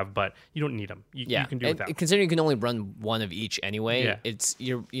happen to have, but you don't need them. You can do without. Considering you can only run one of each anyway, it's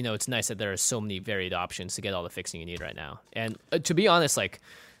nice that there are so many varied options to get all the fixing you need right now. And to be honest,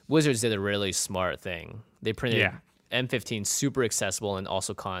 Wizards did a really smart thing. They printed M15 super accessible and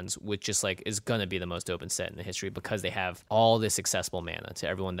also Khans, which just is gonna be the most open set in the history because they have all this accessible mana to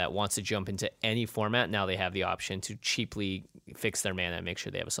everyone that wants to jump into any format. Now they have the option to cheaply fix their mana and make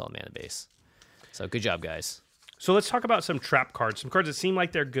sure they have a solid mana base. So good job, guys. So let's talk about some trap cards. Some cards that seem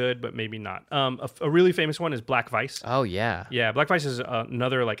like they're good, but maybe not. A really famous one is Black Vice. Oh, yeah. Yeah, Black Vice is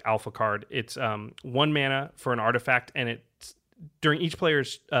another alpha card. It's 1 mana for an artifact, and it's during each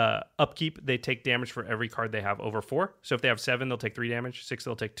player's upkeep, they take damage for every card they have over 4. So if they have 7, they'll take 3 damage. 6,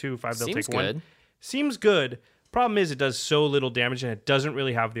 they'll take 2. 5, they'll take 1. Good. Seems good. Problem is, it does so little damage, and it doesn't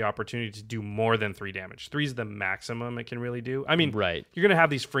really have the opportunity to do more than 3 damage. 3 is the maximum it can really do. I mean, right. You're going to have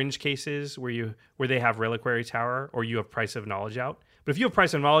these fringe cases where they have Reliquary Tower or you have Price of Knowledge out. But if you have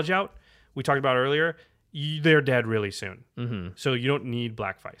Price of Knowledge out, we talked about earlier, they're dead really soon. So you don't need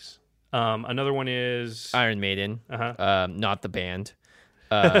Black Vice. Another one is Iron Maiden, not the band.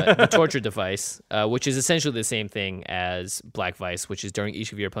 The torture device, which is essentially the same thing as Black Vice, which is during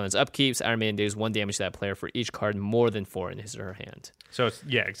each of your opponent's upkeeps, Iron Maiden deals 1 damage to that player for each card more than 4 in his or her hand. So it's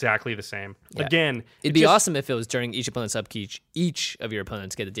exactly the same. Yeah. Again, it'd be awesome if it was during each opponent's upkeep, each of your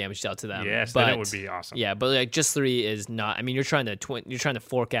opponents get a damage dealt to them. Yes, then it would be awesome. Yeah, but just 3 is not. I mean, you're trying to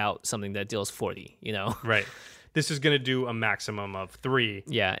fork out something that deals 40. Right. This is going to do a maximum of 3.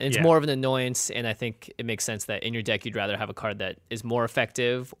 Yeah, and it's more of an annoyance, and I think it makes sense that in your deck you'd rather have a card that is more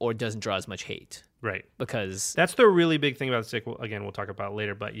effective or doesn't draw as much hate. Right. Because that's the really big thing about the stick. Again, we'll talk about it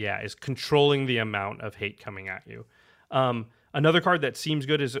later, but yeah, is controlling the amount of hate coming at you. Another card that seems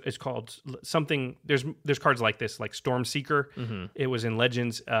good is called something. There's cards like this, like Storm Seeker. It was in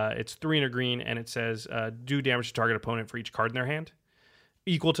Legends. It's 3 and a green, and it says do damage to target opponent for each card in their hand,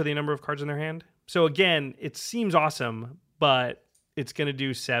 equal to the number of cards in their hand. So again, it seems awesome, but it's going to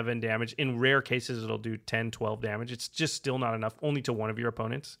do 7 damage. In rare cases, it'll do 10, 12 damage. It's just still not enough, only to one of your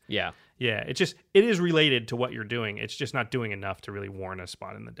opponents. Yeah. Yeah, it is related to what you're doing. It's just not doing enough to really warrant a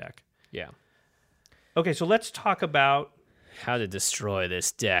spot in the deck. Yeah. Okay, so let's talk about how to destroy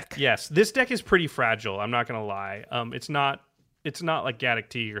this deck. Yes, this deck is pretty fragile. I'm not going to lie. It's not like Gaddock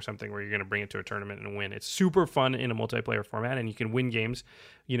T or something where you're going to bring it to a tournament and win. It's super fun in a multiplayer format, and you can win games,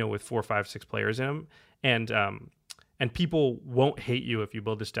 with 4, 5, 6 players in them. And people won't hate you if you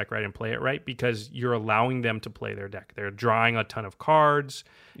build this deck right and play it right, because you're allowing them to play their deck. They're drawing a ton of cards.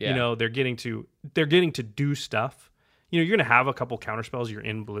 Yeah. They're getting to do stuff. You're going to have a couple counter spells. You're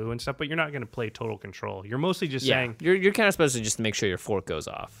in blue and stuff, but you're not going to play total control. You're mostly just saying you're kind of supposed to just make sure your fork goes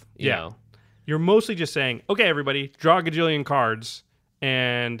off. You know? You're mostly just saying, okay, everybody, draw a gajillion cards,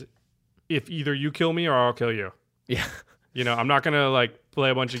 and if either you kill me or I'll kill you. Yeah. I'm not going to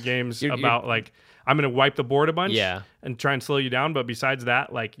play a bunch of games about I'm going to wipe the board a bunch and try and slow you down. But besides that,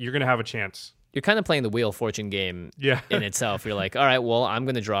 you're going to have a chance. You're kind of playing the Wheel of Fortune game in itself. You're like, all right, well, I'm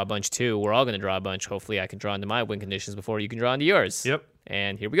going to draw a bunch too. We're all going to draw a bunch. Hopefully I can draw into my win conditions before you can draw into yours. Yep.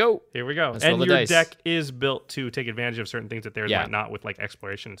 And here we go. Let's and your deck is built to take advantage of certain things that theirs might not, with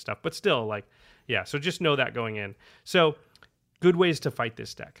exploration and stuff. But still, so just know that going in. So good ways to fight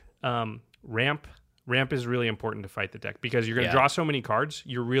this deck. Ramp is really important to fight the deck, because you're going to draw so many cards.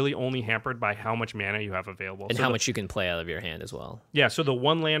 You're really only hampered by how much mana you have available. And how much you can play out of your hand as well. Yeah, so the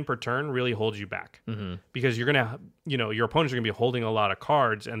 1 land per turn really holds you back. Because you're going to, your opponents are going to be holding a lot of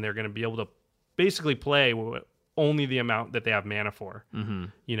cards, and they're going to be able to basically play only the amount that they have mana for.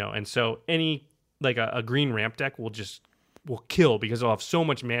 And so any, a green ramp deck will kill, because they'll have so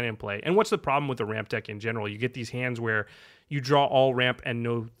much mana in play. And what's the problem with the ramp deck in general? You get these hands where you draw all ramp and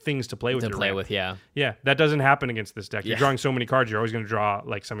no things to play with. Yeah, that doesn't happen against this deck. You're drawing so many cards, you're always going to draw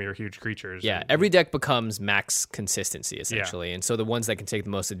some of your huge creatures. Yeah, every deck becomes max consistency essentially, and so the ones that can take the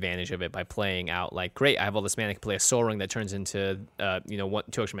most advantage of it by playing out great, I have all this mana, I can play a Soul Ring that turns into 2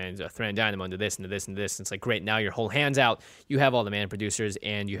 extra mana into a Threat and Dynamo, into this, into this, into this. And it's great. Now your whole hand's out. You have all the mana producers,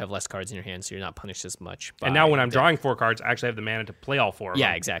 and you have less cards in your hand, so you're not punished as much. And now when I'm drawing 4 cards, I actually have the mana to play all 4 of them.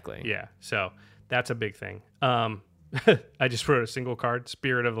 Yeah, exactly. Yeah, so that's a big thing. I just wrote a single card,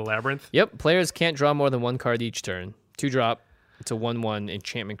 Spirit of the Labyrinth. Yep, players can't draw more than 1 card each turn. 2-drop. It's a 1/1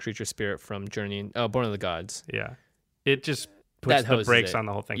 enchantment creature spirit from Born of the Gods. Yeah, it just puts the brakes on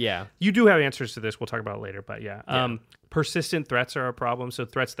the whole thing. Yeah, you do have answers to this. We'll talk about it later, but persistent threats are a problem. So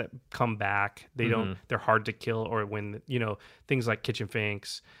threats that come back, they're hard to kill, or when things like Kitchen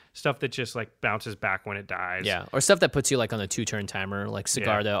Finks, stuff that just bounces back when it dies. Yeah, or stuff that puts you on a 2-turn timer, like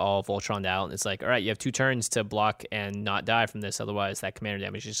Sigarda all Voltroned out, and it's all right, you have 2 turns to block and not die from this, otherwise that commander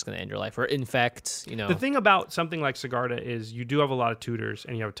damage is just going to end your life. Or Infect, The thing about something like Sigarda is you do have a lot of tutors,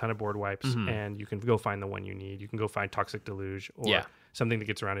 and you have a ton of board wipes, and you can go find the one you need. You can go find Toxic Deluge, or something that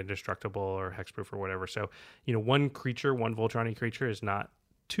gets around Indestructible or Hexproof or whatever. So, 1 creature, 1 Voltron creature is not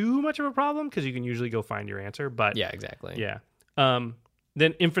too much of a problem, because you can usually go find your answer. But yeah, exactly. Yeah.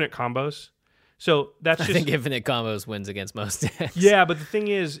 Then infinite combos. So that's just... I think infinite combos wins against most decks. Yeah, but the thing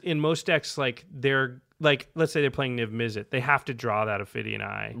is, in most decks, they're let's say they're playing Niv Mizzet, they have to draw that Ophidian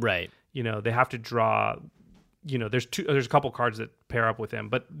Eye. Right. They have to draw. There's a couple cards that pair up with him,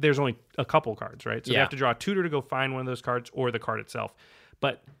 but there's only a couple cards, right? So they have to draw a tutor to go find one of those cards, or the card itself.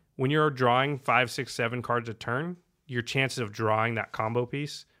 But when you're drawing 5, 6, 7 cards a turn, your chances of drawing that combo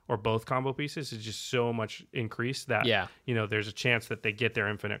piece, or both combo pieces, is just so much increased that there's a chance that they get their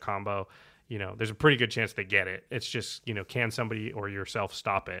infinite combo. There's a pretty good chance they get it. It's just, can somebody or yourself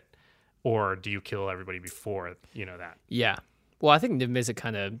stop it, or do you kill everybody before that? Yeah. Well, I think Niv Mizzet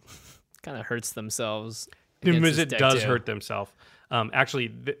kind of hurts themselves. Niv Mizzet does hurt themselves. Actually,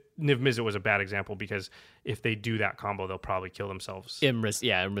 Niv Mizzet was a bad example, because if they do that combo, they'll probably kill themselves. In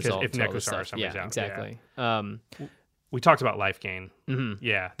result, if Nekusar or somebody's out. Exactly. Yeah. We talked about life gain. Mm-hmm.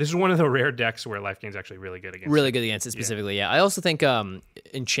 Yeah, this is one of the rare decks where life gain is actually really good against. Really good against it specifically. Yeah. I also think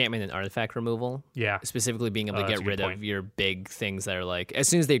enchantment and artifact removal. Yeah, specifically being able to get rid of your big things that are as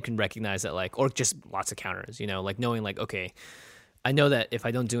soon as they can recognize that or just lots of counters. Knowing okay, I know that if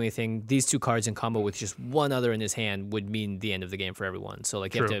I don't do anything, these 2 cards in combo with just one other in his hand would mean the end of the game for everyone. So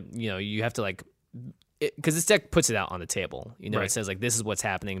you have to because this deck puts it out on the table. You know, Right. it says like this is what's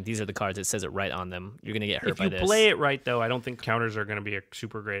happening. These are the cards. It says it right on them. You're gonna get hurt by If this. you play it right, though, I don't think counters are going to be a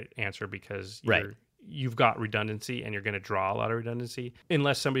super great answer because Right. you've got redundancy and you're going to draw a lot of redundancy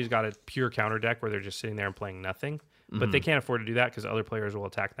unless somebody's got a pure counter deck where they're just sitting there and playing nothing. But they can't afford to do that because other players will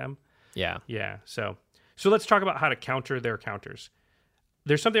attack them. Yeah. Yeah. So let's talk about how to counter their counters.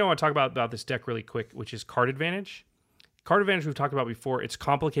 There's something I want to talk about this deck really quick, which is card advantage. Card advantage we've talked about before. It's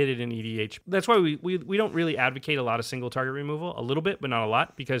complicated in EDH. That's why we don't really advocate a lot of single target removal, a little bit, but not a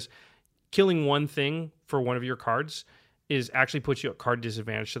lot, because killing one thing for one of your cards is actually puts you at card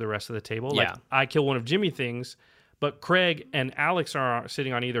disadvantage to the rest of the table. Yeah. Like I kill one of Jimmy things, but Craig and Alex are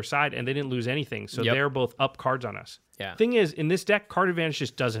sitting on either side and they didn't lose anything. So Yep. they're both up cards on us. Yeah. Thing is, in this deck, card advantage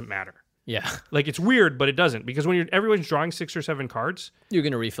just doesn't matter. Yeah. Like it's weird, but it doesn't, because when everyone's drawing 6 or 7 cards, You're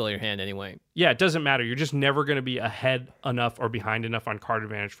gonna refill your hand anyway. yeah, it doesn't matter. You're just never going to be ahead enough or behind enough on card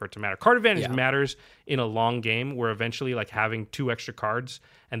advantage for it to matter. Card advantage Yeah. matters in a long game where eventually like having 2 extra cards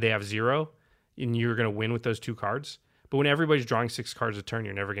and they have 0 and you're going to win with those 2 cards. But when everybody's drawing 6 cards a turn,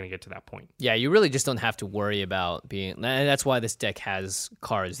 you're never going to get to that point. Yeah, you really just don't have to worry about being. And that's why this deck has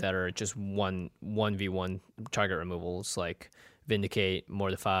cards that are just 1v1 target removals, like Vindicate,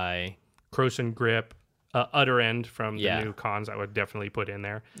 Mortify. Croson Grip, Utter End from the Yeah. new cons I would definitely put in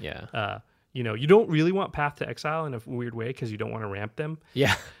there. Yeah. You don't really want Path to Exile in a weird way because you don't want to ramp them.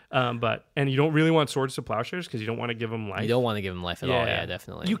 Yeah. And you don't really want Swords to Plowshares because you don't want to give them life. You don't want to give them life at all. Yeah,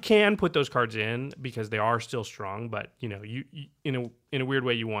 definitely. You can put those cards in because they are still strong, but you in a weird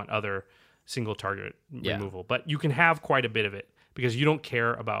way you want other single target removal. But you can have quite a bit of it because you don't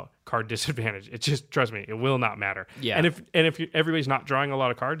care about card disadvantage. It just, trust me, it will not matter. Yeah. And if everybody's not drawing a lot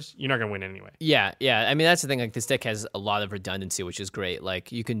of cards, you're not going to win anyway. Yeah. I mean, that's the thing. Like, this deck has a lot of redundancy, which is great.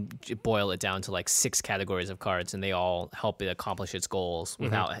 Like, you can boil it down to like 6 categories of cards, and they all help it accomplish its goals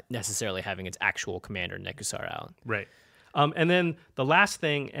without necessarily having its actual commander Nekusar out. Right. And then the last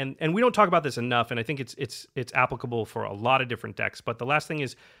thing, and we don't talk about this enough, and I think it's applicable for a lot of different decks. But the last thing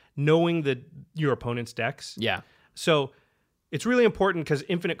is knowing your opponent's decks. Yeah. So it's really important because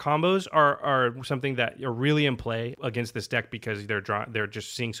infinite combos are something that are really in play against this deck because they're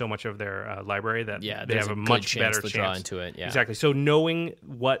just seeing so much of their library that they have a much better chance to draw into it. Yeah. Exactly. So knowing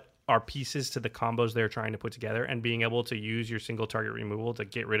what are pieces to the combos they're trying to put together and being able to use your single target removal to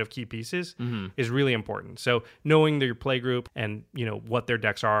get rid of key pieces is really important. So knowing your play group and what their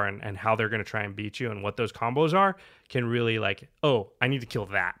decks are and how they're going to try and beat you and what those combos are can really I need to kill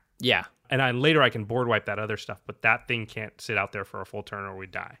that. Yeah. And later I can board wipe that other stuff, but that thing can't sit out there for a full turn or we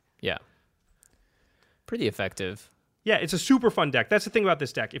die. Yeah. Pretty effective. Yeah, it's a super fun deck. That's the thing about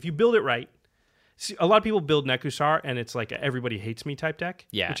this deck. If you build it right, see, a lot of people build Nekusar and it's like a everybody hates me type deck.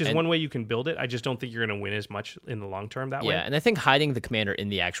 Yeah, which is and- one way you can build it. I just don't think you're going to win as much in the long term that way. Yeah, and I think hiding the commander in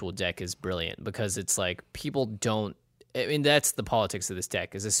the actual deck is brilliant because it's like people don't. I mean, that's the politics of this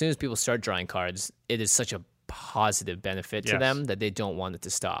deck. Is as soon as people start drawing cards, it is such a positive benefit to Yes. them that they don't want it to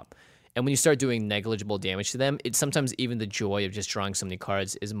stop. And when you start doing negligible damage to them, it's sometimes even the joy of just drawing so many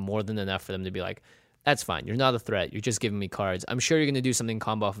cards is more than enough for them to be like, that's fine. You're not a threat. You're just giving me cards. I'm sure you're going to do something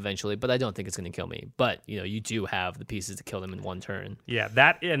combo off eventually, but I don't think it's going to kill me. But, you do have the pieces to kill them in one turn. Yeah,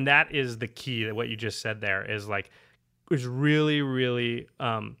 that is the key to what you just said there is really, really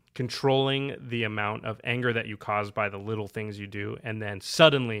controlling the amount of anger that you cause by the little things you do, and then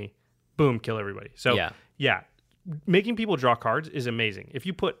suddenly, boom, kill everybody. So, yeah, making people draw cards is amazing. If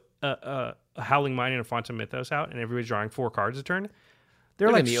you put a Howling Mine and a Font of Mythos out and everybody's drawing 4 cards a turn, they're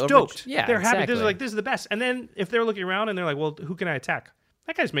gonna like be stoked. Yeah, they're happy. exactly. This is the best. And then if they're looking around and they're like, well, who can I attack?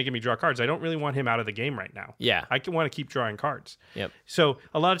 That guy's making me draw cards. I don't really want him out of the game right now. Yeah. I want to keep drawing cards. Yep. So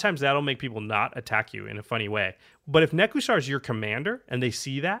a lot of times that'll make people not attack you in a funny way. But if Nekusar is your commander and they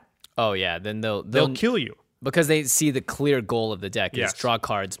see that, Oh, yeah. Then they'll kill you. because they see the clear goal of the deck Yes. is draw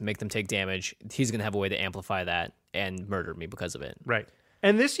cards, make them take damage. He's going to have a way to amplify that and murder me because of it. Right.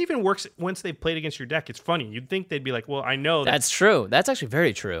 And this even works once they've played against your deck. It's funny. You'd think they'd be like, well, I know that. That's true. That's actually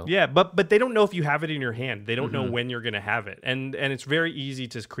very true. Yeah, but they don't know if you have it in your hand. They don't know when you're going to have it. And it's very easy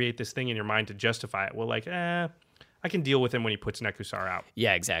to create this thing in your mind to justify it. Well, I can deal with him when he puts Nekusar out.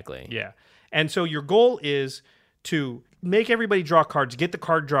 Yeah, exactly. Yeah. And so your goal is to make everybody draw cards, get the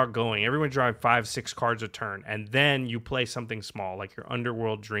card draw going. Everyone drawing 5-6 cards a turn. And then you play something small like your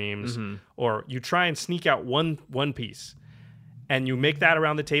Underworld Dreams, or you try and sneak out one piece. And you make that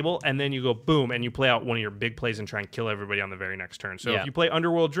around the table, and then you go boom, and you play out one of your big plays and try and kill everybody on the very next turn. So Yeah. if you play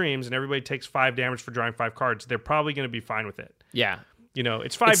Underworld Dreams and everybody takes 5 damage for drawing 5 cards, they're probably going to be fine with it. Yeah.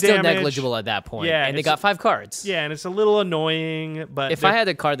 It's 5 It's still damage. negligible at that point. Yeah, And they got 5 cards. Yeah, and it's a little annoying, but If I had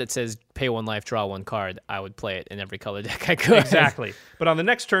a card that says pay 1 life, draw 1 card, I would play it in every color deck I could. Exactly. But on the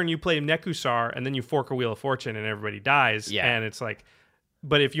next turn, you play Nekusar, and then you fork a Wheel of Fortune, and everybody dies. Yeah. And it's like,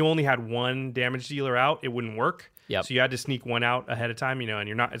 but if you only had 1 damage dealer out, it wouldn't work. Yep. So you had to sneak 1 out ahead of time,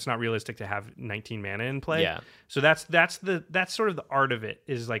 and it's not realistic to have 19 mana in play. Yeah. So that's sort of the art of it,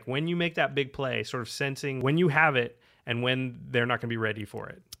 is like when you make that big play, sort of sensing when you have it and when they're not going to be ready for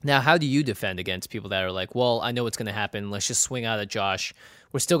it. Now, how do you defend against people that are like, well, I know what's going to happen. Let's just swing out at Josh.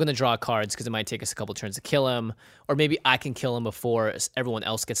 We're still going to draw cards because it might take us a couple turns to kill him. Or maybe I can kill him before everyone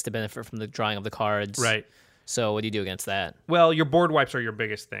else gets to benefit from the drawing of the cards. Right. So what do you do against that? Well, your board wipes are your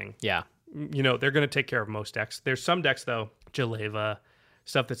biggest thing. Yeah. They're going to take care of most decks. There's some decks, though, Jaleva,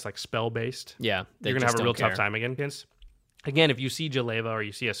 stuff that's like spell-based. Yeah. You're going to have a real tough time against. Again, if you see Jaleva or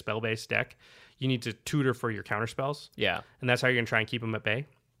you see a spell-based deck, you need to tutor for your counterspells. Yeah. And that's how you're going to try and keep them at bay.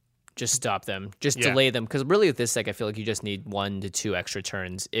 Just stop them. Just delay them. Because really with this deck, I feel like you just need 1 to 2 extra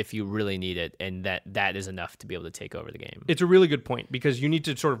turns if you really need it. And that is enough to be able to take over the game. It's a really good point because you need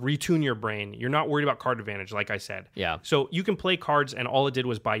to sort of retune your brain. You're not worried about card advantage, like I said. Yeah. So you can play cards and all it did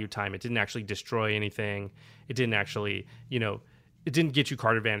was buy you time. It didn't actually destroy anything. It didn't actually, it didn't get you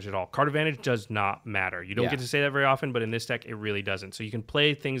card advantage at all. Card advantage does not matter. You don't get to say that very often, but in this deck, it really doesn't. So you can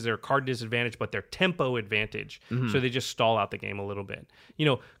play things that are card disadvantage, but they're tempo advantage. So they just stall out the game a little bit.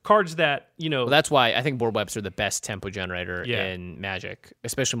 Cards that, Well, that's why I think board wipes are the best tempo generator Yeah. in Magic,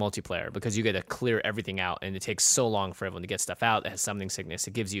 especially multiplayer, because you get to clear everything out, and it takes so long for everyone to get stuff out. It has summoning sickness.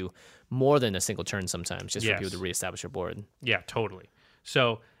 It gives you more than a single turn sometimes, just for people to reestablish your board. Yeah, totally.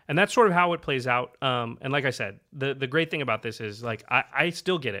 So, and that's sort of how it plays out. And like I said, the great thing about this is, like, I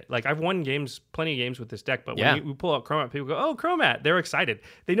still get it. Like, I've won plenty of games with this deck, but when we pull out Chromat, people go, oh, Chromat. They're excited.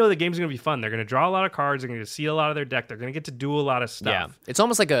 They know the game's going to be fun. They're going to draw a lot of cards. They're going to see a lot of their deck. They're going to get to do a lot of stuff. Yeah, it's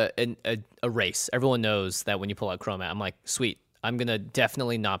almost like a race. Everyone knows that when you pull out Chromat, I'm like, sweet. I'm going to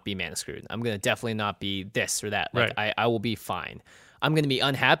definitely not be mana screwed. I'm going to definitely not be this or that. Like, Right. I will be fine. I'm going to be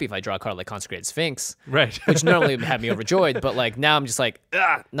unhappy if I draw a card like Consecrated Sphinx, Right. which normally would have me overjoyed, but like now I'm just like,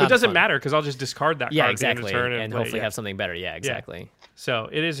 not It doesn't fun. matter because I'll just discard that Yeah, card at the end of exactly, the turn and play, hopefully have something better. Yeah, exactly. So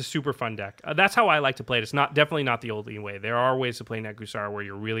it is a super fun deck. That's how I like to play it. It's definitely not the old way. There are ways to play Nekusar where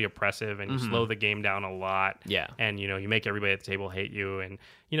you're really oppressive and you slow the game down a lot. Yeah. And you make everybody at the table hate you, and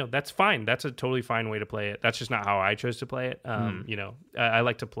that's fine. That's a totally fine way to play it. That's just not how I chose to play it. I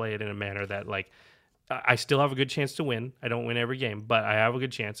like to play it in a manner that, like, I still have a good chance to win. I don't win every game, but I have a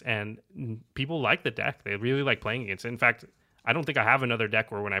good chance, and people like the deck. They really like playing against it. In fact, I don't think I have another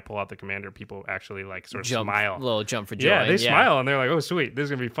deck where when I pull out the commander, people actually like sort of smile. A little jump for joy. Yeah, they smile and they're like, "Oh, sweet, this is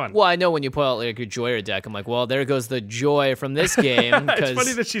gonna be fun." Well, I know when you pull out like a Joyer deck, I'm like, well, there goes the joy from this game. It's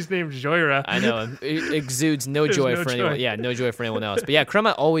funny that she's named Joyra. I know it exudes no There's joy no for joy. anyone. Yeah, no joy for anyone else. But yeah,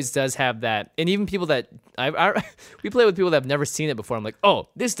 Chroma always does have that, and even people that we play with people that have never seen it before. I'm like, oh,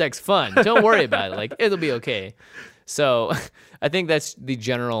 this deck's fun. Don't worry about it. Like, it'll be okay. So I think that's the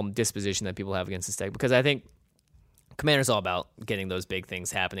general disposition that people have against this deck, because I think Commander's all about getting those big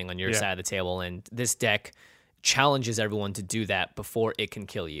things happening on your side of the table, and this deck challenges everyone to do that before it can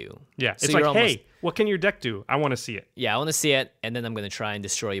kill you. Yeah, So it's you're like, almost- hey, what can your deck do? I want to see it. Yeah, I want to see it, and then I'm going to try and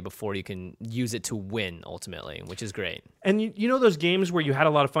destroy you before you can use it to win, ultimately, which is great. And you know those games where you had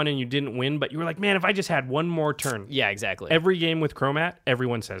a lot of fun and you didn't win, but you were like, man, if I just had one more turn. Yeah, exactly. Every game with Chromat,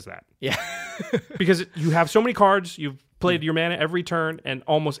 everyone says that. Yeah. Because you have so many cards, you've played your mana every turn, and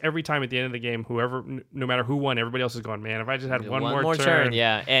almost every time at the end of the game, no matter who won, everybody else is going, man, if I just had one more turn.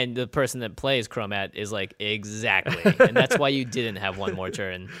 Yeah, and the person that plays Chromat is like, exactly. And that's why you didn't have one more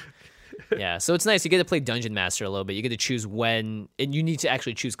turn. Yeah, so it's nice. You get to play Dungeon Master a little bit. You get to choose when, and you need to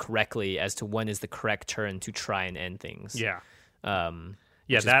actually choose correctly as to when is the correct turn to try and end things. Yeah.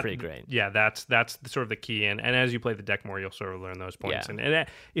 Which is pretty great. Yeah, that's sort of the key. And as you play the deck more, you'll sort of learn those points. Yeah. And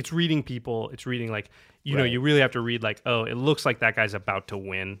it's reading people. It's reading, like, know, you really have to read, like, oh, it looks like that guy's about to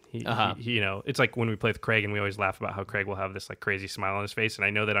win. He, it's like when we play with Craig and we always laugh about how Craig will have this, like, crazy smile on his face. And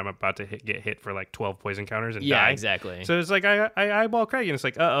I know that I'm about to get hit for, like, 12 poison counters and die. Yeah, exactly. So it's like I eyeball Craig and it's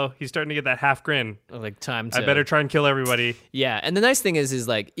like, uh-oh, he's starting to get that half grin. Like, time to... I better try and kill everybody. Yeah, and the nice thing is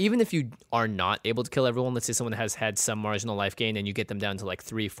like, even if you are not able to kill everyone, let's say someone has had some marginal life gain and you get them down to like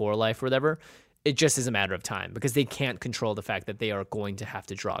 3-4 life or whatever, it just is a matter of time because they can't control the fact that they are going to have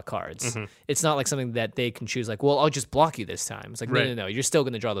to draw cards. Mm-hmm. It's not like something that they can choose like, well, I'll just block you this time. It's like, Right. no, you're still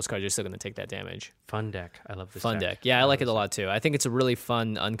going to draw those cards. You're still going to take that damage. Fun deck. I love this Fun deck. Yeah, I like it a lot too. I think it's a really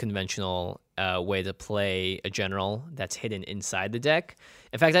fun, unconventional way to play a general that's hidden inside the deck.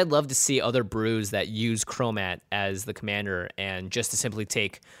 In fact, I'd love to see other brews that use Chromat as the commander and just to simply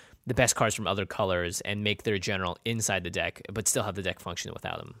take the best cards from other colors and make their general inside the deck, but still have the deck function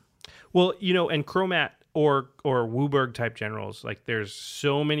without them. Well, and Chromat or Wooburg type generals, like there's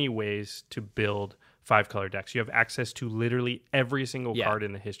so many ways to build 5-color decks. You have access to literally every single card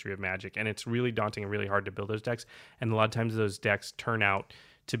in the history of Magic, and it's really daunting and really hard to build those decks. And a lot of times those decks turn out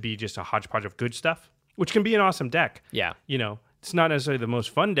to be just a hodgepodge of good stuff, which can be an awesome deck. Yeah. It's not necessarily the most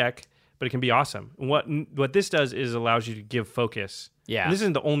fun deck, but it can be awesome. And what this does is allows you to give focus. Yeah. And this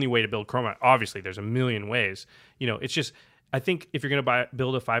isn't the only way to build Chromat. Obviously, there's a million ways. It's just, I think if you're going to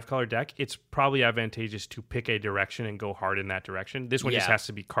build a 5-color deck, it's probably advantageous to pick a direction and go hard in that direction. This one just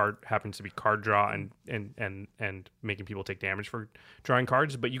happens to be card draw and making people take damage for drawing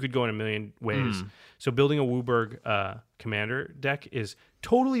cards, but you could go in a million ways. So building a Wooburg commander deck is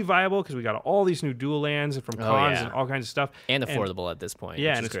totally viable because we got all these new dual lands from cons and all kinds of stuff. And affordable at this point.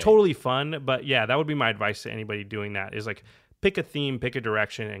 Yeah, and it's totally fun. But yeah, that would be my advice to anybody doing that is like, pick a theme, pick a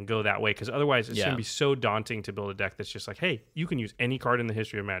direction, and go that way. Because otherwise, it's going to be so daunting to build a deck that's just like, hey, you can use any card in the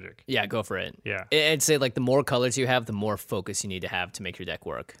history of Magic. Yeah, go for it. Yeah. I'd say like the more colors you have, the more focus you need to have to make your deck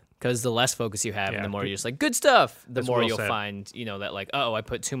work. Because the less focus you have, and the more you're just like, good stuff, the more you'll find, that like, oh, I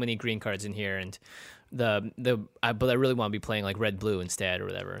put too many green cards in here, and but I really want to be playing like red blue instead or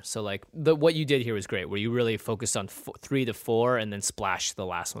whatever. So like what you did here was great, where you really focused on 3 to 4 and then splash the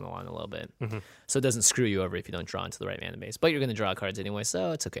last one along a little bit, so it doesn't screw you over if you don't draw into the right mana base. But you're going to draw cards anyway,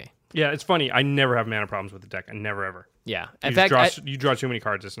 so it's okay. Yeah, it's funny. I never have mana problems with the deck. I never ever. Yeah, in fact, you draw too many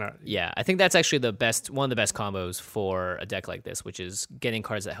cards. It's not. Yeah, I think that's actually one of the best combos for a deck like this, which is getting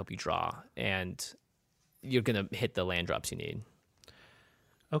cards that help you draw, and you're going to hit the land drops you need.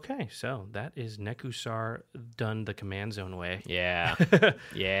 Okay, so that is Nekusar done the command zone way. Yeah.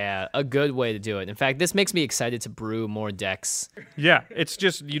 Yeah, a good way to do it. In fact, this makes me excited to brew more decks. Yeah, it's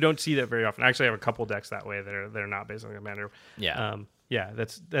just you don't see that very often. I actually have a couple decks that way that are not based on commander. Yeah. Yeah,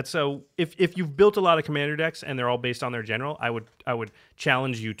 that's so if you've built a lot of commander decks and they're all based on their general, I would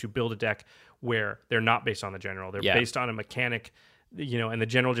challenge you to build a deck where they're not based on the general. They're based on a mechanic, and the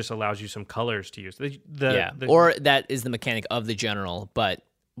general just allows you some colors to use. Or that is the mechanic of the general, but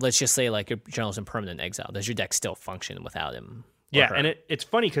let's just say like your general's in permanent exile. Does your deck still function without him? Yeah, and it's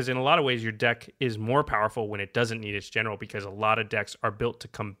funny because in a lot of ways your deck is more powerful when it doesn't need its general, because a lot of decks are built to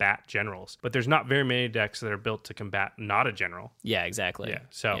combat generals. But there's not very many decks that are built to combat not a general. Yeah, exactly. Yeah,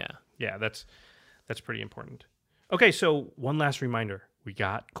 so that's pretty important. Okay, so one last reminder. We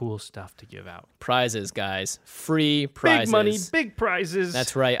got cool stuff to give out. Prizes, guys. Free prizes. Big money, big prizes.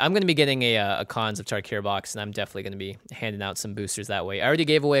 That's right. I'm going to be getting a Cons of Tarkir box, and I'm definitely going to be handing out some boosters that way. I already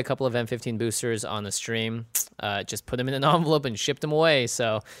gave away a couple of M15 boosters on the stream. Just put them in an envelope and shipped them away.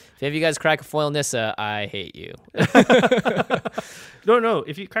 So if any of you guys crack a foil Nissa, I hate you. No.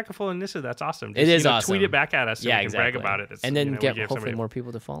 If you crack a foil Nissa, that's awesome. Just, it is awesome. Tweet it back at us so we can brag about it. And then get hopefully more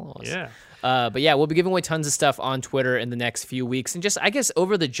people to follow us. Yeah. But yeah, we'll be giving away tons of stuff on Twitter in the next few weeks, and just I guess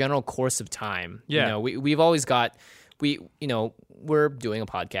over the general course of time. Yeah. We've always got we're doing a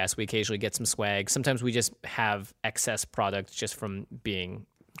podcast. We occasionally get some swag. Sometimes we just have excess product just from being.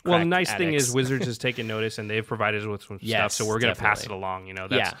 Well, the nice thing is Wizards has taken notice and they've provided us with some stuff, so we're going to pass it along.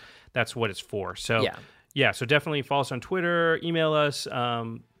 That's what it's for. So so definitely follow us on Twitter, email us.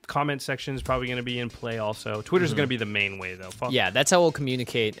 Comment section is probably going to be in play also. Twitter's going to be the main way, though. Yeah, that's how we'll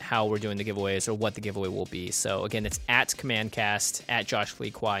communicate how we're doing the giveaways or what the giveaway will be. So, again, it's at CommandCast, at Josh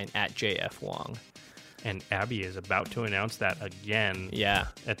Lee Kwai, and at JF Wong. And Abby is about to announce that again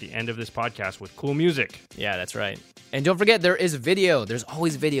at the end of this podcast with cool music. Yeah, that's right. And don't forget, there is video. There's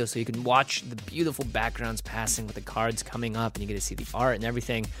always video, so you can watch the beautiful backgrounds passing with the cards coming up, and you get to see the art and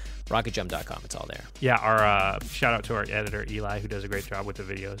everything. RocketJump.com, it's all there. Yeah, our shout out to our editor, Eli, who does a great job with the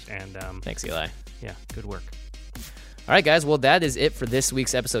videos. And thanks, Eli. Yeah, good work. All right, guys. Well, that is it for this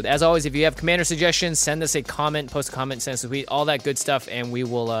week's episode. As always, if you have commander suggestions, send us a comment, post a comment, send us a tweet, all that good stuff, and we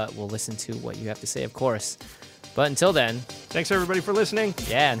will we'll listen to what you have to say, of course. But until then, thanks everybody for listening.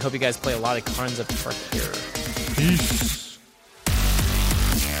 Yeah, and hope you guys play a lot of Cards of Tarkir. Peace.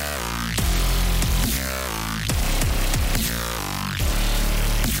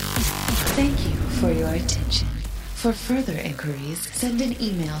 Thank you for your attention. For further inquiries, send an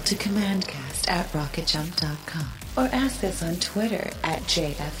email to commandcast@rocketjump.com or ask us on Twitter at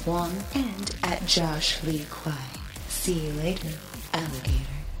JF Wong and at Josh Lee Kwai. See you later, alligator.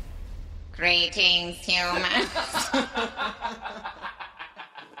 Greetings, humans.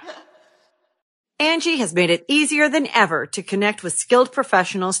 Angie has made it easier than ever to connect with skilled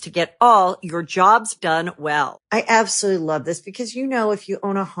professionals to get all your jobs done well. I absolutely love this because, if you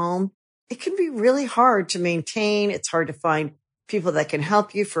own a home, it can be really hard to maintain. It's hard to find people that can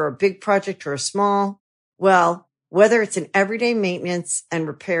help you for a big project or a small. Well, Whether it's in everyday maintenance and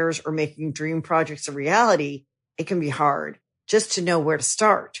repairs or making dream projects a reality, it can be hard just to know where to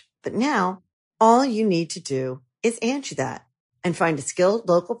start. But now, all you need to do is Angie that and find a skilled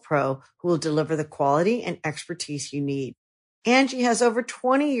local pro who will deliver the quality and expertise you need. Angie has over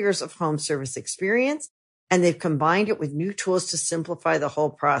 20 years of home service experience, and they've combined it with new tools to simplify the whole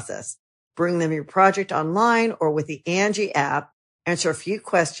process. Bring them your project online or with the Angie app, answer a few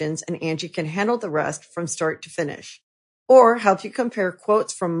questions, and Angie can handle the rest from start to finish. Or help you compare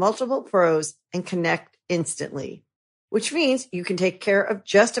quotes from multiple pros and connect instantly, which means you can take care of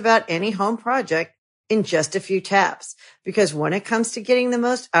just about any home project in just a few taps. Because when it comes to getting the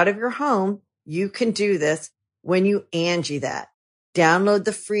most out of your home, you can do this when you Angie that. Download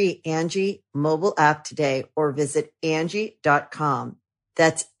the free Angie mobile app today or visit Angie.com.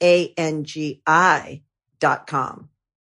 That's ANGI.com.